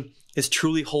Turkey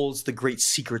truly holds the great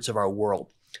secrets of our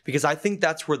world, because I think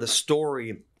that's where the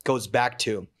story goes back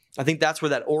to. I think that's where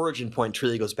that origin point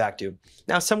truly goes back to.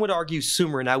 Now, some would argue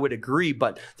Sumer, and I would agree,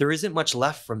 but there isn't much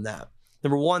left from that.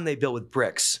 Number one, they built with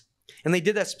bricks. And they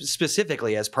did that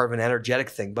specifically as part of an energetic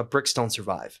thing, but bricks don't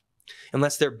survive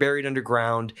unless they're buried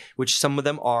underground, which some of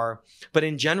them are. But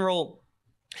in general,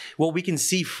 what we can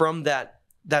see from that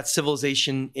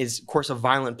civilization is, of course, a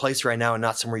violent place right now and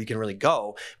not somewhere you can really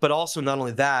go. But also, not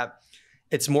only that,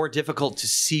 it's more difficult to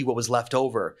see what was left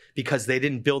over because they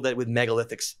didn't build that with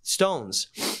megalithic stones.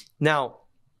 Now,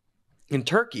 in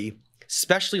Turkey,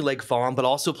 especially Lake Van, but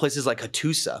also places like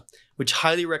Hattusa, which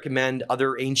highly recommend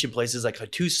other ancient places like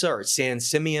Hattusa or San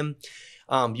Simeon,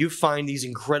 you find these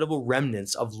incredible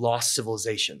remnants of lost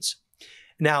civilizations.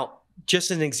 Now,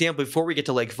 just an example, before we get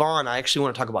to Lake Van, I actually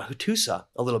want to talk about Hattusa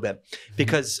a little bit,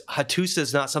 because Hattusa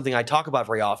is not something I talk about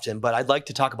very often, but I'd like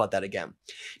to talk about that again.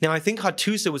 Now, I think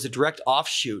Hattusa was a direct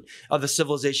offshoot of the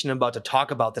civilization I'm about to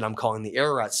talk about that I'm calling the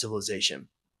Ararat civilization.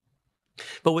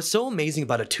 But what's so amazing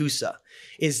about Hattusa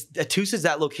is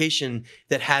that location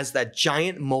that has that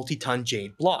giant multi-ton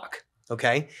jade block,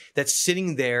 okay, that's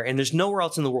sitting there, and there's nowhere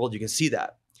else in the world you can see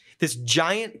that. This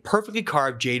giant, perfectly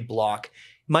carved jade block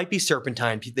might be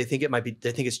serpentine. They think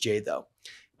it's jade though.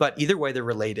 But either way, they're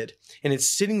related. And it's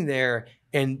sitting there,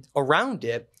 and around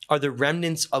it are the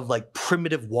remnants of like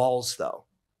primitive walls though.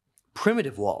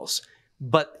 Primitive walls.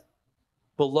 But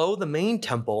below the main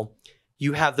temple,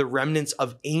 you have the remnants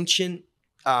of ancient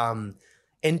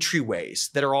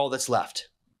entryways that are all that's left.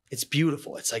 It's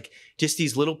beautiful. It's like just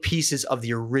these little pieces of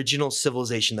the original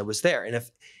civilization that was there. And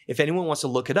if anyone wants to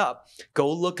look it up,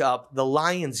 go look up the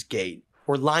Lion's Gate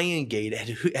or Lion Gate at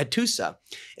Hattusa.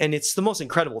 And it's the most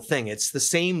incredible thing. It's the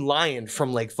same lion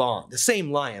from Lake Van, the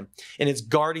same lion. And it's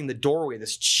guarding the doorway,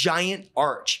 this giant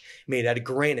arch made out of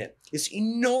granite. This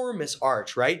enormous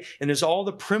arch, right? And there's all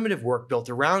the primitive work built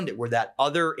around it, where that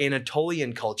other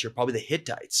Anatolian culture, probably the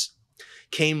Hittites,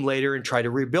 came later and tried to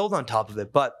rebuild on top of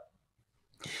it. But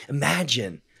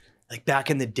imagine, like back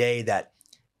in the day,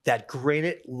 that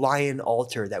granite lion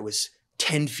altar that was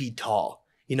 10 feet tall,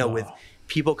 with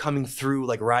people coming through,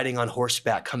 like riding on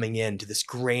horseback, coming in to this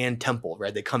grand temple,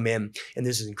 right? They come in, and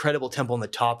there's an incredible temple on the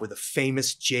top with a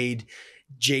famous jade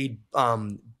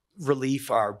relief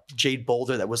or jade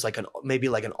boulder that was maybe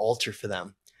like an altar for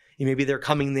them. And maybe they're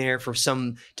coming there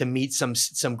to meet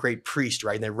some great priest,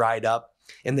 right? And they ride up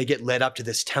and they get led up to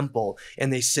this temple,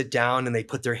 and they sit down and they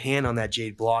put their hand on that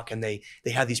jade block, and they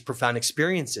have these profound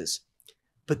experiences.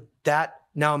 But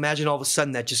now imagine all of a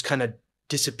sudden that just kind of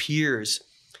disappears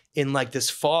in like this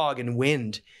fog and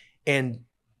wind, and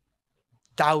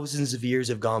thousands of years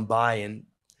have gone by, and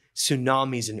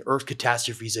tsunamis and earth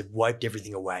catastrophes have wiped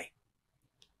everything away.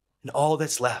 And all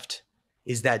that's left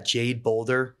is that jade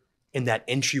boulder and that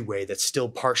entryway that's still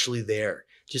partially there,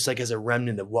 just like as a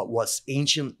remnant of what was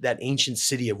that ancient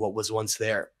city of what was once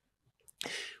there.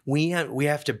 We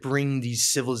have to bring these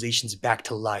civilizations back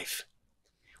to life.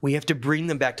 We have to bring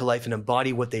them back to life and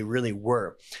embody what they really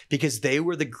were, because they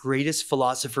were the greatest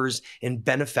philosophers and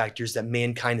benefactors that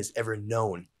mankind has ever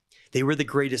known. They were the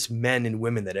greatest men and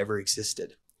women that ever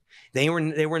existed. They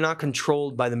were not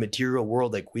controlled by the material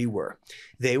world like we were.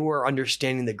 They were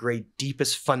understanding the great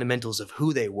deepest fundamentals of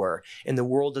who they were and the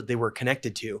world that they were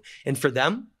connected to. And for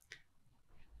them,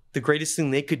 the greatest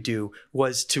thing they could do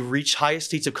was to reach highest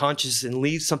states of consciousness and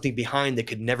leave something behind that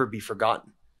could never be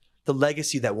forgotten. The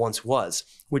legacy that once was,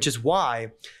 which is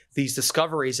why these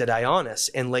discoveries at Ionis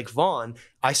and Lake Van,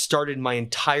 I started my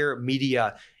entire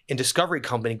media and discovery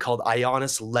company called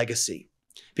Ionis Legacy,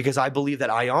 because I believe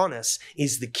that Ionis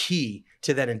is the key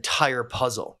to that entire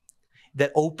puzzle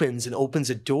that opens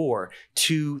a door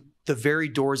to the very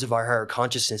doors of our higher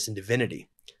consciousness and divinity.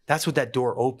 That's what that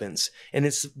door opens. And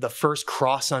it's the first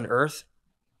cross on earth.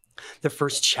 the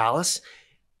first chalice.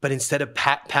 But instead of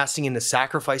passing in the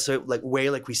sacrifice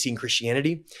like we see in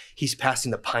Christianity, he's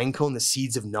passing the pine cone, the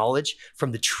seeds of knowledge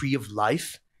from the tree of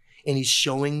life. And he's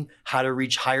showing how to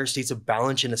reach higher states of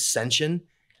balance and ascension,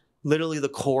 literally the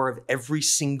core of every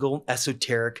single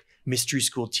esoteric mystery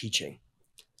school teaching,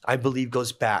 I believe,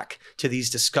 goes back to these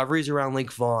discoveries around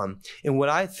Lake Vaughan and what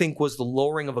I think was the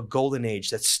lowering of a golden age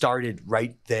that started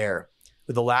right there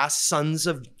with the last sons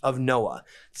of Noah,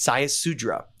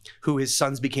 Sudra, who his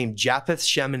sons became Japheth,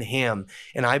 Shem, and Ham.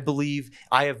 And I believe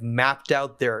I have mapped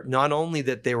out there not only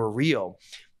that they were real,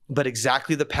 but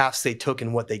exactly the paths they took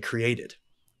and what they created.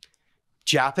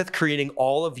 Japheth creating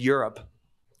all of Europe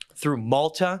through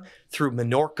Malta, through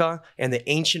Minorca, and the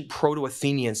ancient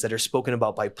Proto-Athenians that are spoken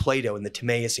about by Plato in the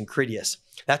Timaeus and Critias.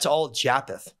 That's all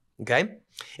Japheth, okay?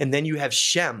 And then you have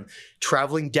Shem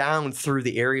traveling down through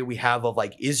the area we have of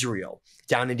like Israel,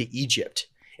 down into Egypt.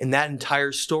 And that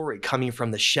entire story coming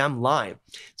from the Shem line,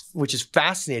 which is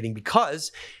fascinating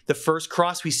because the first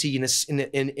cross we see in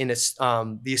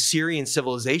the Assyrian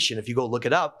civilization, if you go look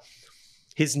it up,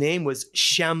 his name was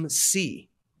Shem-Si.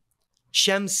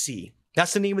 Shem-Si.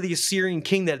 That's the name of the Assyrian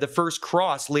king that had the first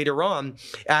cross later on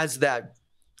as that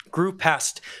group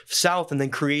passed south and then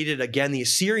created again the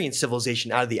Assyrian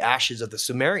civilization out of the ashes of the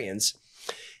Sumerians.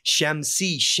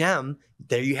 Shem-Si, Shem,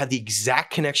 there you have the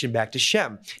exact connection back to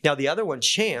Shem. Now the other one,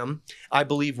 Cham, I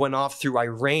believe went off through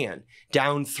Iran,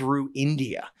 down through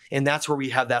India. And that's where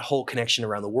we have that whole connection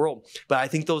around the world. But I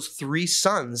think those three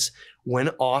sons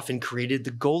went off and created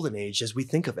the golden age as we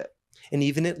think of it. And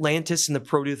even Atlantis and the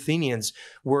Proto-Athenians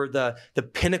were the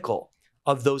pinnacle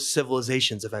of those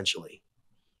civilizations eventually.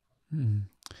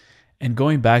 And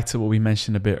going back to what we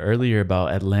mentioned a bit earlier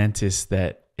about Atlantis,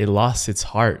 that it lost its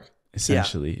heart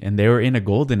essentially, and they were in a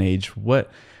golden age.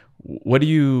 What do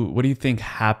you think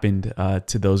happened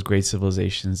to those great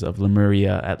civilizations of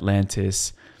Lemuria,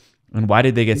 Atlantis, and why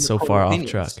did they get so far off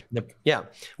track? Yeah,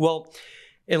 well,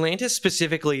 Atlantis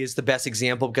specifically is the best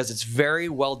example because it's very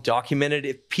well documented.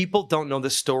 If people don't know the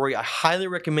story, I highly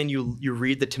recommend you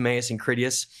read the Timaeus and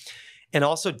Critias, and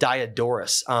also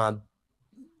Diodorus.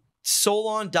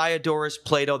 Solon, Diodorus,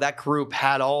 Plato, that group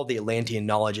had all the Atlantean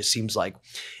knowledge, it seems like,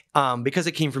 because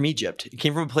it came from Egypt. It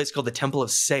came from a place called the Temple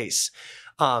of Sais.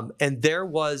 And there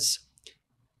was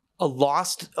a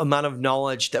lost amount of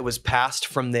knowledge that was passed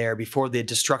from there before the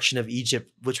destruction of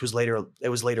Egypt, which was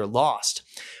later lost.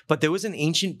 But there was an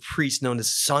ancient priest known as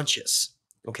Sauntius,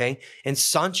 okay? And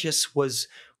Sauntius was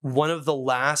one of the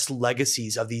last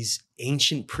legacies of these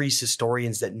ancient priest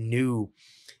historians that knew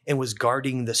and was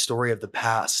guarding the story of the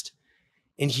past.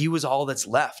 And he was all that's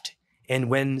left. And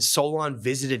when Solon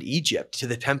visited Egypt to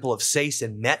the Temple of Sais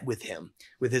and met with him,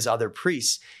 with his other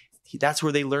priests, that's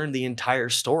where they learned the entire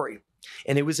story.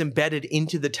 And it was embedded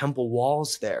into the temple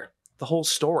walls there. The whole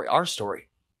story, our story.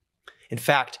 In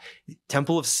fact, the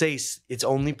Temple of Sais, its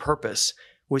only purpose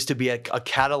was to be a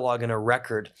catalog and a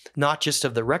record, not just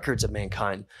of the records of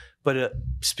mankind, but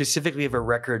specifically of a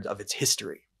record of its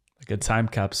history. Like a time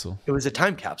capsule. It was a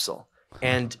time capsule.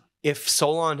 And if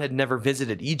Solon had never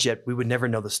visited Egypt, we would never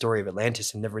know the story of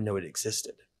Atlantis and never know it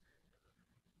existed.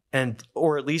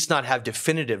 Or at least not have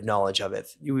definitive knowledge of it.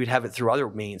 You would have it through other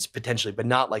means potentially, but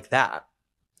not like that.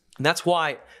 And that's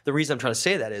why the reason I'm trying to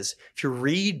say that is if you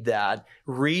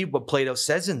read what Plato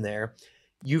says in there,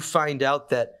 you find out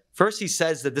that first he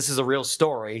says that this is a real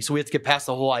story. So we have to get past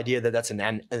the whole idea that that's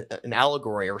an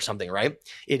allegory or something, right?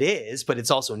 It is, but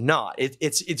it's also not.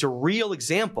 It's a real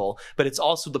example, but it's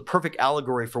also the perfect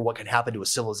allegory for what can happen to a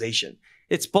civilization.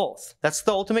 It's both. That's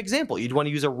the ultimate example. You'd want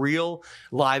to use a real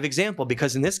live example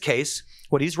because in this case,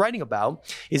 what he's writing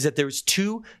about is that there's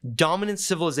two dominant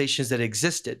civilizations that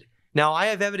existed. Now, I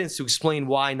have evidence to explain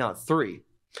why not three.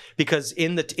 Because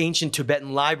in the ancient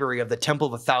Tibetan library of the Temple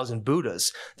of 1,000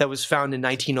 Buddhas that was found in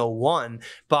 1901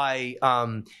 by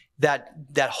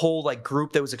that whole like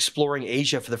group that was exploring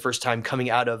Asia for the first time, coming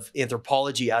out of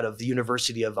anthropology out of the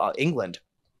University of England.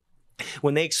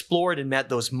 When they explored and met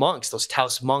those monks, those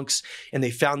Taoist monks, and they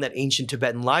found that ancient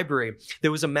Tibetan library,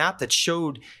 there was a map that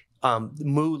showed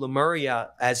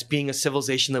Lemuria as being a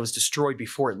civilization that was destroyed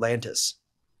before Atlantis.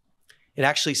 It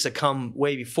actually succumbed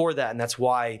way before that, and that's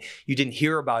why you didn't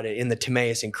hear about it in the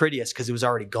Timaeus and Critias, because it was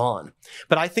already gone.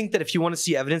 But I think that if you want to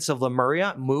see evidence of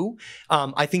Lemuria,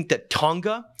 I think that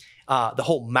Tonga, the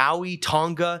whole Maui,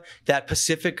 Tonga, that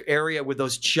Pacific area with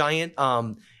those giant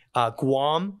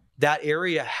Guam, that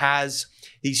area has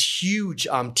these huge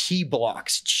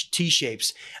T-blocks,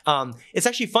 T-shapes. It's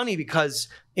actually funny because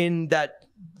in that,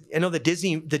 I know the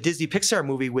Disney Pixar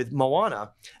movie with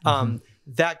Moana,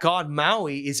 that god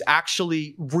Maui is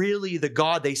actually really the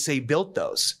god they say built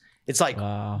those. It's like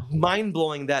Wow. mind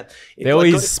blowing that They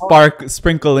like, always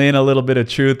sprinkle in a little bit of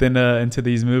truth into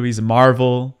these movies.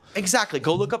 Marvel. exactly.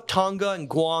 Go look up Tonga and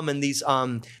Guam and these.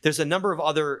 There's a number of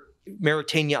other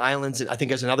Mauritania islands, and I think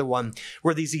there's another one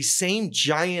where these same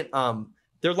giant.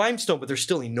 They're limestone, but they're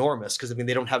still enormous because I mean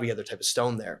they don't have any other type of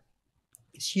stone there.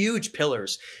 These huge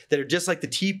pillars that are just like the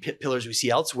T-pillars we see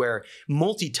elsewhere,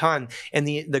 multi-ton. And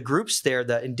the groups there,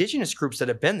 the indigenous groups that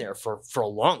have been there for a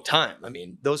long time. I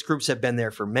mean, those groups have been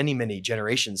there for many, many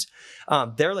generations.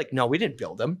 They're like, no, we didn't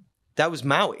build them. That was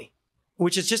Maui,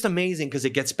 which is just amazing because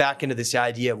it gets back into this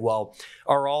idea of, well,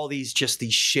 are all these just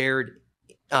these shared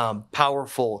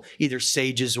powerful either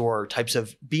sages or types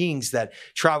of beings that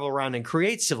travel around and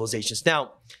create civilizations?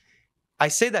 Now, I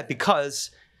say that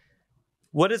because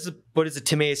what does the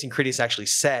Timaeus and Critias actually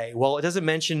say? Well, it doesn't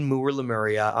mention Mu or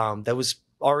Lemuria. That was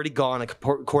already gone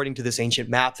according to this ancient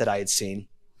map that I had seen.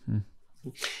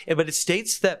 But it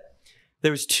states that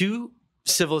there was two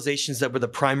civilizations that were the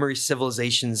primary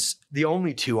civilizations, the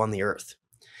only two on the earth.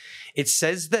 It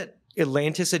says that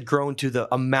Atlantis had grown to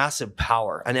a massive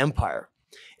power, an empire,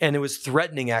 and it was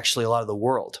threatening actually a lot of the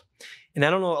world. And I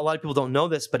don't know, a lot of people don't know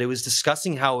this, but it was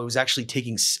discussing how it was actually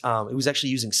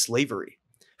using slavery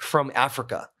from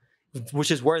Africa, which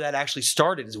is where that actually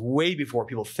started, is way before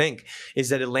people think, is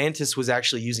that Atlantis was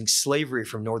actually using slavery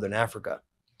from Northern Africa.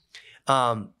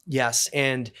 Yes,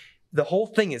 and the whole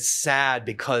thing is sad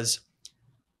because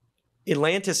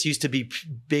Atlantis used to be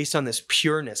based on this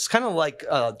pureness, kind of like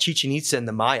Chichen Itza and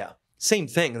the Maya. Same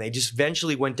thing. They just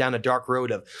eventually went down a dark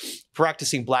road of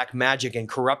practicing black magic and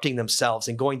corrupting themselves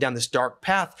and going down this dark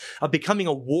path of becoming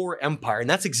a war empire. And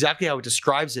that's exactly how it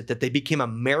describes it, that they became a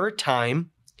maritime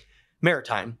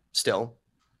still,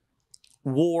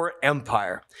 war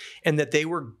empire, and that they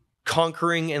were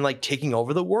conquering and like taking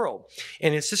over the world.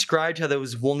 And it's described how there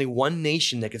was only one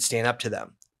nation that could stand up to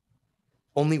them.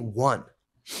 Only one.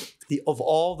 Of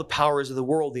all the powers of the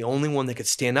world, the only one that could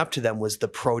stand up to them was the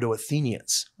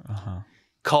Proto-Athenians.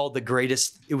 Called the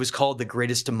greatest, it was called the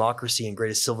greatest democracy and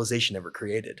greatest civilization ever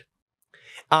created.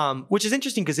 Which is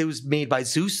interesting because it was made by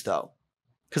Zeus, though.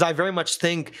 Because I very much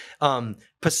think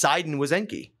Poseidon was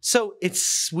Enki. So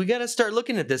we got to start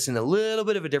looking at this in a little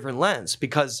bit of a different lens,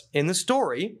 because in the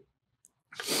story,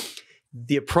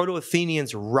 the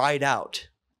Proto-Athenians ride out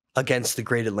against the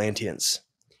great Atlanteans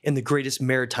in the greatest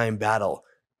maritime battle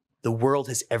the world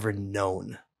has ever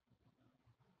known.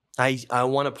 I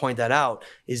want to point that out,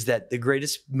 is that the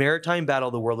greatest maritime battle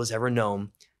the world has ever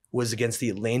known was against the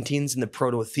Atlanteans and the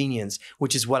Proto-Athenians,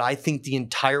 which is what I think the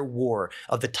entire war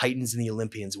of the Titans and the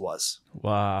Olympians was.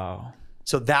 Wow.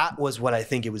 So that was what I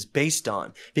think it was based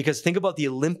on. Because think about the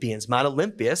Olympians. Mount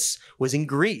Olympus was in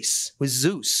Greece, was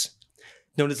Zeus,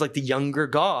 known as like the younger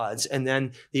gods. And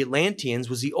then the Atlanteans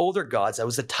was the older gods. That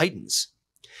was the Titans.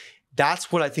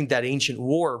 That's what I think that ancient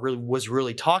war was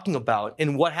really talking about.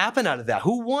 And what happened out of that?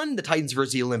 Who won the Titans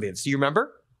versus the Olympians? Do you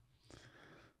remember?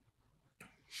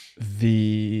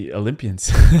 The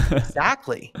Olympians.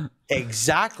 Exactly.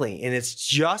 Exactly. And it's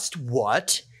just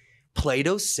what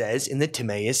Plato says in the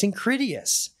Timaeus and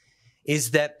Critias,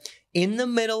 is that in the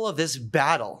middle of this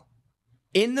battle,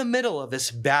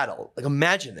 like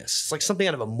imagine this, it's like something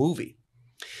out of a movie.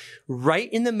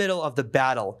 Right in the middle of the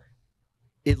battle,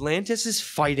 Atlantis is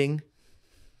fighting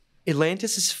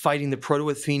the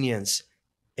Proto-Athenians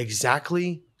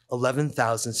exactly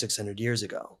 11,600 years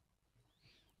ago.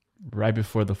 Right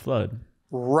before the flood.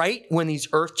 Right when these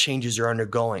earth changes are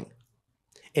undergoing.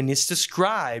 And it's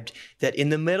described that in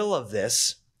the middle of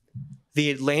this,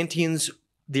 the Atlanteans,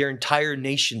 their entire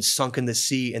nation sunk in the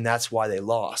sea, and that's why they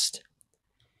lost.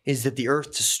 Is that the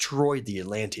earth destroyed the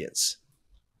Atlanteans.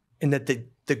 And that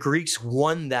the Greeks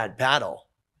won that battle.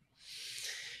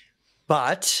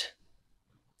 But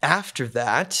after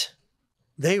that,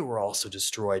 they were also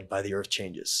destroyed by the earth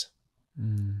changes.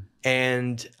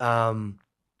 And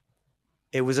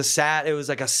it was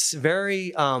like a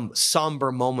very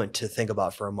somber moment to think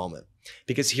about for a moment,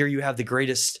 because here you have the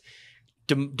greatest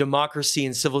democracy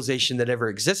and civilization that ever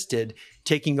existed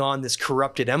taking on this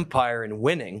corrupted empire and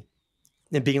winning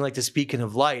and being like this beacon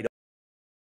of light.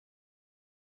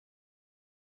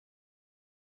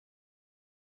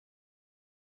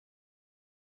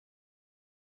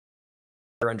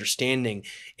 Understanding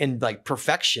and like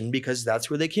perfection, because that's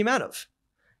where they came out of.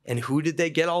 And who did they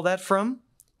get all that from?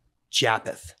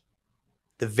 Japheth,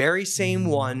 the very same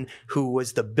one who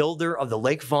was the builder of the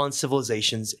Lake Von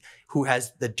civilizations, who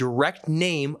has the direct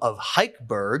name of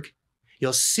Heichberg.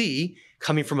 You'll see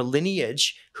coming from a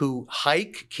lineage who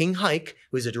King Haik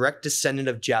was a direct descendant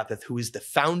of Japheth, who is the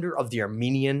founder of the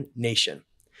Armenian nation,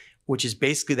 which is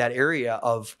basically that area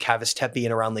of Kavistepe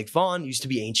and around Lake Van, used to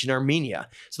be ancient Armenia.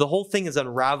 So the whole thing is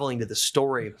unraveling to the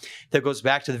story that goes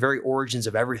back to the very origins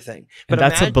of everything. But and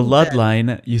that's a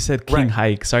bloodline. You said King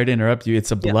Hike. Sorry to interrupt you.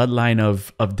 It's a bloodline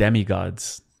of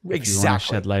demigods.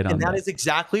 Exactly. Shed light on and that is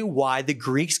exactly why the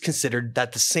Greeks considered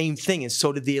that the same thing, and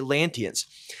so did the Atlanteans.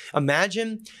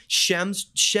 Imagine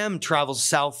Shem travels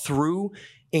south through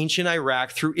ancient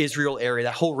Iraq, through Israel area,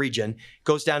 that whole region,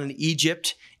 goes down in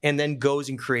Egypt, and then goes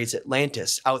and creates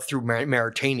Atlantis out through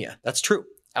Mauritania. That's true.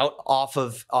 Out off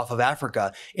of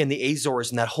Africa in the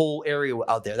Azores and that whole area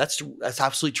out there. That's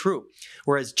absolutely true.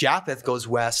 Whereas Japheth goes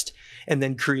west and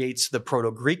then creates the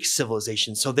Proto-Greek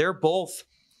civilization. So they're both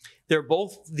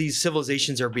these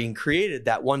civilizations are being created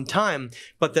that one time,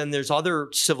 but then there's other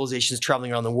civilizations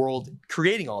traveling around the world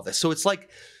creating all this. So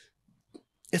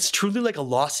it's truly like a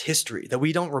lost history that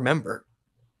we don't remember,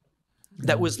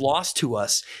 that was lost to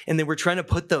us. And then we're trying to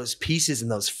put those pieces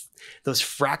and those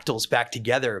fractals back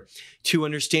together to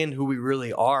understand who we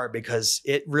really are, because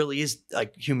it really is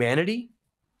like humanity.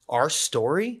 Our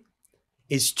story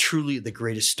is truly the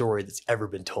greatest story that's ever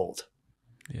been told.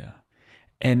 Yeah.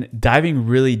 And diving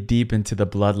really deep into the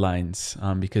bloodlines,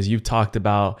 because you've talked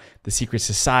about the secret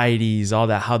societies, all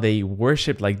that, how they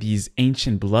worship like these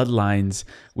ancient bloodlines.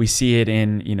 We see it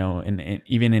in,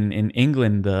 even in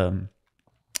England, with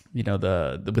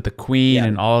the Queen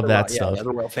and all of that stuff. Yeah,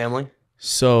 the royal family.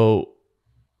 So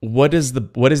what is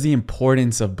the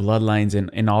importance of bloodlines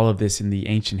in all of this in the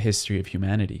ancient history of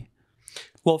humanity?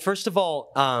 Well, first of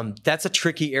all, that's a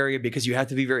tricky area because you have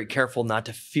to be very careful not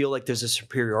to feel like there's a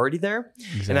superiority there.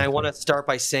 Exactly. And I want to start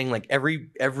by saying, like,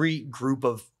 every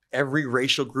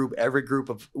racial group, every group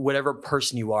of whatever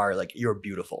person you are, like, you're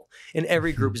beautiful. And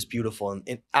every group is beautiful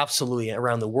and absolutely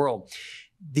around the world.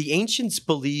 The ancients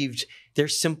believed there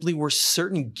simply were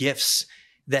certain gifts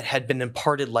that had been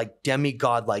imparted, like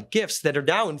demigod-like gifts that are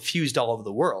now infused all over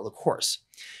the world, of course.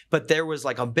 But there was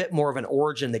like a bit more of an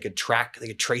origin they could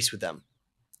trace with them.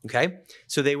 Okay,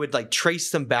 so they would like trace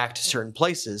them back to certain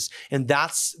places, and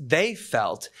they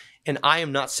felt, and I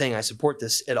am not saying I support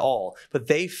this at all, but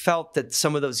they felt that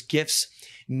some of those gifts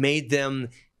made them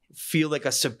feel like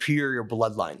a superior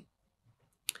bloodline.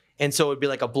 And so it would be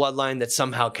like a bloodline that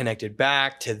somehow connected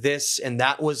back to this, and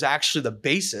that was actually the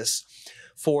basis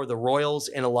for the royals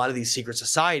and a lot of these secret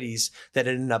societies that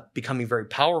ended up becoming very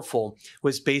powerful,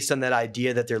 was based on that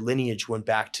idea that their lineage went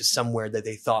back to somewhere that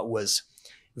they thought was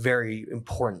very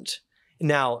important.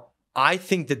 Now, I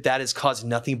think that has caused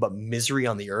nothing but misery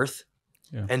on the earth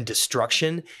and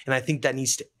destruction. And I think that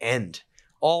needs to end.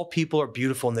 All people are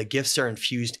beautiful, and the gifts are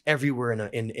infused everywhere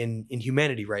in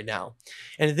humanity right now.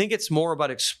 And I think it's more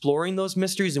about exploring those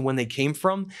mysteries and when they came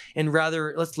from, and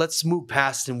rather let's move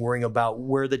past and worrying about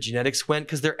where the genetics went,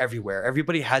 because they're everywhere.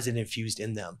 Everybody has it infused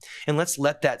in them. And let's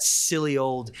let that silly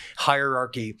old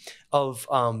hierarchy of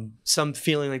some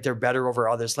feeling like they're better over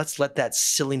others, let's let that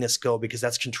silliness go, because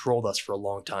that's controlled us for a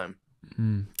long time.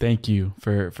 Thank you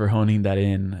for honing that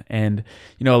in. And,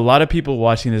 a lot of people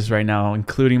watching this right now,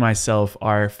 including myself,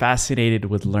 are fascinated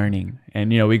with learning. And,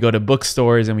 we go to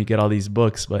bookstores and we get all these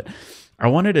books, but I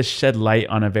wanted to shed light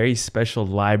on a very special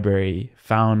library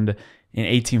found in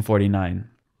 1849.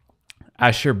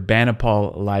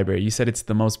 Ashurbanipal Library. You said it's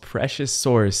the most precious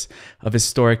source of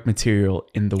historic material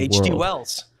in the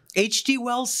world. H.G.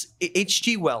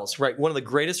 Wells, right? One of the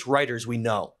greatest writers we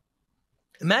know.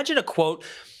 Imagine a quote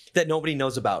that nobody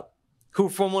knows about, who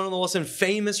from one of the most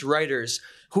famous writers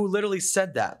who literally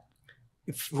said that.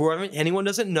 If anyone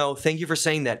doesn't know, thank you for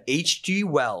saying that. H.G.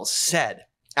 Wells said,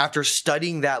 after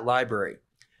studying that library,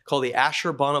 called the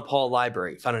Ashurbanipal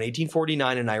Library, found in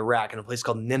 1849 in Iraq in a place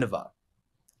called Nineveh,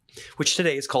 which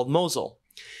today is called Mosul.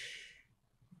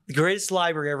 The greatest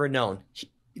library ever known.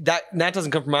 That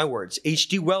doesn't come from my words.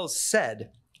 H.G. Wells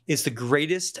said it's the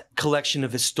greatest collection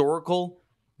of historical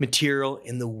material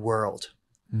in the world.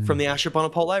 From the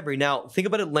Ashurbanipal Library. Now, think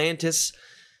about Atlantis,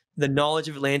 the knowledge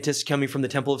of Atlantis coming from the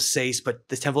Temple of Sais, but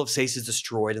the Temple of Sais is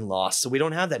destroyed and lost, so we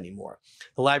don't have that anymore.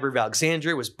 The Library of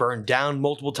Alexandria was burned down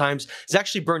multiple times. It's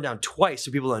actually burned down twice,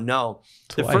 so people don't know.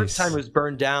 The first time it was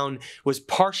burned down was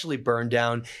partially burned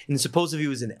down, and supposedly it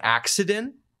was an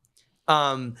accident.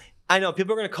 I know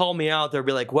people are going to call me out. They'll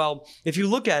be like, well, if you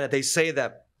look at it, they say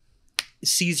that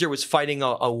Caesar was fighting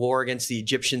a war against the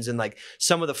Egyptians, and like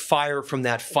some of the fire from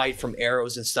that fight from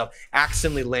arrows and stuff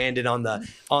accidentally landed on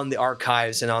the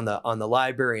archives and on the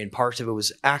library, and parts of it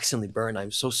was accidentally burned.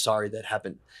 I'm so sorry that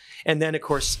happened. And then, of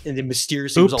course, and then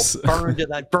mysteriously it was all burned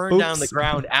down the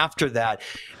ground after that.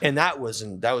 And that was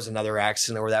another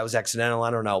accident, or that was accidental.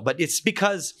 I don't know. But it's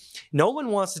because no one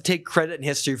wants to take credit in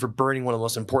history for burning one of the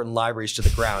most important libraries to the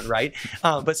ground, right?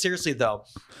 But seriously, though,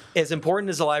 as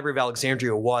important as the Library of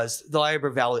Alexandria was, the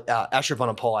Library of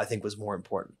Ashurbanipal, I think, was more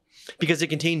important because it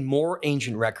contained more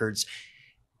ancient records.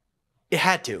 It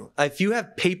had to. If you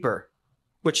have paper,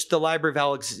 which the Library of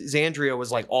Alexandria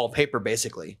was like all paper,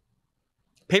 basically.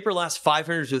 Paper lasts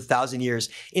 500 to 1,000 years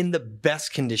in the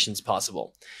best conditions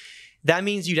possible. That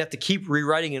means you'd have to keep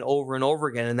rewriting it over and over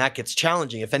again, and that gets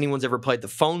challenging. If anyone's ever played the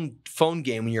phone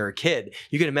game when you're a kid,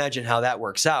 you can imagine how that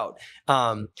works out.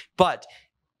 But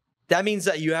that means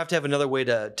that you have to have another way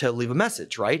to leave a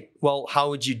message, right? Well, how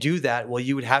would you do that? Well,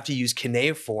 you would have to use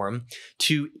cuneiform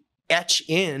to etch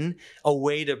in a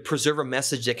way to preserve a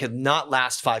message that could not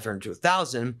last 500 to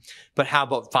 1,000, but how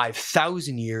about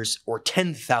 5,000 years or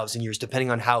 10,000 years,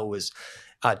 depending on how it was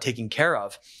taken care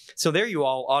of. So there you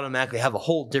all automatically have a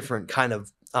whole different kind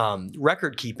of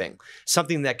record keeping,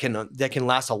 something that can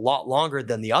last a lot longer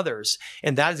than the others.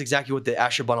 And that is exactly what the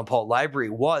Ashurbanipal library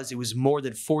was. It was more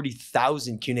than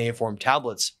 40,000 cuneiform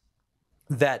tablets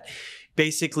that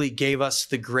basically gave us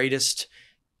the greatest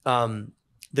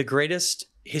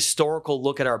historical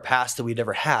look at our past that we'd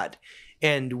ever had.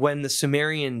 And when the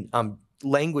Sumerian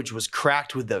language was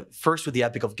cracked with the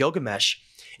Epic of Gilgamesh.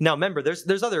 Now remember,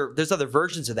 there's other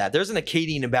versions of that. There's an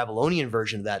Akkadian and Babylonian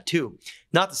version of that too.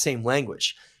 Not the same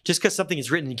language. Just because something is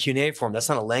written in cuneiform, that's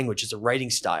not a language, it's a writing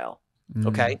style.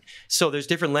 Okay, so there's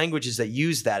different languages that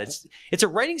use that. It's a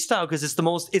writing style because it's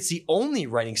the only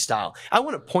writing style. I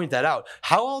want to point that out.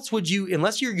 How else would you,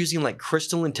 unless you're using like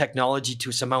crystalline technology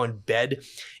to somehow embed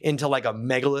into like a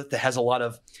megalith that has a lot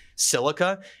of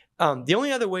silica, the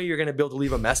only other way you're going to be able to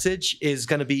leave a message is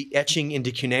going to be etching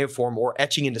into cuneiform or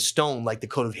etching into stone, like the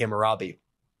Code of Hammurabi.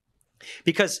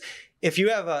 Because if you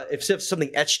have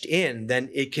something etched in, then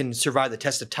it can survive the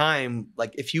test of time.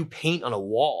 Like if you paint on a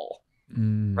wall.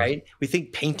 Right? We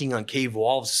think painting on cave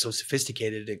walls is so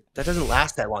sophisticated. That doesn't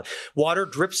last that long. Water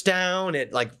drips down.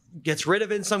 It like gets rid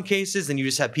of it in some cases, and you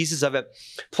just have pieces of it.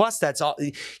 Plus, that's all.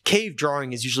 Cave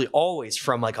drawing is usually always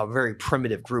from like a very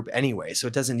primitive group anyway, so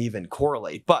it doesn't even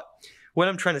correlate. But what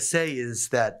I'm trying to say is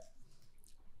that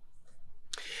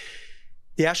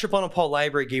the Ashurbanipal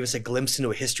library gave us a glimpse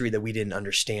into a history that we didn't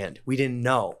understand. We didn't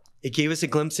know. It gave us a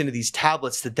glimpse into these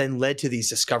tablets that then led to these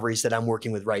discoveries that I'm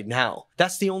working with right now.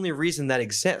 That's the only reason that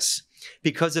exists,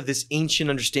 because of this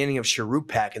ancient understanding of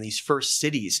Shuruppak and these first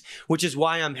cities, which is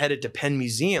why I'm headed to Penn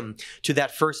Museum to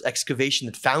that first excavation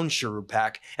that found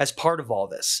Shuruppak as part of all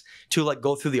this, to like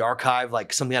go through the archive,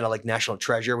 like something out of like National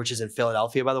Treasure, which is in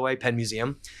Philadelphia, by the way, Penn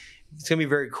Museum. It's going to be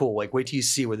very cool. Like wait till you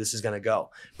see where this is going to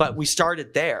go. But we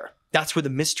started there. That's where the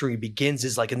mystery begins,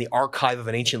 is like in the archive of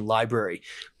an ancient library,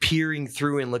 peering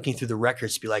through and looking through the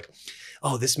records to be like,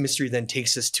 oh, this mystery then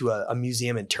takes us to a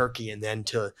museum in Turkey and then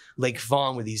to Lake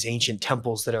Van with these ancient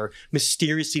temples that are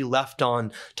mysteriously left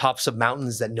on tops of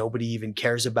mountains that nobody even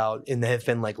cares about and have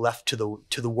been like left to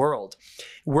the world.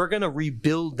 We're going to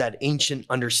rebuild that ancient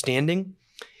understanding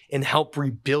and help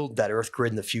rebuild that Earth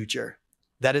grid in the future.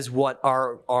 That is what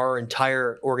our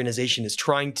entire organization is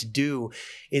trying to do,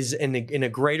 is in a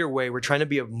greater way. We're trying to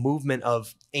be a movement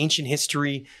of ancient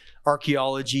history,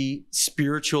 archaeology,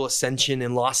 spiritual ascension,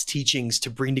 and lost teachings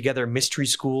to bring together mystery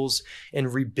schools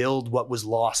and rebuild what was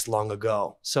lost long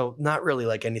ago. So not really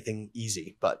like anything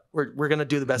easy, but we're going to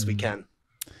do the best we can.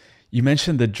 You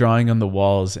mentioned the drawing on the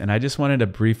walls, and I just wanted to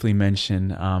briefly mention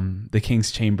the King's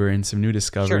Chamber and some new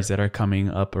discoveries that are coming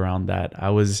up around that.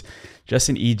 I was just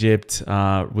in Egypt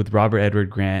with Robert Edward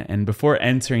Grant, and before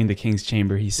entering the King's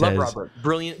Chamber, he says... Love Robert.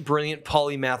 Brilliant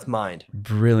polymath mind.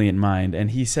 Brilliant mind.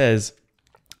 And he says,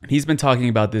 he's been talking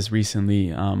about this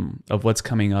recently, of what's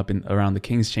coming up around the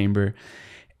King's Chamber.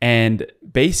 And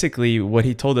basically what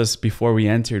he told us before we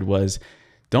entered was,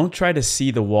 don't try to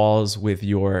see the walls with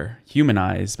your human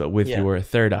eyes, but with your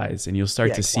third eyes, and you'll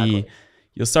start to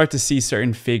see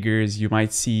certain figures. You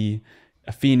might see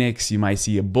a phoenix, you might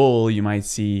see a bull, you might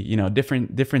see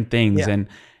different things, and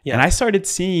I started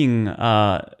seeing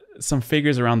some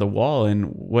figures around the wall. And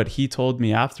what he told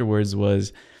me afterwards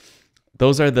was,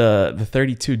 those are the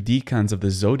 32 decans of the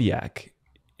zodiac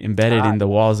embedded in the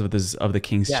walls of the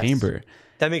King's Chamber.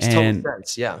 That makes total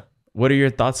sense. Yeah. What are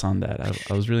your thoughts on that?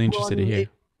 I was really interested to hear.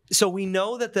 So we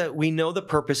know the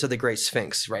purpose of the Great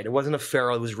Sphinx, right? It wasn't a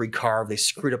pharaoh; it was recarved. They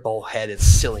screwed up the whole head. It's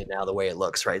silly now the way it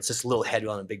looks, right? It's just a little head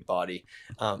on a big body.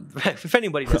 If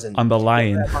anybody doesn't On the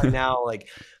lion. know that by now, like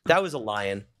that was a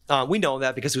lion. We know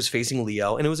that because it was facing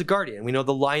Leo, and it was a guardian. We know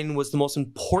the lion was the most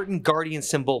important guardian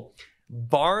symbol,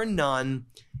 bar none,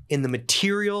 in the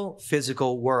material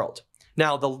physical world.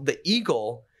 Now, the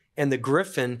eagle and the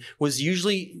griffin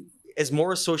is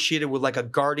more associated with like a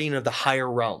guardian of the higher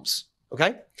realms.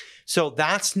 Okay, so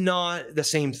that's not the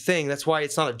same thing. That's why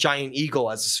it's not a giant eagle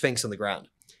as a sphinx on the ground.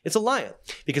 It's a lion,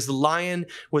 because the lion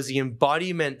was the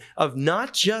embodiment of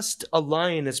not just a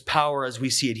lion's power as we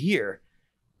see it here,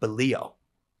 but Leo.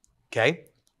 Okay,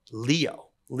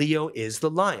 Leo is the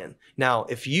lion. Now,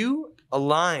 if you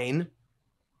align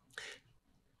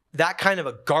that kind of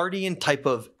a guardian type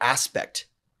of aspect,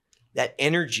 that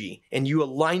energy, and you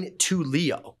align it to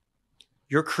Leo,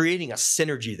 you're creating a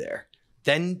synergy there.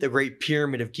 Then the Great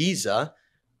Pyramid of Giza,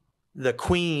 the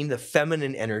queen, the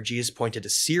feminine energy is pointed to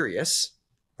Sirius,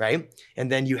 right?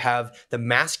 And then you have the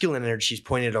masculine energy is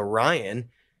pointed to Orion.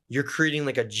 You're creating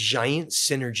like a giant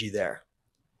synergy there.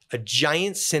 A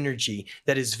giant synergy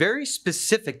that is very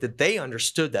specific, that they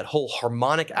understood that whole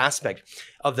harmonic aspect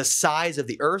of the size of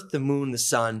the earth, the moon, the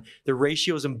sun. The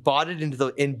ratio is embodied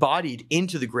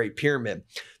into the Great Pyramid.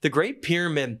 The Great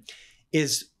Pyramid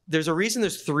is, there's a reason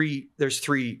there's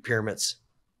three pyramids.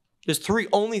 There's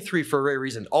only three for a very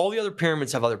reason. All the other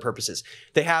pyramids have other purposes.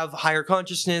 They have higher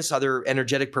consciousness, other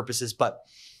energetic purposes, but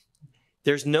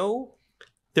there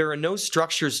are no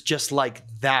structures just like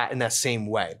that in that same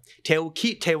way.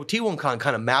 Teotihuacan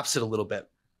kind of maps it a little bit.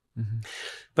 Mm-hmm.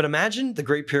 But imagine the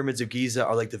Great Pyramids of Giza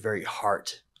are like the very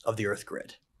heart of the Earth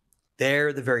grid.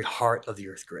 They're the very heart of the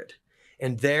Earth grid.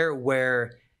 And they're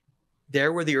where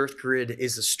the Earth grid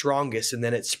is the strongest, and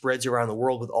then it spreads around the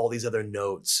world with all these other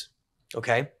nodes.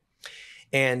 Okay?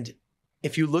 And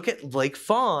if you look at Lake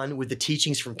Fawn with the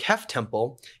teachings from Kef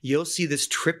Temple, you'll see this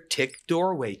triptych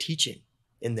doorway teaching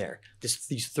in there.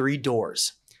 These three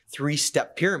doors,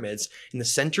 3-step pyramids, and the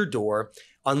center door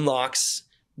unlocks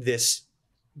this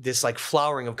like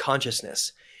flowering of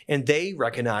consciousness. And they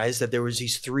recognize that there was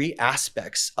these three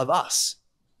aspects of us.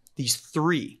 These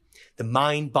three, the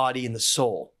mind, body, and the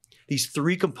soul. These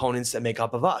three components that make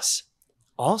up of us.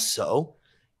 Also,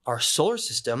 our solar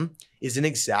system is an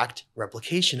exact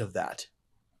replication of that.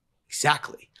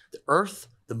 Exactly. The Earth,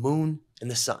 the moon,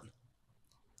 and the sun.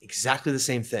 Exactly the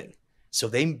same thing. So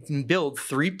they build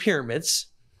 3 pyramids,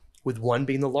 with one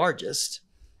being the largest,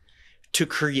 to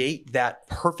create that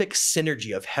perfect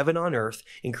synergy of heaven on earth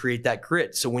and create that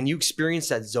grid. So when you experience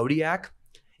that zodiac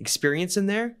experience in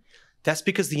there, that's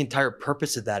because the entire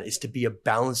purpose of that is to be a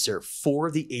balancer for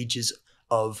the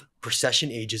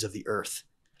precession ages of the earth,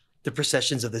 the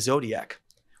precessions of the zodiac,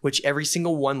 which every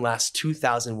single one lasts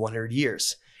 2,100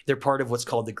 years. They're part of what's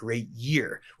called the Great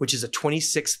Year, which is a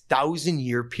 26,000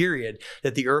 year period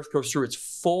that the earth goes through its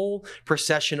full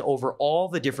precession over all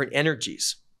the different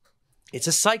energies. It's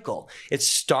a cycle. It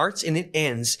starts and it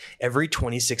ends every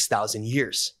 26,000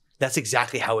 years. That's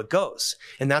exactly how it goes.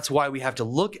 And that's why we have to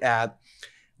look at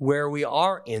where we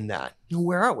are in that.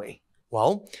 Where are we?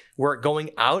 Well, we're going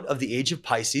out of the age of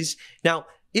Pisces. Now,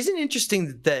 isn't it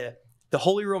interesting that the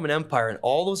Holy Roman Empire and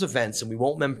all those events, and we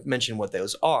won't mention what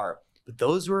those are, but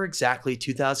those were exactly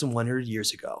 2,100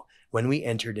 years ago when we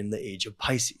entered in the age of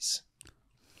Pisces.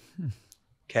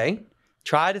 Okay?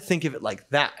 Try to think of it like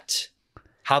that.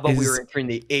 How about we were entering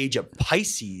the age of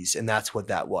Pisces, and that's what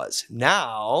that was.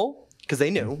 Now, because they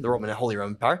knew, the Holy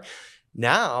Roman Empire,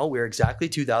 now we're exactly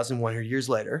 2,100 years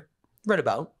later, right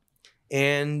about,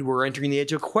 and we're entering the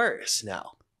age of Aquarius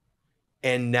now.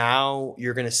 And now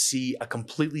you're going to see a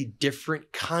completely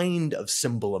different kind of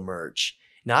symbol emerge.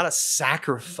 Not a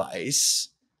sacrifice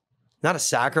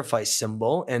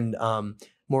symbol, and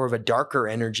more of a darker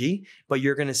energy, but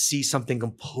you're going to see something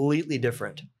completely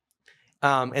different.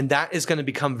 And that is going to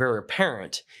become very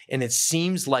apparent. And it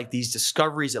seems like these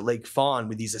discoveries at Lake Fawn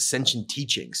with these ascension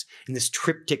teachings and this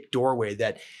triptych doorway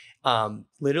that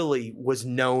literally was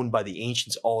known by the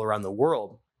ancients all around the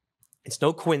world. It's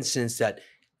no coincidence that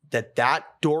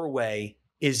doorway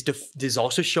is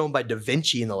also shown by Da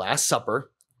Vinci in The Last Supper.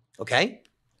 Okay?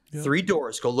 Yep. 3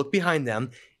 doors. Go look behind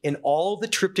them. In all the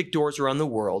triptych doors around the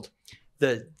world,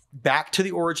 back to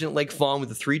the origin at Lake Fawn with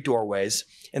the 3 doorways,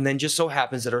 and then just so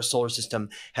happens that our solar system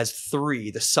has 3: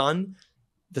 the sun,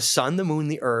 the moon,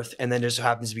 the earth, and then there just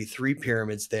happens to be 3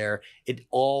 pyramids there. It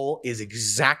all is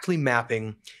exactly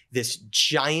mapping this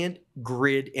giant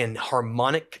grid and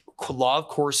harmonic law of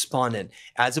correspondence,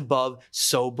 as above,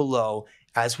 so below,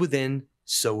 as within,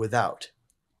 so without.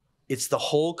 It's the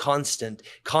whole constant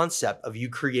concept of you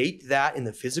create that in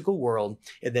the physical world,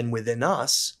 and then within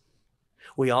us,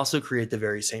 we also create the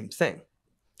very same thing.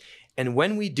 And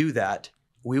when we do that,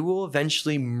 we will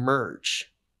eventually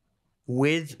merge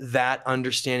with that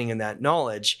understanding and that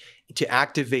knowledge to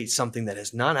activate something that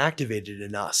is not activated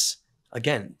in us,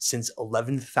 again, since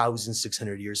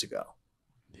 11,600 years ago.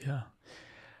 Yeah.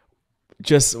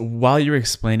 Just while you were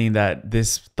explaining that,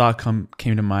 this thought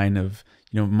came to mind of,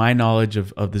 my knowledge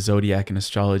of the zodiac and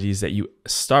astrology is that you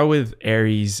start with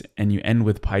Aries and you end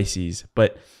with Pisces.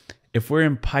 But if we're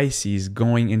in Pisces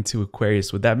going into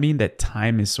Aquarius, would that mean that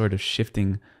time is sort of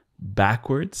shifting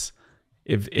backwards?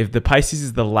 If the Pisces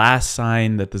is the last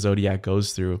sign that the zodiac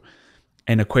goes through,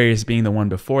 and Aquarius being the one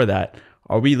before that,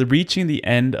 are we reaching the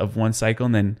end of one cycle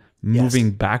and then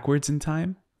moving backwards in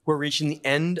time? We're reaching the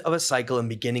end of a cycle and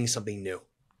beginning something new.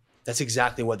 That's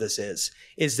exactly what this is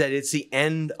that it's the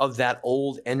end of that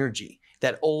old energy.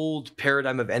 That old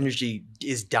paradigm of energy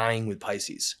is dying with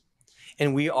Pisces.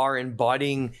 And we are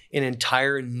embodying an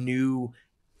entire new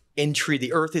entry.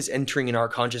 The earth is entering in our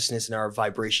consciousness and our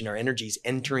vibration, our energy is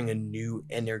entering a new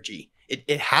energy.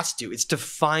 It has to. It's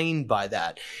defined by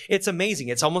that. It's amazing.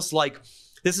 It's almost like,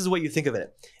 this is what you think of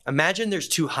it. Imagine there's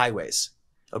two highways,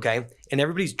 okay? And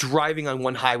everybody's driving on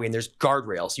one highway and there's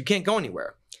guardrails. You can't go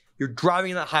anywhere. You're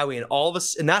driving on that highway and all of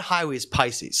us, and that highway is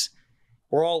Pisces.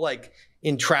 We're all like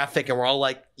in traffic and we're all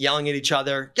like yelling at each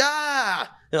other,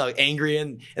 like angry.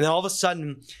 And then all of a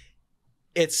sudden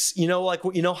it's,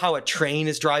 how a train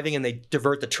is driving and they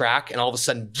divert the track and all of a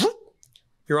sudden,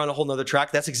 you're on a whole nother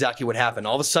track. That's exactly what happened.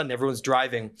 All of a sudden everyone's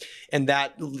driving and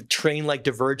that train like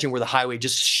diverging where the highway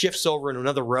just shifts over into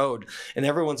another road and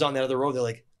everyone's on that other road.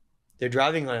 They're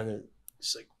driving on it.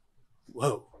 It's like,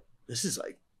 whoa, this is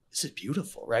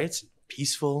beautiful, right? It's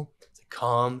peaceful, it's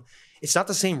calm. It's not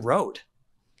the same road.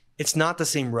 It's not the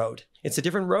same road. It's a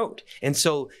different road. And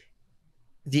so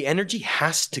the energy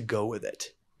has to go with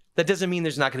it. That doesn't mean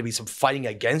there's not going to be some fighting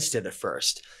against it at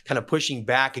first, kind of pushing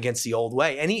back against the old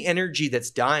way. Any energy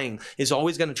that's dying is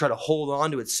always going to try to hold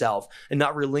on to itself and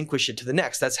not relinquish it to the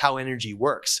next. That's how energy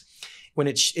works.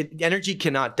 When energy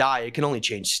cannot die, it can only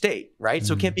change state, right?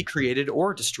 So it can't be created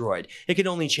or destroyed. It can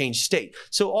only change state.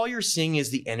 So all you're seeing is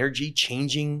the energy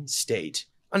changing state,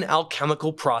 an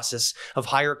alchemical process of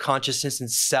higher consciousness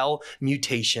and cell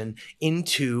mutation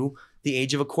into the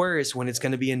Age of Aquarius, when it's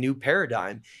going to be a new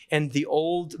paradigm. And the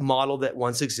old model that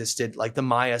once existed, like the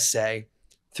Maya say,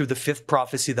 through the fifth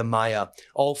prophecy of the Maya,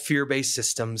 all fear-based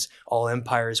systems, all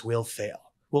empires will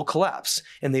fail, will collapse,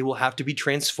 and they will have to be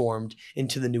transformed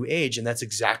into the new age. And that's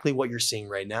exactly what you're seeing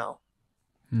right now.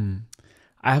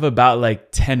 I have about like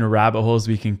 10 rabbit holes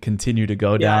we can continue to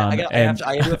go down.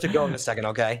 I have to go in a second,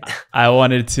 okay? I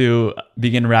wanted to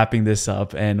begin wrapping this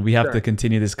up, and we have to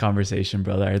continue this conversation,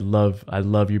 brother. I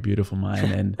love your beautiful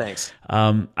mind. And thanks.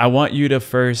 I want you to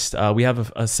first, we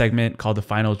have a segment called the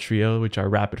Final Trio, which are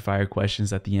rapid fire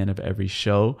questions at the end of every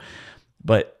show.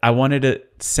 But I wanted to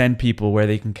send people where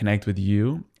they can connect with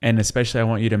you. And especially I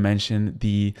want you to mention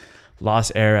the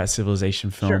Lost Era at Civilization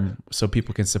film so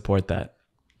people can support that.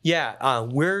 Yeah,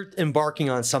 we're embarking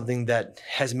on something that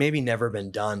has maybe never been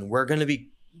done. We're going to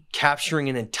be capturing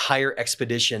an entire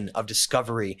expedition of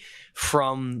discovery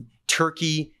from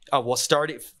Turkey. We'll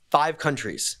start at 5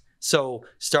 countries. So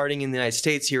starting in the United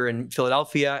States here in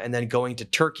Philadelphia, and then going to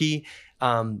Turkey,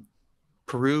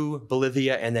 Peru,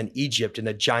 Bolivia, and then Egypt, in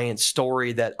a giant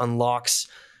story that unlocks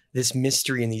this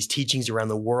mystery and these teachings around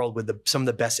the world with some of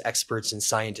the best experts and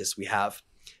scientists we have.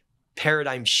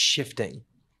 Paradigm shifting.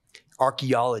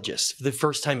 Archaeologists, for the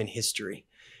first time in history,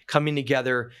 coming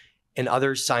together, and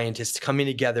other scientists coming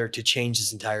together to change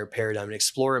this entire paradigm and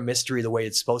explore a mystery the way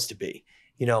it's supposed to be.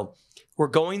 We're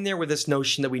going there with this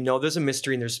notion that we know there's a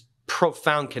mystery and there's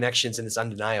profound connections and it's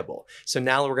undeniable. So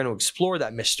now we're going to explore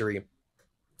that mystery.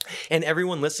 And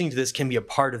everyone listening to this can be a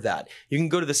part of that. You can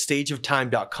go to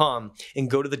thestageoftime.com and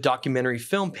go to the documentary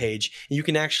film page, and you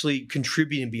can actually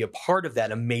contribute and be a part of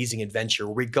that amazing adventure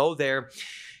where we go there,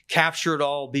 capture it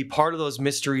all, be part of those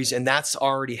mysteries, and that's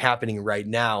already happening right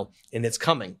now, and it's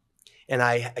coming. And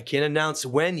I can't announce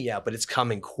when yet, but it's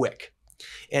coming quick.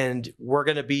 And we're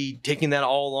going to be taking that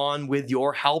all on with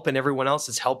your help and everyone else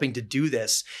that's helping to do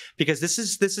this, because this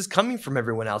is coming from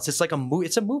everyone else. It's like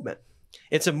it's a movement.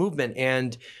 It's a movement,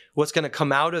 and what's going to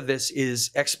come out of this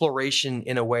is exploration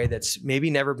in a way that's maybe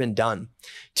never been done,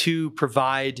 to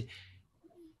provide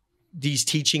these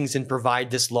teachings and provide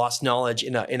this lost knowledge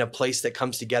in a place that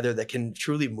comes together that can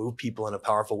truly move people in a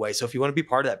powerful way. So if you want to be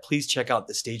part of that, please check out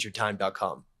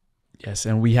thestageoftime.com. Yes,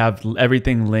 and we have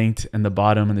everything linked in the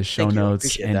bottom in the show Thank you. notes.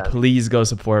 Appreciate And that. please go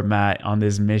support Matt on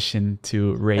this mission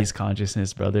to raise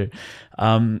consciousness, brother.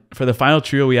 For the final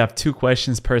trio, we have 2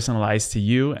 questions personalized to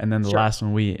you, and then the Sure. last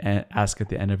one we ask at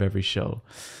the end of every show.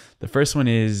 The first one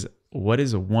is, what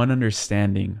is one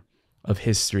understanding of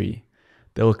history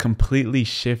that will completely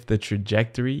shift the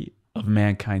trajectory of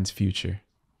mankind's future?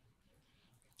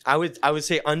 I would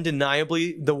say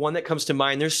undeniably the one that comes to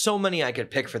mind. There's so many I could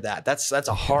pick for that. That's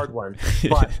a hard one,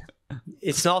 but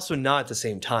it's also not at the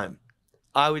same time.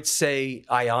 I would say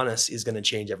Ionis is going to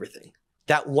change everything.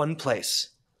 That one place.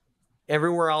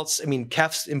 Everywhere else, I mean,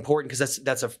 Kef's important because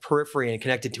that's a periphery and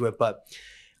connected to it, but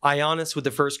Ionis with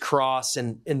the first cross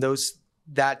and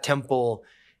that temple,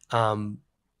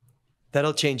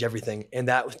 that'll change everything, and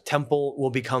that temple will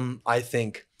become, I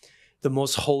think, the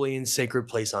most holy and sacred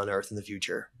place on earth in the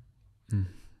future.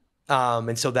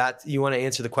 And so that you want to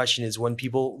answer the question is when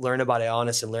people learn about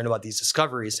Ionis and learn about these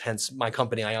discoveries, hence my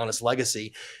company, Ionis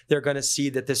Legacy, they're going to see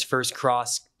that this first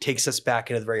cross takes us back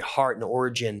into the very heart and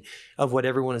origin of what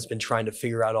everyone has been trying to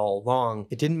figure out all along.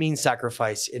 It didn't mean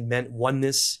sacrifice. It meant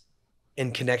oneness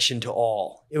and connection to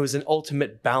all. It was an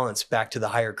ultimate balance back to the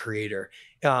higher creator.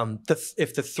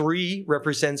 If the 3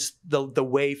 represents the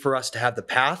way for us to have the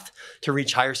path to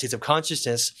reach higher states of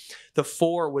consciousness, the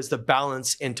 4 was the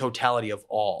balance and totality of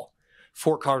all.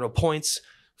 4 cardinal points,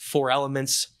 4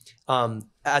 elements,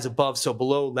 as above, so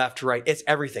below, left, right. It's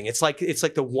everything. It's like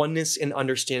the oneness and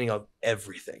understanding of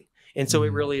everything. And so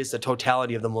it really is the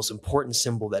totality of the most important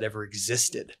symbol that ever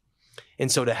existed.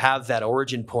 And so to have that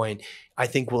origin point, I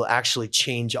think will actually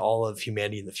change all of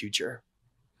humanity in the future.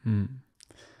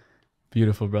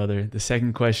 Beautiful, brother. The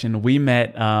second question, we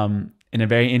met in a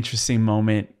very interesting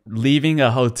moment, leaving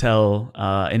a hotel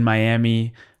in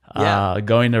Miami,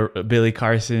 going to Billy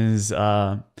Carson's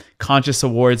Conscious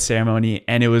Awards ceremony.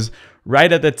 And it was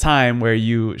right at the time where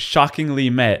you shockingly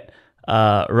met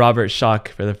Robert Schoch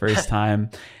for the first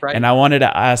time. Right. And I wanted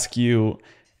to ask you,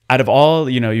 out of all,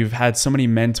 you've had so many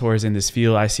mentors in this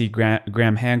field. I see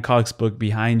Graham Hancock's book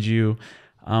behind you.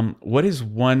 What is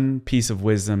one piece of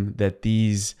wisdom that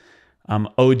these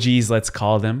OGs, let's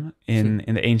call them, in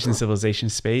the ancient civilization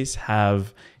space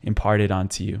have imparted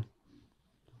onto you?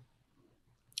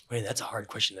 Wait, that's a hard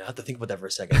question. I have to think about that for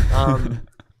a second.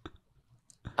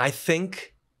 I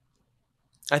think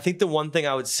the one thing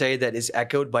I would say that is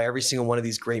echoed by every single one of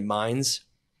these great minds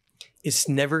is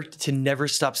to never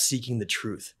stop seeking the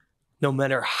truth. No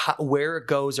matter where it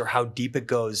goes or how deep it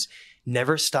goes,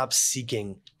 never stop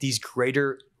seeking these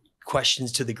greater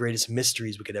questions to the greatest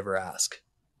mysteries we could ever ask.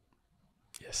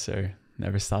 Yes, sir.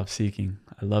 Never stop seeking.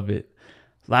 I love it.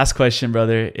 Last question,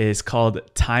 brother, is called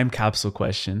time capsule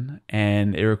question,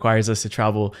 and it requires us to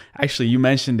travel. Actually, you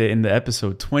mentioned it in the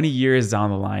episode, 20 years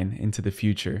down the line into the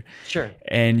future. Sure.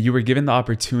 And you were given the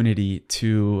opportunity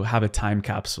to have a time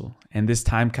capsule, and this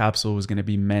time capsule was going to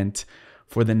be meant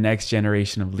for the next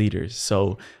generation of leaders.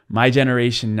 So my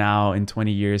generation now in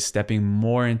 20 years, stepping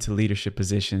more into leadership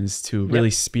positions to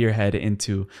really spearhead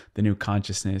into the new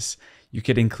consciousness. You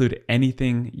could include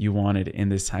anything you wanted in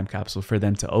this time capsule for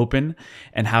them to open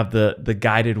and have the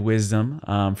guided wisdom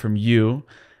from you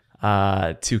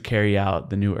to carry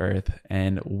out the new earth.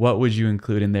 And what would you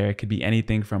include in there? It could be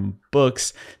anything from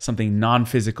books, something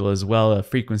non-physical as well, a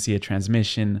frequency, a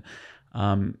transmission.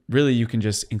 Really, you can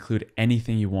just include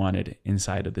anything you wanted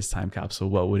inside of this time capsule.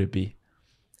 What would it be?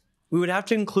 We would have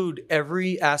to include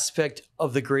every aspect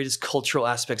of the greatest cultural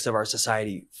aspects of our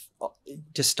society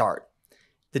to start.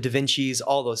 The Da Vinci's,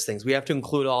 all those things. We have to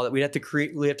include all that. We have to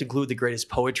include the greatest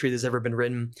poetry that's ever been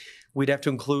written. We'd have to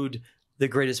include the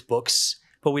greatest books,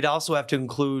 but we'd also have to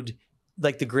include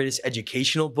like the greatest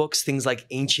educational books, things like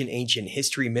ancient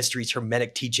history, mysteries,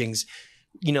 hermetic teachings,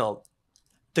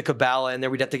 the Kabbalah, and there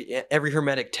we'd have to every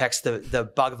hermetic text,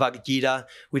 the Bhagavad Gita.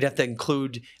 We'd have to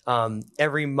include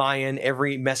every Mayan,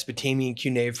 every Mesopotamian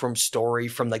cuneiform story,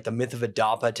 from like the myth of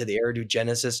Adapa to the Eridu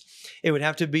Genesis. It would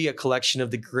have to be a collection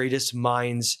of the greatest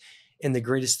minds and the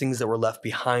greatest things that were left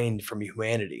behind from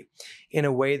humanity, in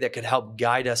a way that could help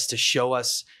guide us to show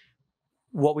us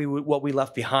what we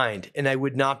left behind. And it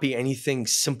would not be anything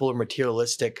simple or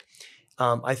materialistic.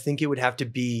 I think it would have to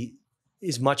be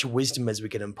as much wisdom as we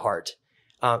could impart.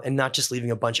 And not just leaving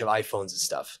a bunch of iPhones and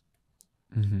stuff.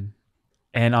 Mm-hmm.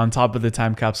 And on top of the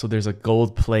time capsule, there's a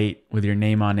gold plate with your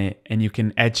name on it, and you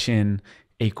can etch in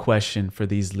a question for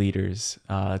these leaders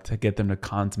to get them to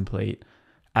contemplate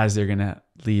as they're going to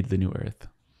lead the new earth.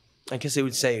 I guess they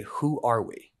would say, who are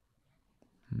we?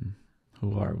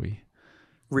 Who are we?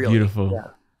 Really?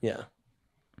 Beautiful. Yeah.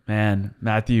 Man,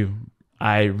 Matthew,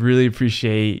 I really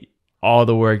appreciate all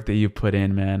the work that you put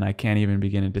in, man. I can't even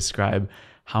begin to describe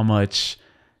how much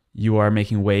you are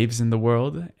making waves in the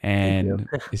world, and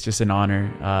it's just an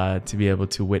honor to be able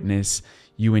to witness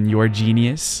you and your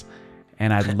genius.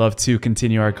 And I'd love to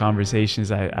continue our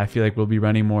conversations. I feel like we'll be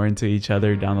running more into each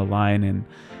other down the line,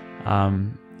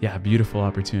 and yeah, beautiful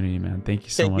opportunity, man. Thank you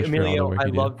so much, Emilio. for all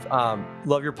the work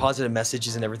Love your positive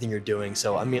messages and everything you're doing.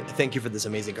 So I mean, thank you for this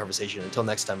amazing conversation. Until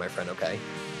next time, my friend. Okay.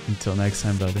 Until next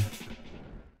time, brother.